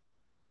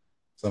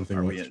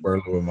 Something went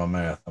swirly with my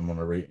math. I'm going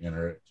to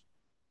re-enter it.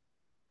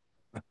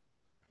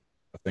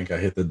 I think I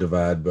hit the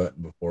divide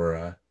button before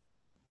I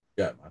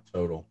got my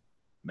total.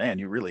 Man,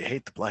 you really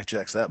hate the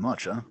Blackjacks that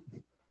much, huh?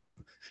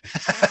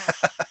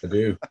 I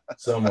do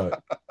so much.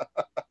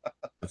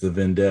 It's a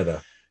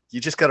vendetta.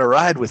 You just got to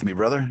ride with me,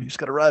 brother. You just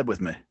got to ride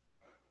with me.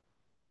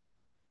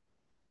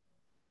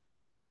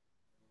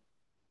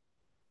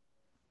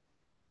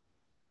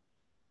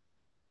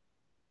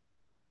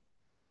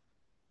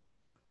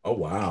 Oh,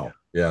 wow.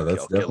 Yeah,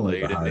 that's definitely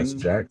the highest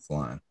Jacks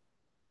line.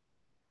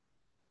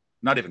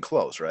 Not even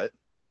close, right?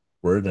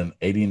 We're at an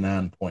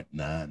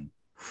 89.9.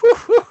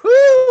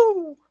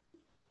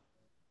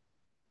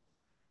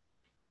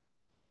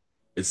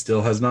 It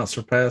still has not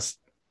surpassed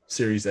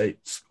Series 8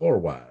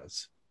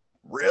 score-wise.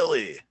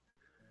 Really?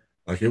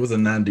 Like, it was a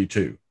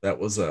 92. That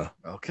was a...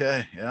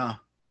 Okay, yeah.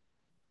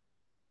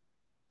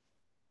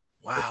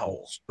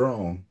 Wow.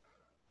 Strong.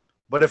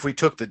 But if we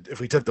took the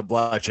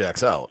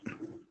Blackjacks out.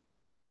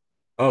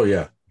 Oh,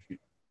 yeah. If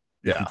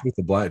you took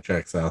the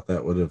Blackjacks out,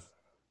 that would have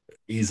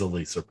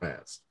easily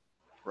surpassed.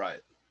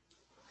 Right.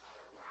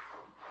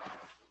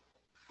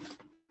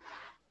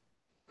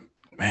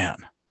 Man,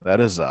 that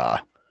is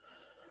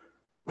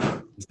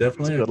it's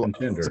definitely a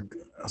contender.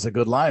 That's a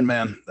good line,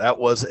 man. That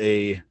was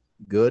a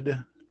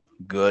good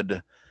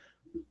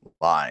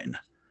line.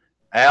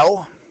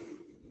 Al,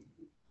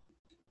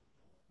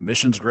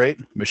 mission's great.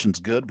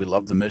 Mission's good. We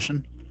love the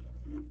mission.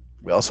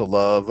 We also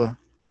love.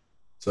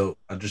 So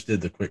I just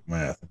did the quick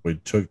math. If we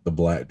took the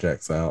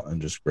Blackjacks out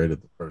and just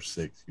graded the first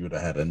 6, you would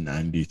have had a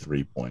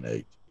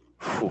 93.8,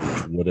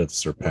 which would have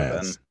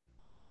surpassed.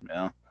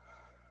 Yeah.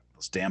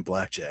 Those damn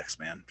Blackjacks,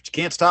 man. But you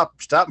can't stop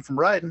them from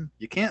riding.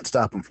 You can't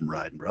stop them from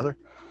riding, brother.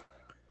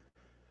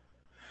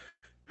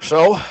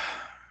 So,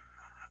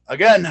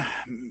 again,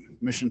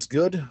 mission's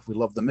good. We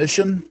love the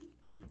mission,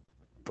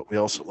 but we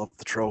also love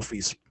the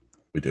trophies.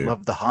 We do.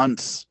 Love the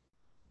hunts.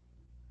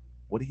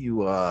 What do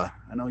you? I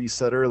know you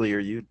said earlier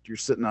you're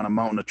sitting on a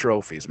mountain of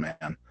trophies,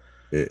 man.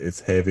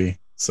 It's heavy.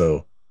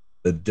 So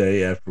the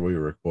day after we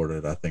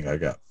recorded, I think I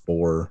got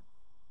 4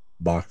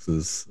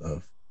 boxes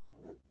of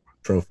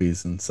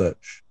trophies and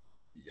such.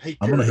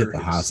 I'm gonna hit the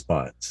high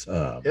spots.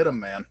 Hit them,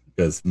 man.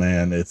 Because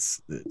man,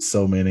 it's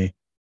so many.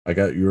 I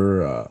got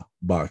your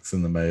box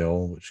in the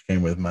mail, which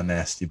came with my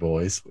Nasty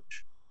Boys,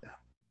 which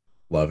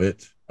love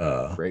it.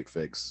 Great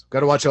figs.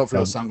 Got to watch out for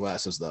those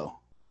sunglasses, though.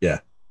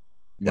 Yeah,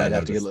 you might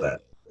have to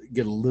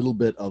get a little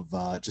bit of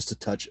just a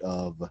touch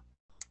of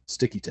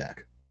sticky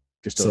tack.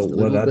 Just so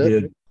what I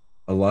did.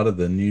 A lot of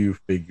the new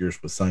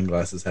figures with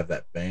sunglasses have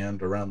that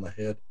band around the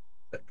head.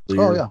 That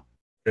clear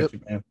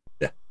band.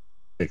 Yeah,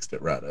 fixed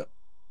it right up.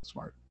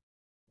 Smart.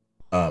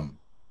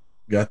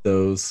 Got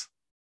those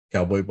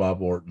Cowboy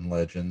Bob Orton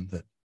legend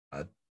that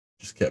I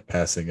just kept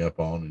passing up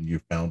on, and you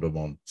found them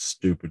on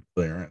stupid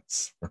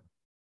clearance for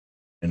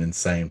an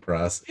insane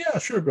price. Yeah,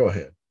 sure, go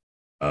ahead.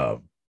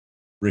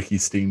 Ricky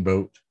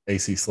Steamboat,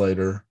 AC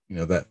Slater,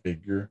 that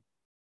figure.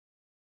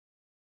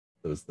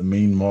 There's the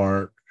Mean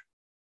Mark.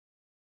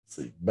 Let's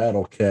see,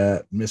 Battle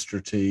Cat,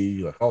 Mr.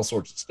 T, like all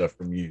sorts of stuff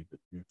from you that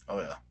you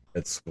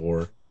had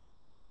scored.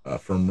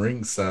 From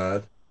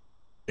Ringside,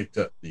 picked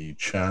up the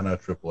China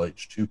Triple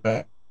H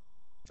 2-pack.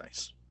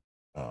 Nice.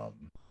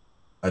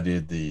 I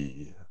did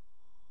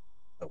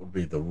that would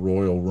be the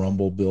Royal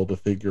Rumble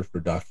Build-A-Figure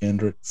for Doc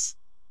Hendricks.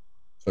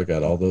 So I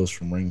got all those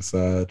from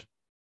Ringside.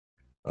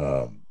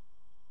 I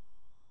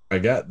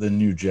got the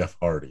new Jeff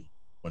Hardy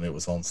when it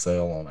was on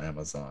sale on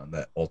Amazon,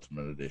 that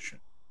Ultimate Edition.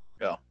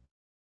 Yeah.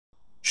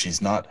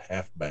 She's not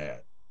half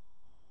bad.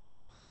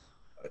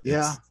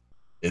 Yeah.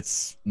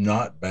 It's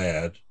not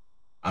bad.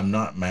 I'm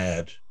not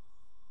mad,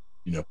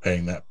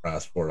 paying that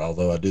price for it.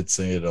 Although I did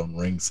see it on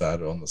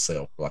Ringside on the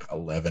sale for like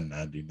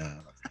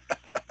 $11.99.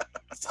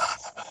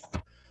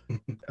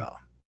 Yeah.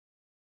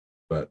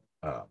 But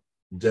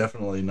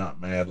definitely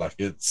not mad. Like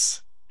it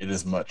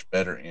is much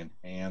better in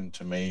hand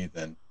to me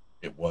than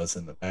it was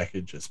in the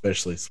package,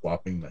 especially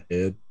swapping the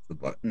head for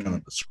like kind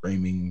of the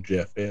screaming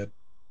Jeff head.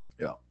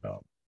 Yeah.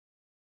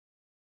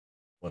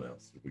 What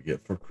else did we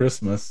get for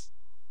Christmas?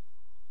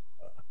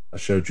 I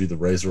showed you the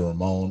Razor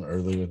Ramon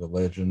earlier, the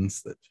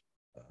Legends that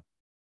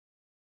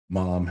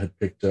Mom had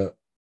picked up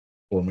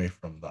for me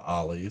from the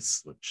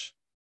Ollies, which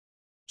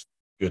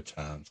good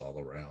times all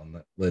around.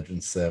 That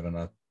Legend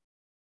 7,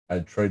 I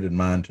traded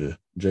mine to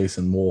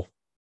Jason Wolf,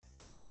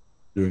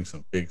 doing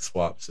some big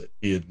swaps that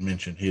he had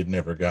mentioned he had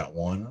never got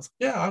one. I was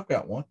like, yeah, I've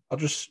got one. I'll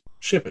just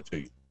ship it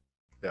to you.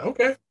 Yeah.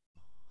 Okay.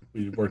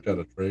 We worked out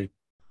a trade.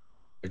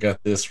 I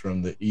got this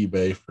from the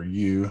eBay for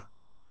you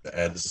to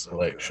add to the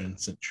collection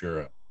since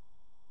you're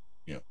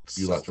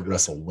you like to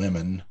wrestle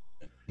women.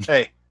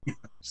 Hey,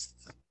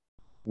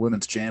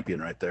 women's champion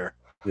right there.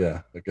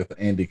 Yeah, I got the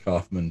Andy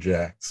Kaufman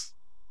Jakks.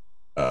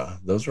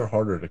 Those are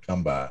harder to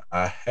come by.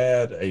 I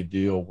had a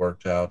deal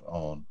worked out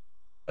on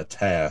a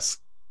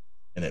task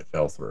and it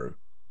fell through.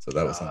 So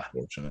that was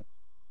unfortunate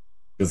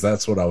because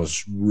that's what I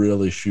was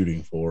really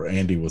shooting for.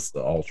 Andy was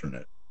the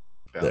alternate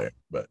there,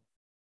 but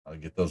I'll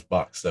get those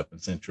boxed up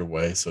and sent your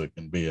way so it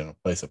can be in a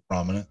place of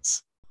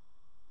prominence.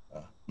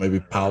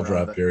 Maybe pile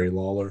drive Jerry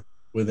Lawler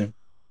with him.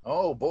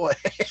 Oh boy.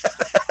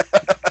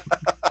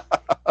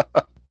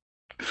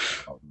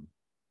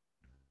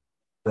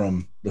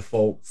 From the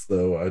folks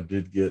though, I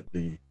did get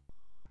the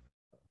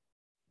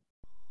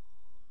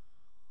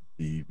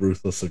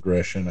Ruthless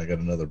Aggression. I got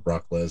another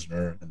Brock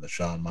Lesnar and the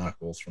Shawn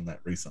Michaels from that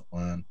recent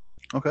line.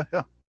 Okay,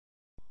 yeah.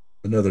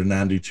 Another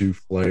 92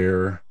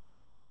 Flair,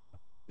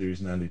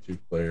 Series 92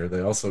 Flair.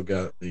 They also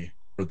got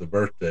for the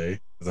birthday,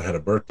 because I had a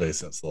birthday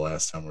since the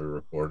last time we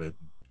recorded.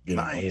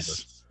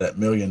 Nice. Older, that $1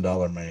 Million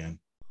Man.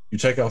 You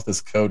take off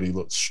this coat, he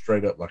looks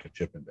straight up like a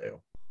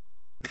Chippendale.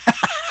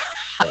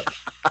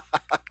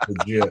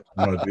 Legit,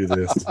 I'm gonna do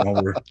this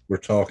while we're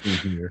talking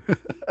here.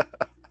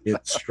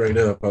 It's straight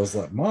up. I was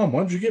like, Mom, why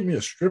don't you get me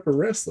a stripper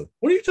wrestler?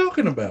 What are you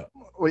talking about?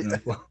 Wait,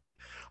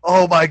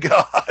 oh my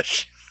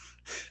gosh.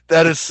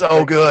 That is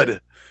so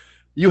good.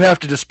 You have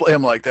to display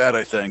him like that,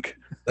 I think.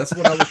 That's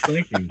what I was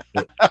thinking.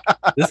 But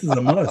this is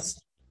a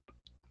must.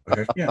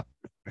 Like I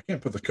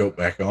can't put the coat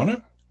back on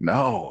him.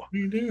 No. What are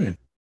you doing?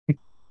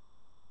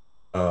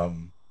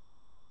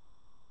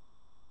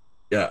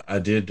 Yeah, I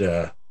did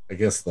I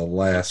guess the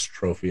last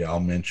trophy I'll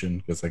mention,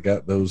 because I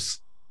got a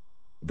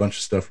bunch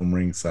of stuff from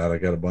Ringside. I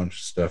got a bunch of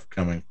stuff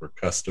coming for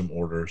custom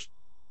orders.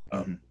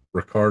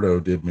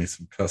 Ricardo did me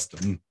some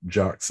custom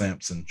Jock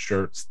Sampson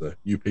shirts. The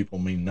You People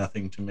Mean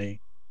Nothing to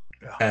Me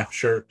half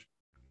shirt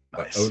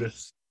by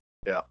Otis.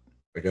 Yeah.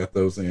 I got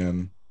those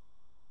in.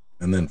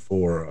 And then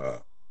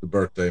for the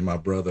birthday, my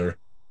brother,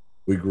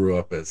 we grew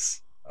up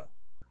as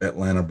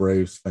Atlanta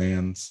Braves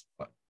fans,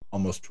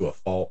 almost to a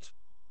fault.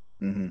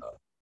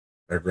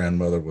 Our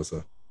grandmother was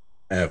a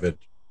avid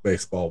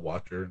baseball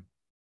watcher,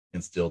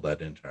 instilled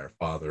that into our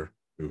father,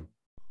 who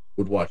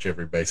would watch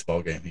every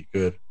baseball game he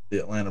could. The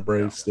Atlanta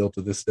Braves still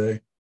to this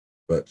day.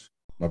 But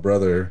my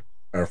brother,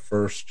 our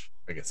first,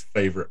 I guess,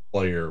 favorite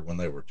player when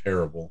they were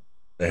terrible,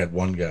 they had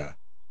one guy.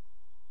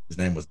 His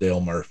name was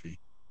Dale Murphy.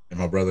 And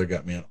my brother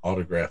got me an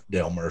autographed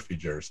Dale Murphy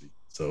jersey.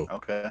 So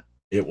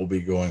it will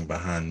be going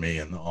behind me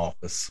in the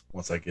office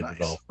once I get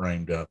it all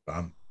framed up.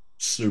 I'm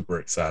super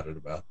excited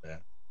about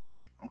that.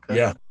 Okay.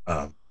 Yeah.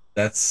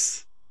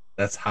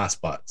 That's high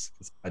spots,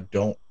 because I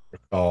don't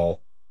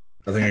recall.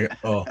 I think I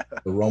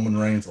got the Roman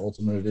Reigns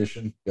Ultimate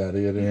Edition, got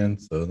it in.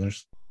 So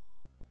there's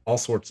all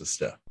sorts of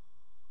stuff.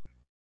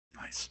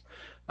 Nice.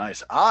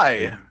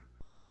 I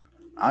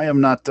am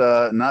not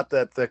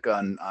that thick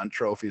on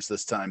trophies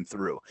this time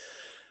through.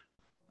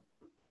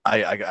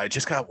 I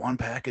just got one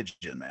package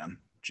in, man.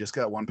 Just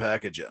got one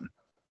package in,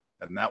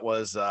 and that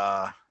was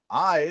I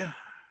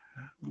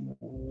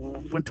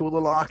went to a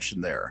little auction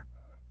there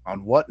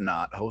on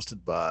Whatnot,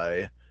 hosted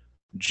by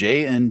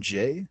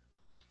J&J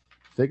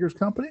Figures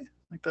Company.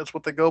 I think that's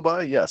what they go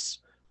by. Yes,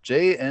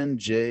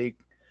 J&J.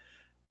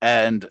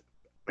 And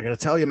I gotta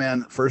tell you,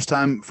 man, first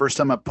time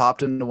I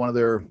popped into one of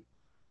their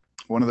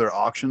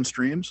auction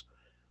streams,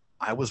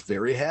 I was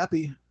very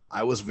happy.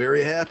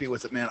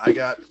 with it, man. I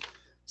got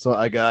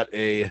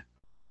a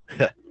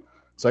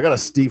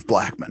Steve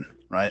Blackman.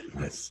 right?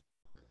 Nice.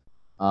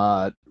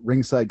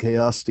 Ringside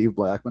Chaos, Steve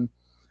Blackman.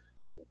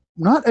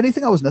 Not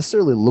anything I was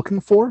necessarily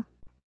looking for,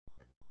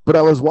 but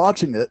I was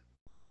watching it,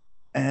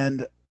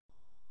 and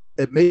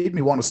it made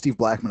me want a Steve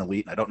Blackman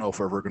Elite. And I don't know if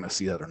we're ever going to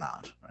see that or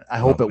not. I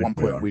hope at one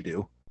point we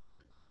do.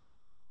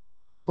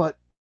 But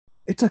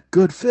it's a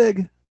good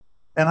fig,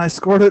 and I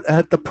scored it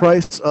at the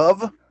price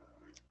of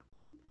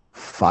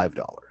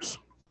 $5.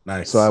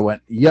 Nice. So I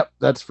went, yep,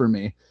 that's for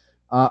me.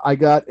 I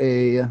got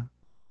the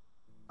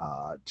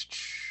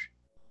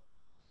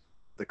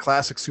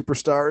Classic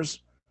Superstars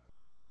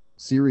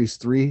Series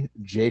 3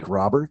 Jake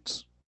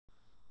Roberts.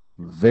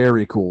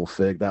 Very cool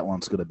fig. That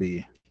one's gonna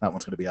be out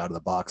of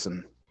the box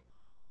and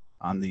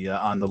on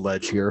the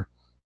ledge here.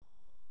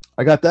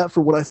 I got that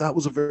for what I thought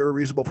was a very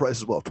reasonable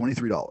price as well,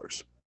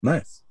 $23.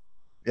 Nice.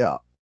 Yeah.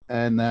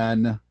 And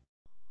then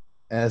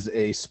as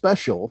a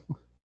special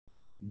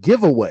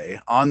giveaway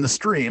on the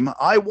stream,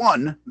 I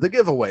won the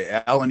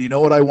giveaway. Alan, you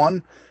know what I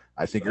won?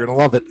 I think you're going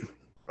to love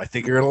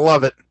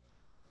it.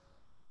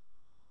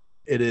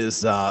 It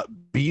is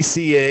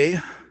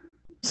BCA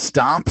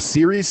Stomp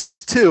Series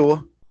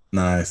 2.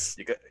 Nice.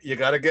 You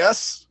got a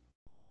guess?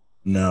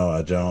 No,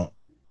 I don't.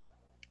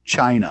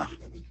 China.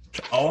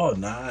 Oh,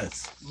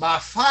 nice. My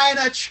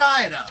finer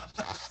China.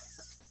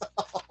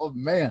 Oh,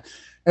 man.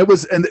 It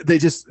was, and they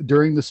just,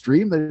 during the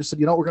stream, they just said,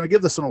 we're going to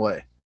give this one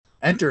away.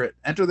 Enter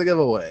the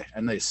giveaway.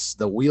 And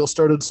the wheel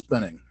started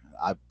spinning.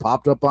 I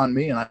popped up on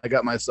me, and I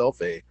got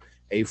myself a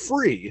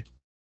free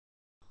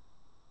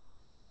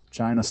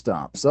China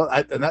Stomp. So,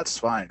 and that's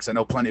fine, because I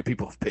know plenty of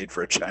people have paid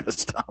for a China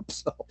Stomp.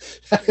 So,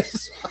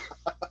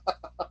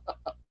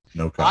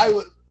 no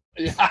comment.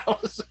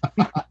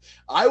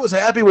 I was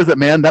happy with it,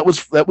 man. That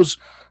was,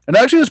 and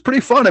actually it was pretty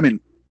fun. I mean,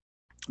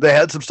 they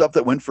had some stuff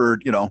that went for,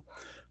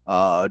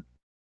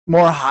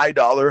 more high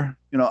dollar,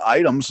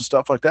 items and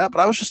stuff like that.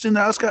 But I was just in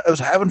there. I was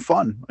having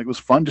fun. Like, it was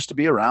fun just to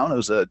be around.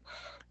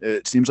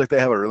 It seems like they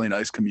have a really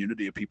nice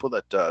community of people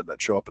that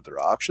show up at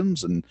their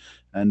auctions, and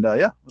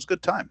yeah, it was a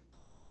good time.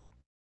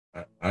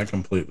 I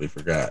completely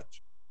forgot.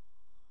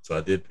 So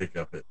I did pick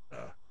up at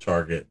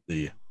Target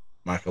the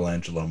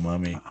Michelangelo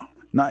Mummy. Oh,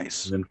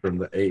 nice. And then from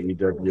the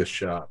AEW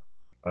shop,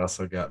 I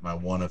also got my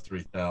 1 of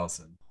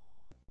 3,000.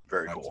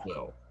 Very cool.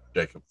 Well,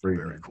 Jacob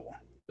Friedman. Very cool.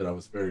 That I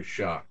was very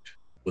shocked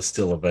was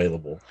still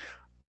available.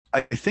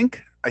 I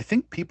think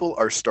people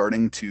are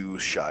starting to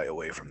shy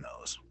away from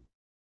those.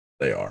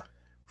 They are.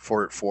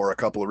 For a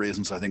couple of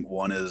reasons. I think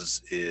one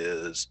is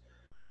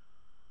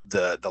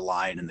the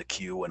line in the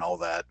queue and all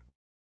that,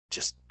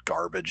 just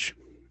garbage.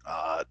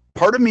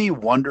 Part of me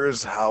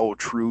wonders how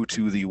true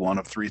to the 1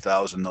 of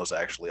 3,000 those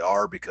actually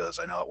are, because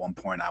I know at one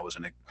point I was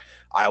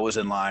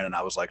in line and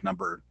I was like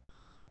number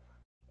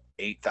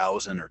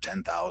 8,000 or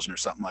 10,000 or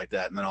something like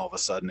that, and then all of a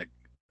sudden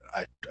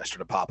I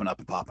started popping up,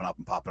 and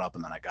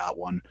then I got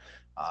one.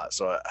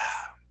 So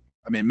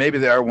I mean, maybe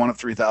they are 1 of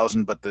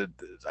 3,000, but I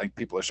think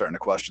people are starting to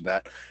question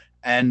that,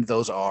 and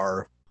those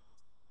are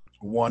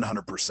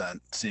 100%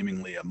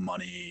 seemingly a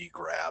money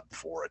grab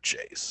for a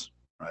chase,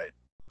 right?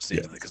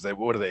 Seemingly, because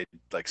what are they,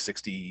 like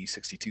 $60,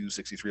 $62,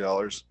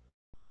 $63?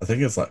 I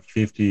think it's like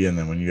 50, and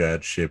then when you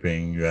add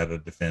shipping, you add a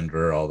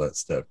defender, all that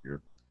stuff.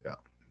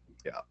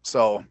 Yeah.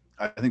 So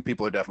I think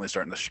people are definitely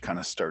starting to kind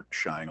of start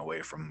shy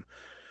away from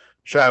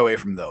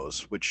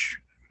those, which,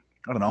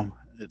 I don't know.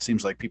 It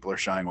seems like people are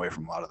shying away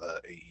from a lot of the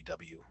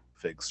AEW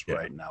figs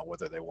right now,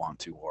 whether they want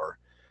to or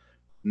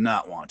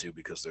not want to,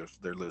 because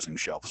they're losing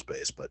shelf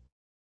space. But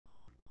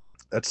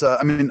that's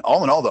I mean,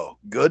 all in all, though,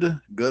 good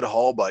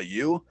haul by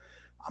you.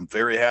 I'm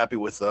very happy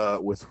with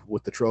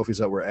the trophies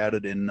that were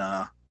added in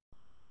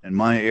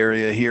my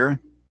area here.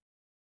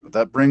 But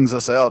that brings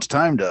us out. It's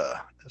time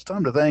to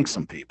thank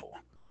some people.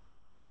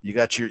 You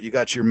got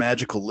your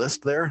magical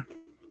list there?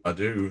 I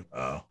do.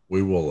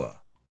 We will, I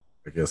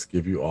guess,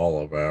 give you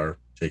all of our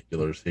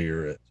particulars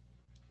here at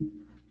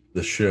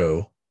the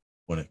show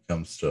when it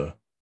comes to.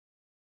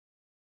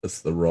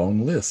 That's the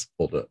wrong list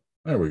pulled up.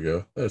 There we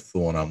go. That's the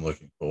one I'm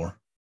looking for.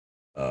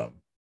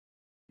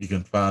 You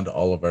can find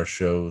all of our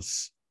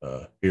shows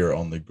here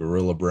on the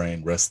Gorilla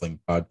Brain Wrestling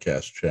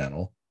Podcast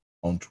channel.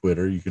 On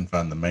Twitter, you can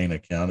find the main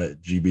account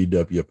at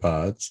GBW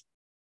Pods,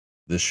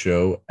 this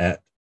show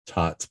at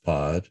TOTS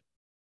Pod,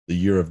 the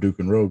Year of Duke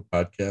and Rogue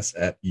podcast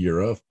at Year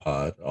of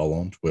Pod, all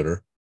on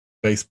Twitter.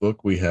 Facebook,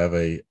 we have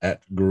a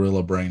at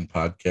Gorilla Brain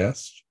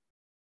Podcast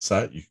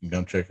site. You can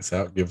come check us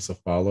out, give us a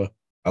follow.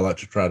 I like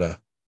to try to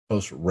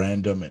post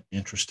random and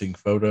interesting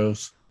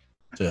photos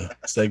to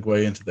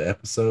segue into the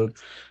episode.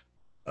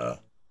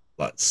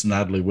 Like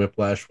Snidely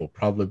Whiplash will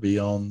probably be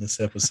on this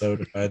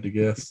episode if I had to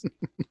guess.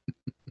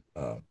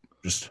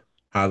 Just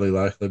highly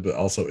likely, but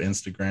also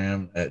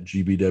Instagram at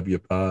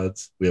GBW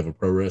Pods. We have a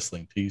Pro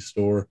Wrestling Tees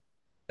store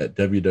at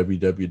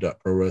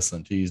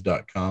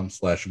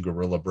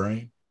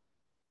www.prowrestlingtees.com/GorillaBrain.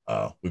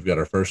 We've got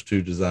our first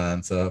 2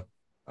 designs up.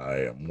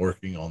 I am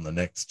working on the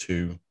next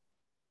 2.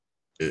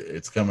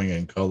 It's coming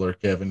in color.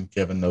 Kevin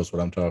knows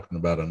what I'm talking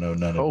about. I know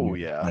none of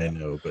you may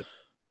know, but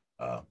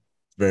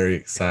it's very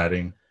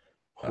exciting.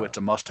 It's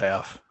a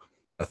must-have.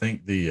 I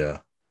think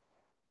the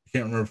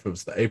can't remember if it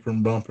was the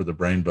Apron Bump or the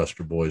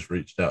Brainbuster boys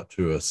reached out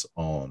to us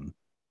on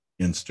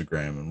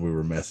Instagram, and we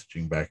were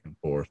messaging back and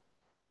forth.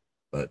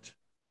 But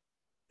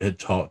had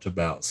talked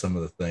about some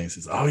of the things.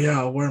 He's, oh yeah,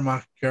 I'll wear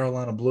my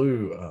Carolina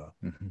Blue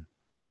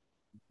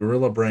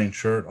Gorilla Brain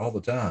shirt all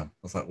the time. I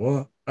was like,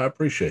 well, I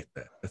appreciate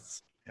that.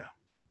 Yeah.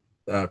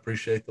 I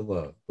appreciate the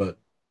love. But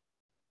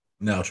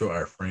now to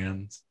our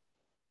friends,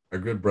 our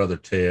good brother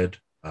Ted,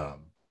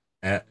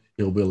 at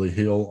Hillbilly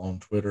Hill on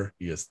Twitter.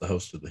 He is the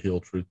host of the Hill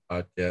Truth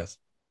podcast.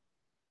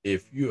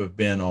 If you have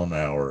been on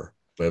our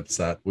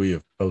website, we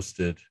have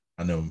posted,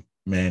 I know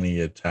Manny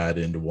had tied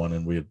into one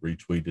and we had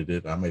retweeted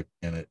it. I may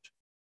pin it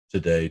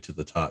today to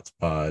the TOTS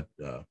pod,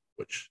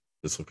 which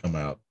this will come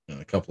out in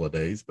a couple of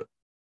days, but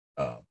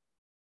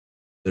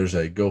there's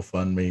a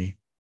GoFundMe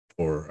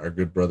for our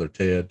good brother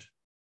Ted.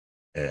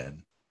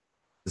 And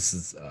this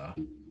is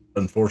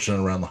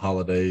unfortunate around the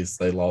holidays.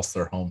 They lost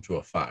their home to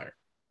a fire,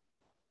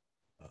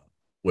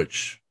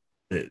 which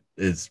it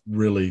is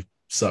really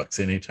sucks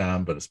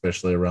anytime, but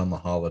especially around the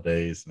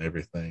holidays and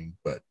everything.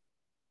 But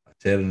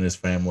Ted and his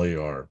family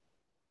are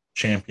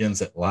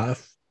champions at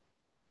life.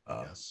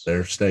 Yes.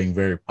 They're staying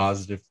very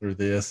positive through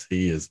this.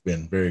 He has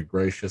been very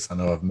gracious. I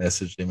know I've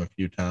messaged him a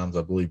few times.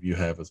 I believe you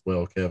have as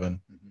well,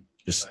 Kevin. Mm-hmm.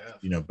 Just,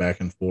 back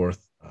and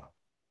forth.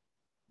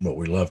 But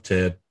we love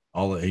Ted,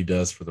 all that he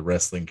does for the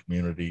wrestling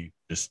community,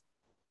 just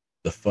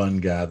the fun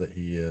guy that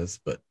he is.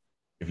 But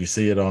if you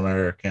see it on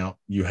our account,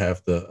 you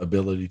have the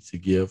ability to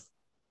give.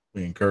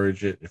 We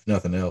encourage it. If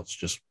nothing else,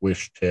 just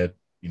wish Ted,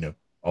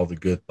 all the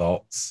good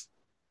thoughts,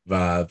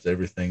 vibes,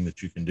 everything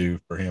that you can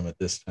do for him at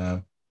this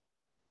time.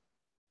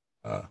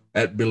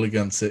 At Billy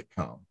Gunn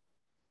Sitcom,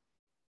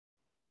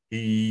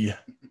 he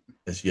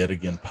has yet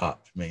again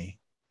popped me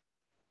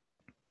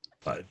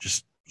by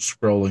just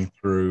scrolling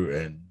through,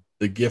 and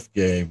the gift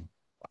game,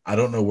 I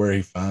don't know where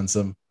he finds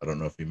them. I don't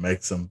know if he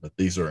makes them, but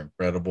these are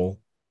incredible.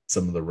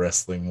 Some of the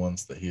wrestling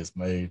ones that he has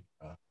made,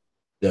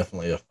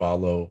 definitely a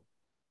follow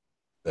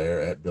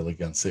there at Billy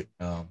Gunn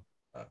Sitcom.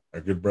 Our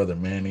good brother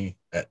Manny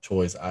at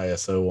Toys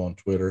ISO on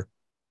Twitter.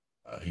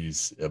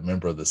 He's a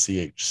member of the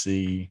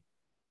CHC.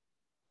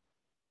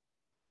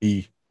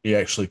 He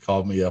actually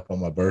called me up on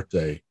my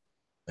birthday,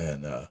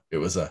 and it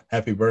was a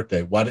happy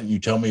birthday. Why didn't you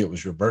tell me it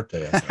was your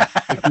birthday? I said,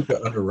 I keep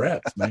it under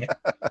wraps, man.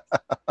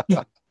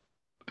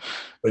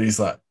 But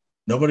he's like,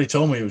 nobody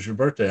told me it was your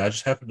birthday. I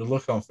just happened to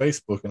look on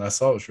Facebook and I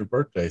saw it was your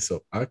birthday,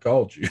 so I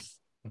called you.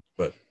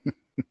 But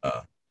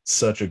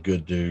such a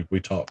good dude. We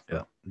talked for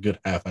a good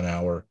half an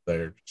hour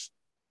there. Just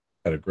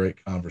had a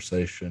great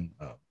conversation.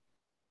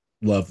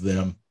 Love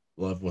them.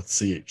 Love what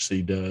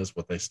CHC does,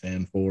 what they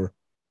stand for.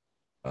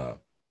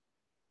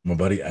 My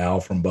buddy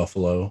Al from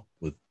Buffalo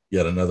with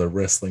yet another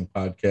wrestling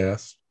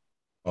podcast.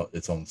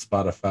 It's on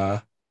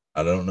Spotify.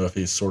 I don't know if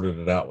he's sorted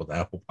it out with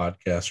Apple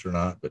Podcasts or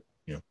not, but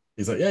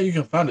he's like, yeah, you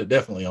can find it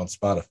definitely on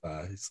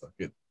Spotify. He's like,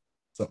 it's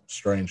something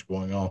strange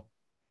going on.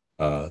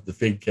 The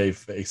Fig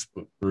Cave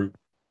Facebook group.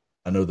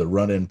 I know the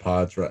Run-In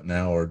Pods right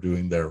now are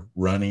doing their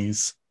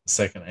Runnies,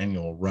 second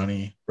annual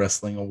Runny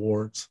Wrestling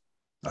Awards.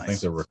 Nice. I think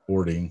they're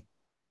recording,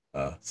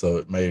 so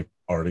it may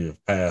already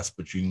have passed,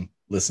 but you can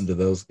listen to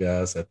those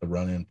guys at the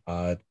Run-In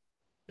Pod.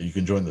 You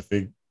can join the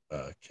Fig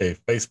Cave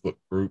Facebook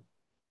group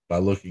by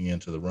looking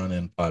into the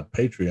Run-In Pod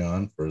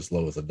Patreon for as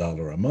low as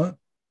 $1 a month.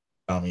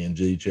 Tommy and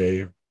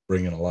GJ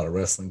bringing a lot of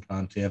wrestling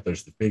content.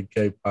 There's the Fig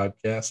Cave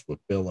podcast with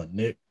Bill and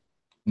Nick.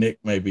 Nick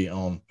may be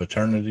on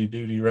paternity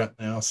duty right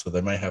now, so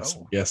they may have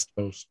some guest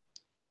hosts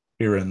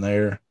here and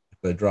there if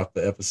they drop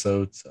the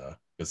episodes,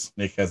 because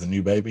Nick has a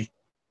new baby.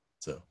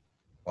 So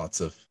lots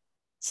of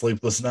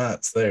sleepless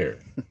nights there.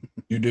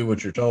 You do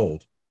what you're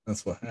told.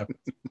 That's what happens.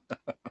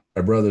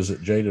 Our brothers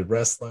at Jaded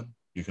Wrestling.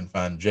 You can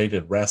find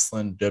Jaded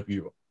Wrestling,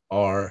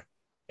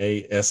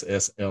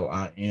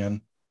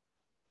 WRASSLIN,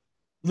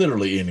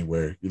 literally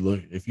anywhere you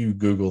look. If you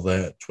Google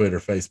that, Twitter,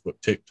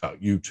 Facebook, TikTok,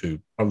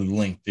 YouTube, probably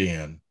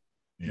LinkedIn,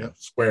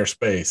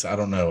 Squarespace. I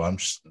don't know. I'm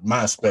just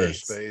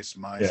MySpace.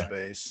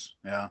 MySpace.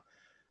 Yeah.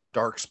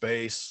 Dark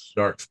Space.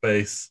 Oh.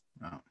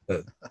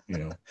 That,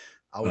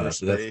 Outer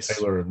Space. That's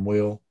Taylor and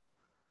Will.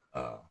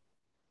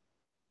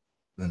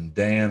 Then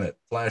Dan at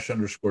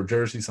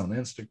Flash_jerseys on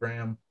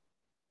Instagram.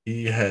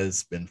 He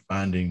has been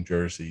finding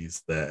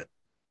jerseys that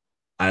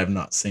I have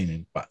not seen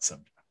in quite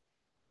some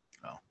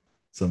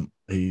time.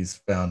 He's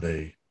found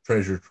a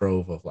treasure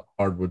trove of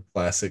hardwood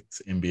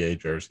classics NBA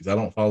jerseys. I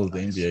don't follow the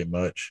NBA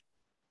much,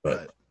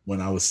 but when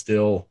I was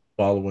still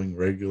following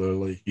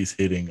regularly, he's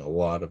hitting a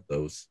lot of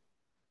those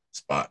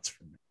spots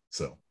for me.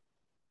 So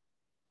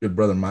good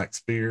brother Mike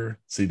Spear,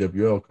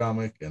 CWL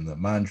comic, and the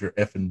Mind Your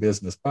Effing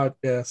Business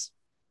podcast.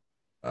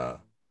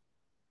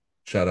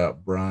 Shout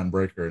out Brian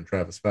Breaker and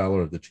Travis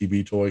Fowler of the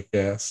TB Toy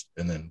Cast.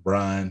 And then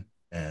Brian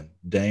and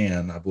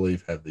Dan, I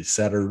believe, have the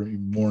Saturday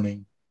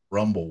morning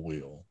Rumble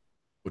Wheel,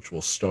 which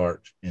will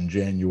start in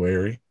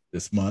January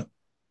this month.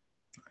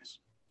 Nice.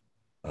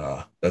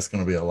 That's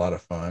going to be a lot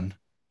of fun.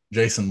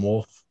 Jason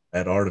Wolf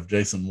at Art of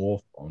Jason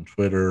Wolf on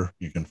Twitter.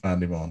 You can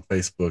find him on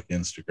Facebook,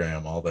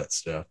 Instagram, all that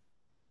stuff.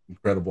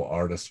 Incredible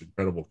artist,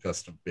 incredible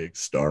custom fig.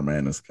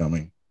 Starman is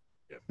coming.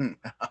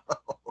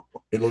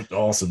 It looked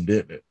awesome,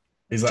 didn't it?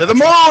 He's like, to the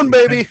moon,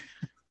 baby.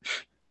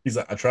 He's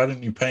like, I tried a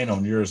new paint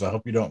on yours. I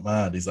hope you don't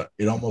mind. He's like,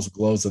 it almost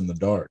glows in the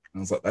dark. And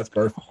I was like, that's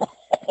perfect.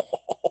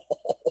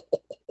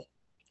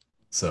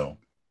 So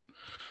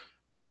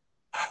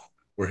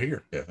we're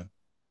here, Kevin.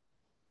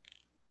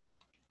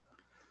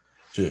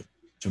 To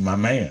my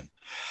man.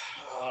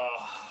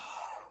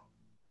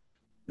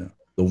 Yeah,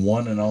 the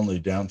one and only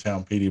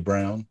downtown Petey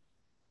Brown.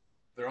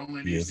 There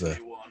only needs to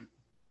be one.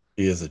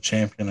 He is a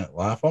champion at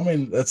life. I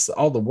mean, that's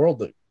all the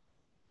world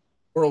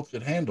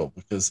could handle,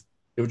 because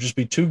it would just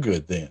be too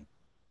good then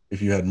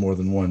if you had more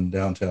than one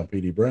downtown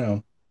Petey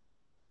Brown.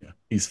 Yeah,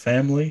 he's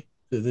family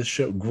to this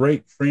show,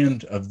 great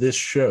friend of this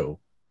show.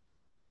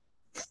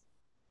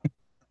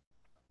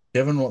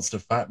 Kevin wants to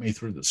fight me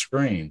through the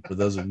screen. For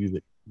those of you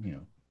that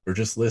are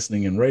just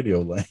listening in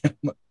radio land,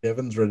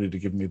 Kevin's ready to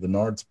give me the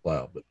Nards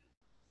plow, but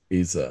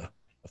he's a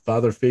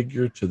father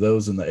figure to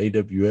those in the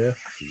AWF.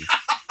 He's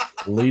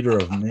a leader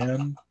of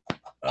men,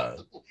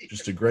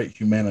 just a great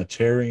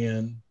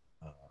humanitarian.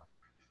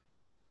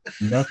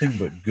 Nothing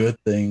but good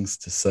things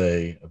to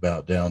say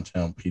about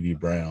downtown Petey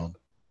Brown.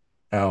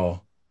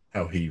 How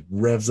he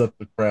revs up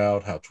the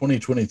crowd. How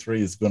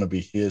 2023 is going to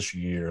be his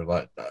year.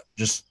 Like,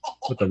 just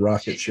put the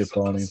rocket ship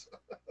on him.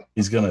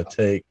 He's going to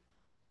take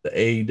the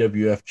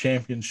AWF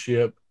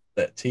championship,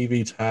 that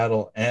TV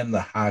title, and the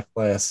high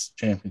class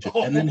championship,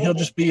 and then he'll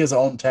just be his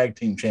own tag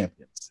team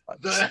champions. Like,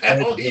 the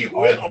hell he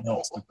will.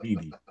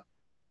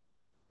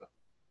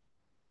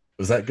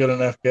 Was that good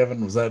enough,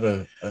 Kevin? Was that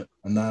a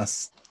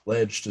nice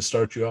ledge to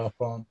start you off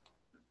on?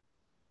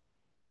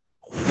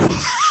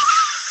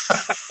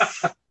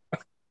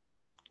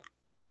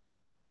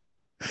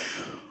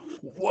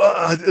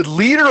 What,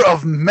 leader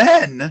of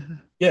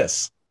men?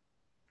 Yes.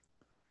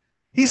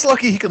 He's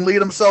lucky he can lead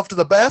himself to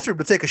the bathroom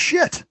to take a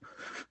shit.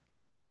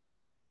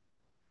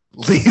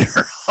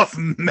 Leader of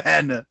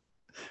men.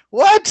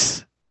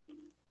 What?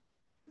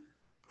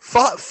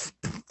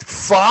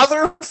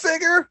 Father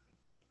figure?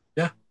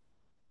 Yeah.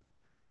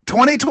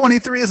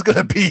 2023 is going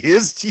to be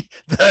his.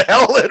 The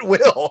hell it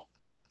will.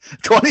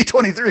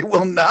 2023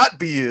 will not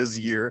be his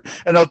year.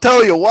 And I'll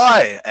tell you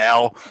why,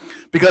 Al.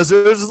 Because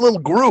there's a little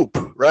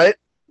group, right?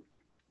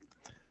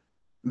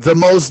 The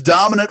most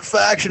dominant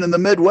faction in the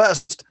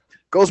Midwest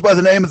goes by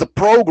the name of the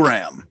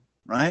Program,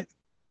 right?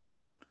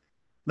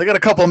 They got a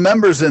couple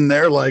members in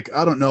there, like,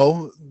 I don't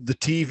know, the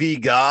TV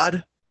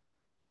God,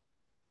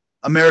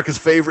 America's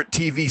favorite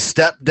TV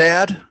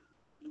stepdad,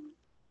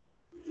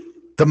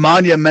 the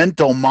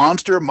monumental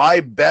monster, my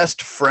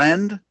best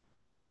friend,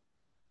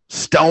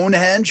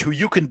 Stonehenge, who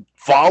you can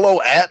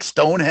follow at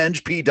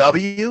Stonehenge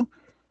PW.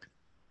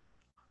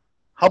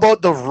 How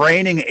about the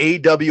reigning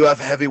AWF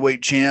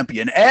heavyweight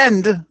champion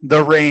and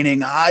the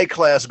reigning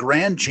high-class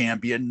grand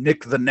champion,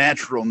 Nick the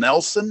Natural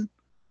Nelson?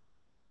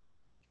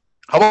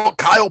 How about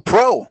Kyle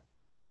Pro?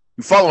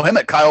 You follow him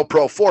at Kyle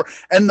Pro 4.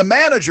 And the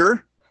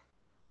manager,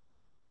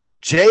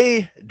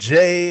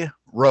 JJ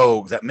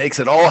Rogue. That makes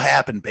it all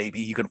happen,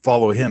 baby. You can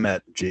follow him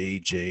at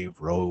JJ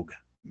Rogue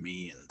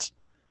Means.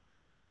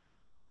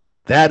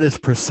 That is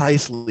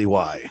precisely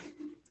why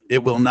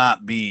it will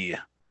not be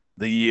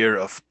the year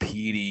of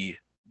Petey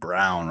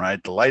Brown,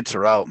 right? The lights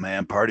are out,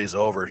 man. Party's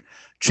over.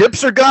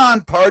 Chips are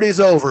gone. Party's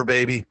over,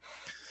 baby.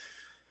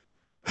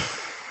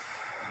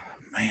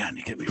 Man,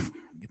 you get me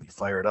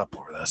fired up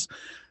over this.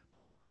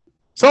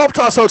 So I'll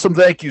toss out some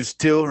thank yous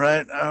too,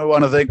 right? I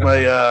want to thank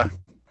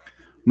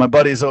my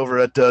buddies over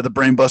at the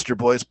Brainbuster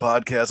Boys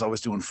podcast.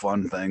 Always doing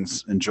fun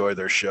things. Enjoy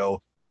their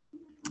show.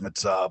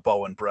 It's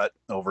Bo and Brett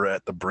over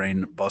at the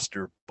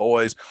Brainbuster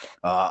Boys.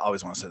 I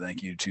always want to say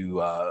thank you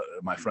to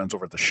my friends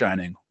over at the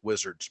Shining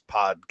Wizards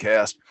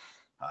podcast.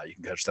 You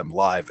can catch them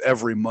live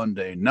every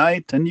Monday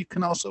night, and you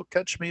can also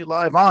catch me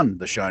live on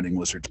the Shining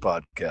Wizards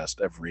podcast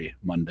every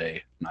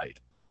Monday night.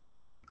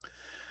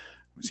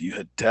 So you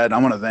hit Ted. I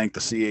want to thank the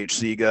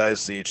CHC guys,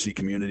 CHC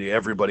community,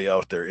 everybody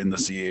out there in the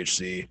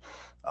CHC.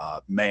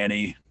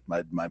 Manny,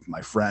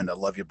 my friend, I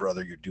love you,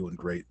 brother. You're doing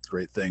great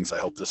things. I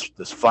hope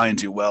this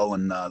finds you well,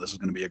 and this is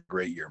going to be a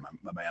great year,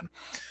 my man.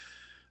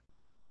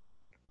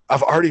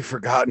 I've already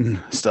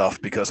forgotten stuff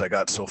because I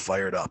got so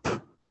fired up.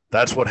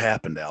 That's what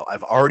happened, Al.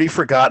 I've already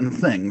forgotten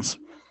things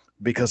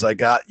because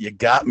you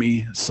got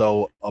me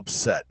so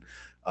upset.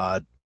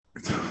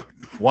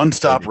 One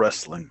Stop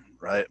Wrestling,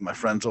 right? My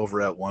friends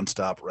over at One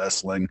Stop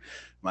Wrestling.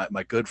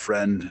 My good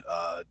friend,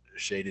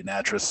 Shady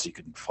Natras. You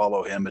can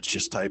follow him. It's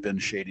just type in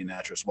Shady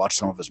Natras. Watch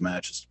some of his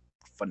matches.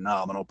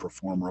 Phenomenal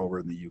performer over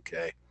in the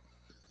UK.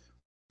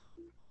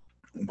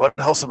 What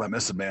else am I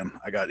missing, man?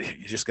 You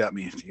got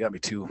me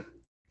too.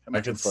 I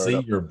can see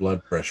your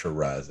blood pressure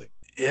rising.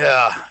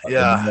 Yeah.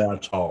 The more I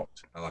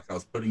talked, like I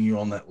was putting you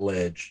on that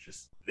ledge.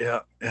 Yeah.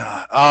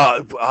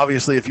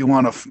 Obviously, if you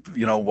want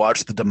to,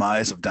 watch the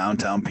demise of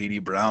downtown Petey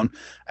Brown,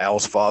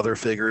 Al's father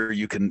figure,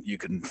 you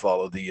can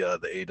follow the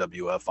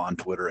AWF on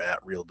Twitter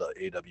at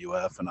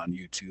real.awf and on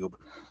YouTube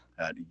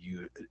at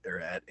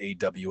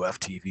AWF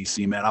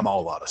TVC. Man, I'm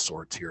all out of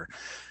sorts here.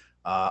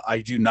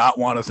 I do not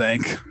want to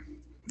thank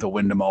the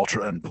Wyndham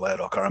Ultra and Playa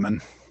del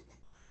Carmen.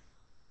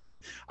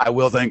 I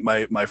will thank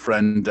my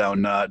friend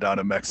down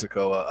in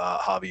Mexico,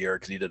 Javier,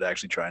 because he did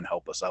actually try and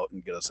help us out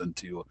and get us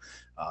into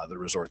the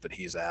resort that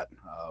he's at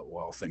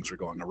while things are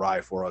going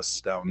awry for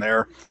us down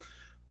there.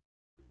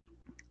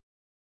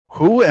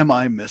 Who am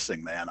I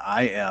missing, man?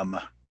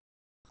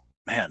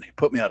 Man, he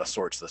put me out of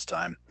sorts this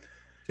time.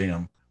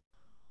 Tim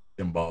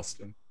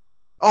Boston.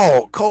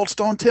 Oh, Cold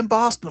Stone Tim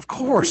Boston, of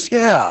course,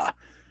 yeah.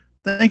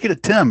 Thank you to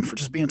Tim for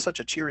just being such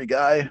a cheery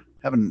guy,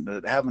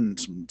 having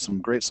some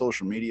great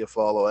social media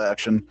follow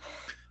action.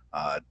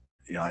 I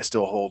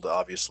still hold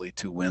obviously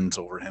 2 wins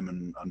over him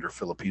and under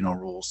Filipino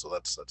rules, so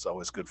that's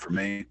always good for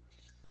me.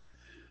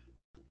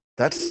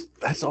 That's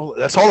all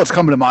that's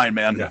coming to mind,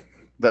 man. Yeah.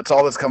 That's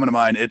all that's coming to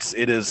mind.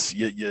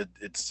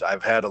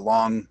 I've had a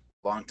long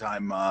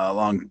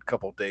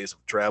couple of days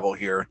of travel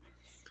here.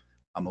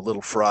 I'm a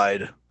little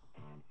fried.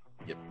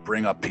 You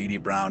bring up Petey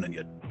Brown and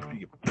you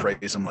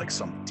praise him like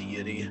some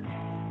deity.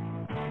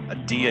 A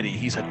deity.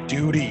 He's a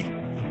duty,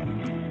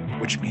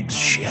 which means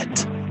shit.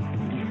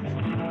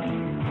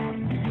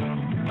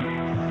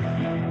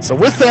 So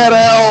with that,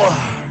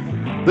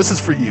 Al, this is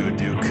for you,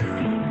 Duke.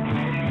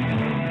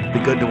 Be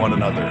good to one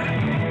another.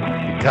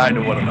 Be kind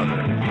to one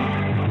another.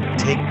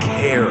 Take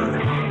care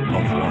of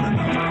one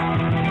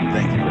another.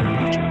 Thank you.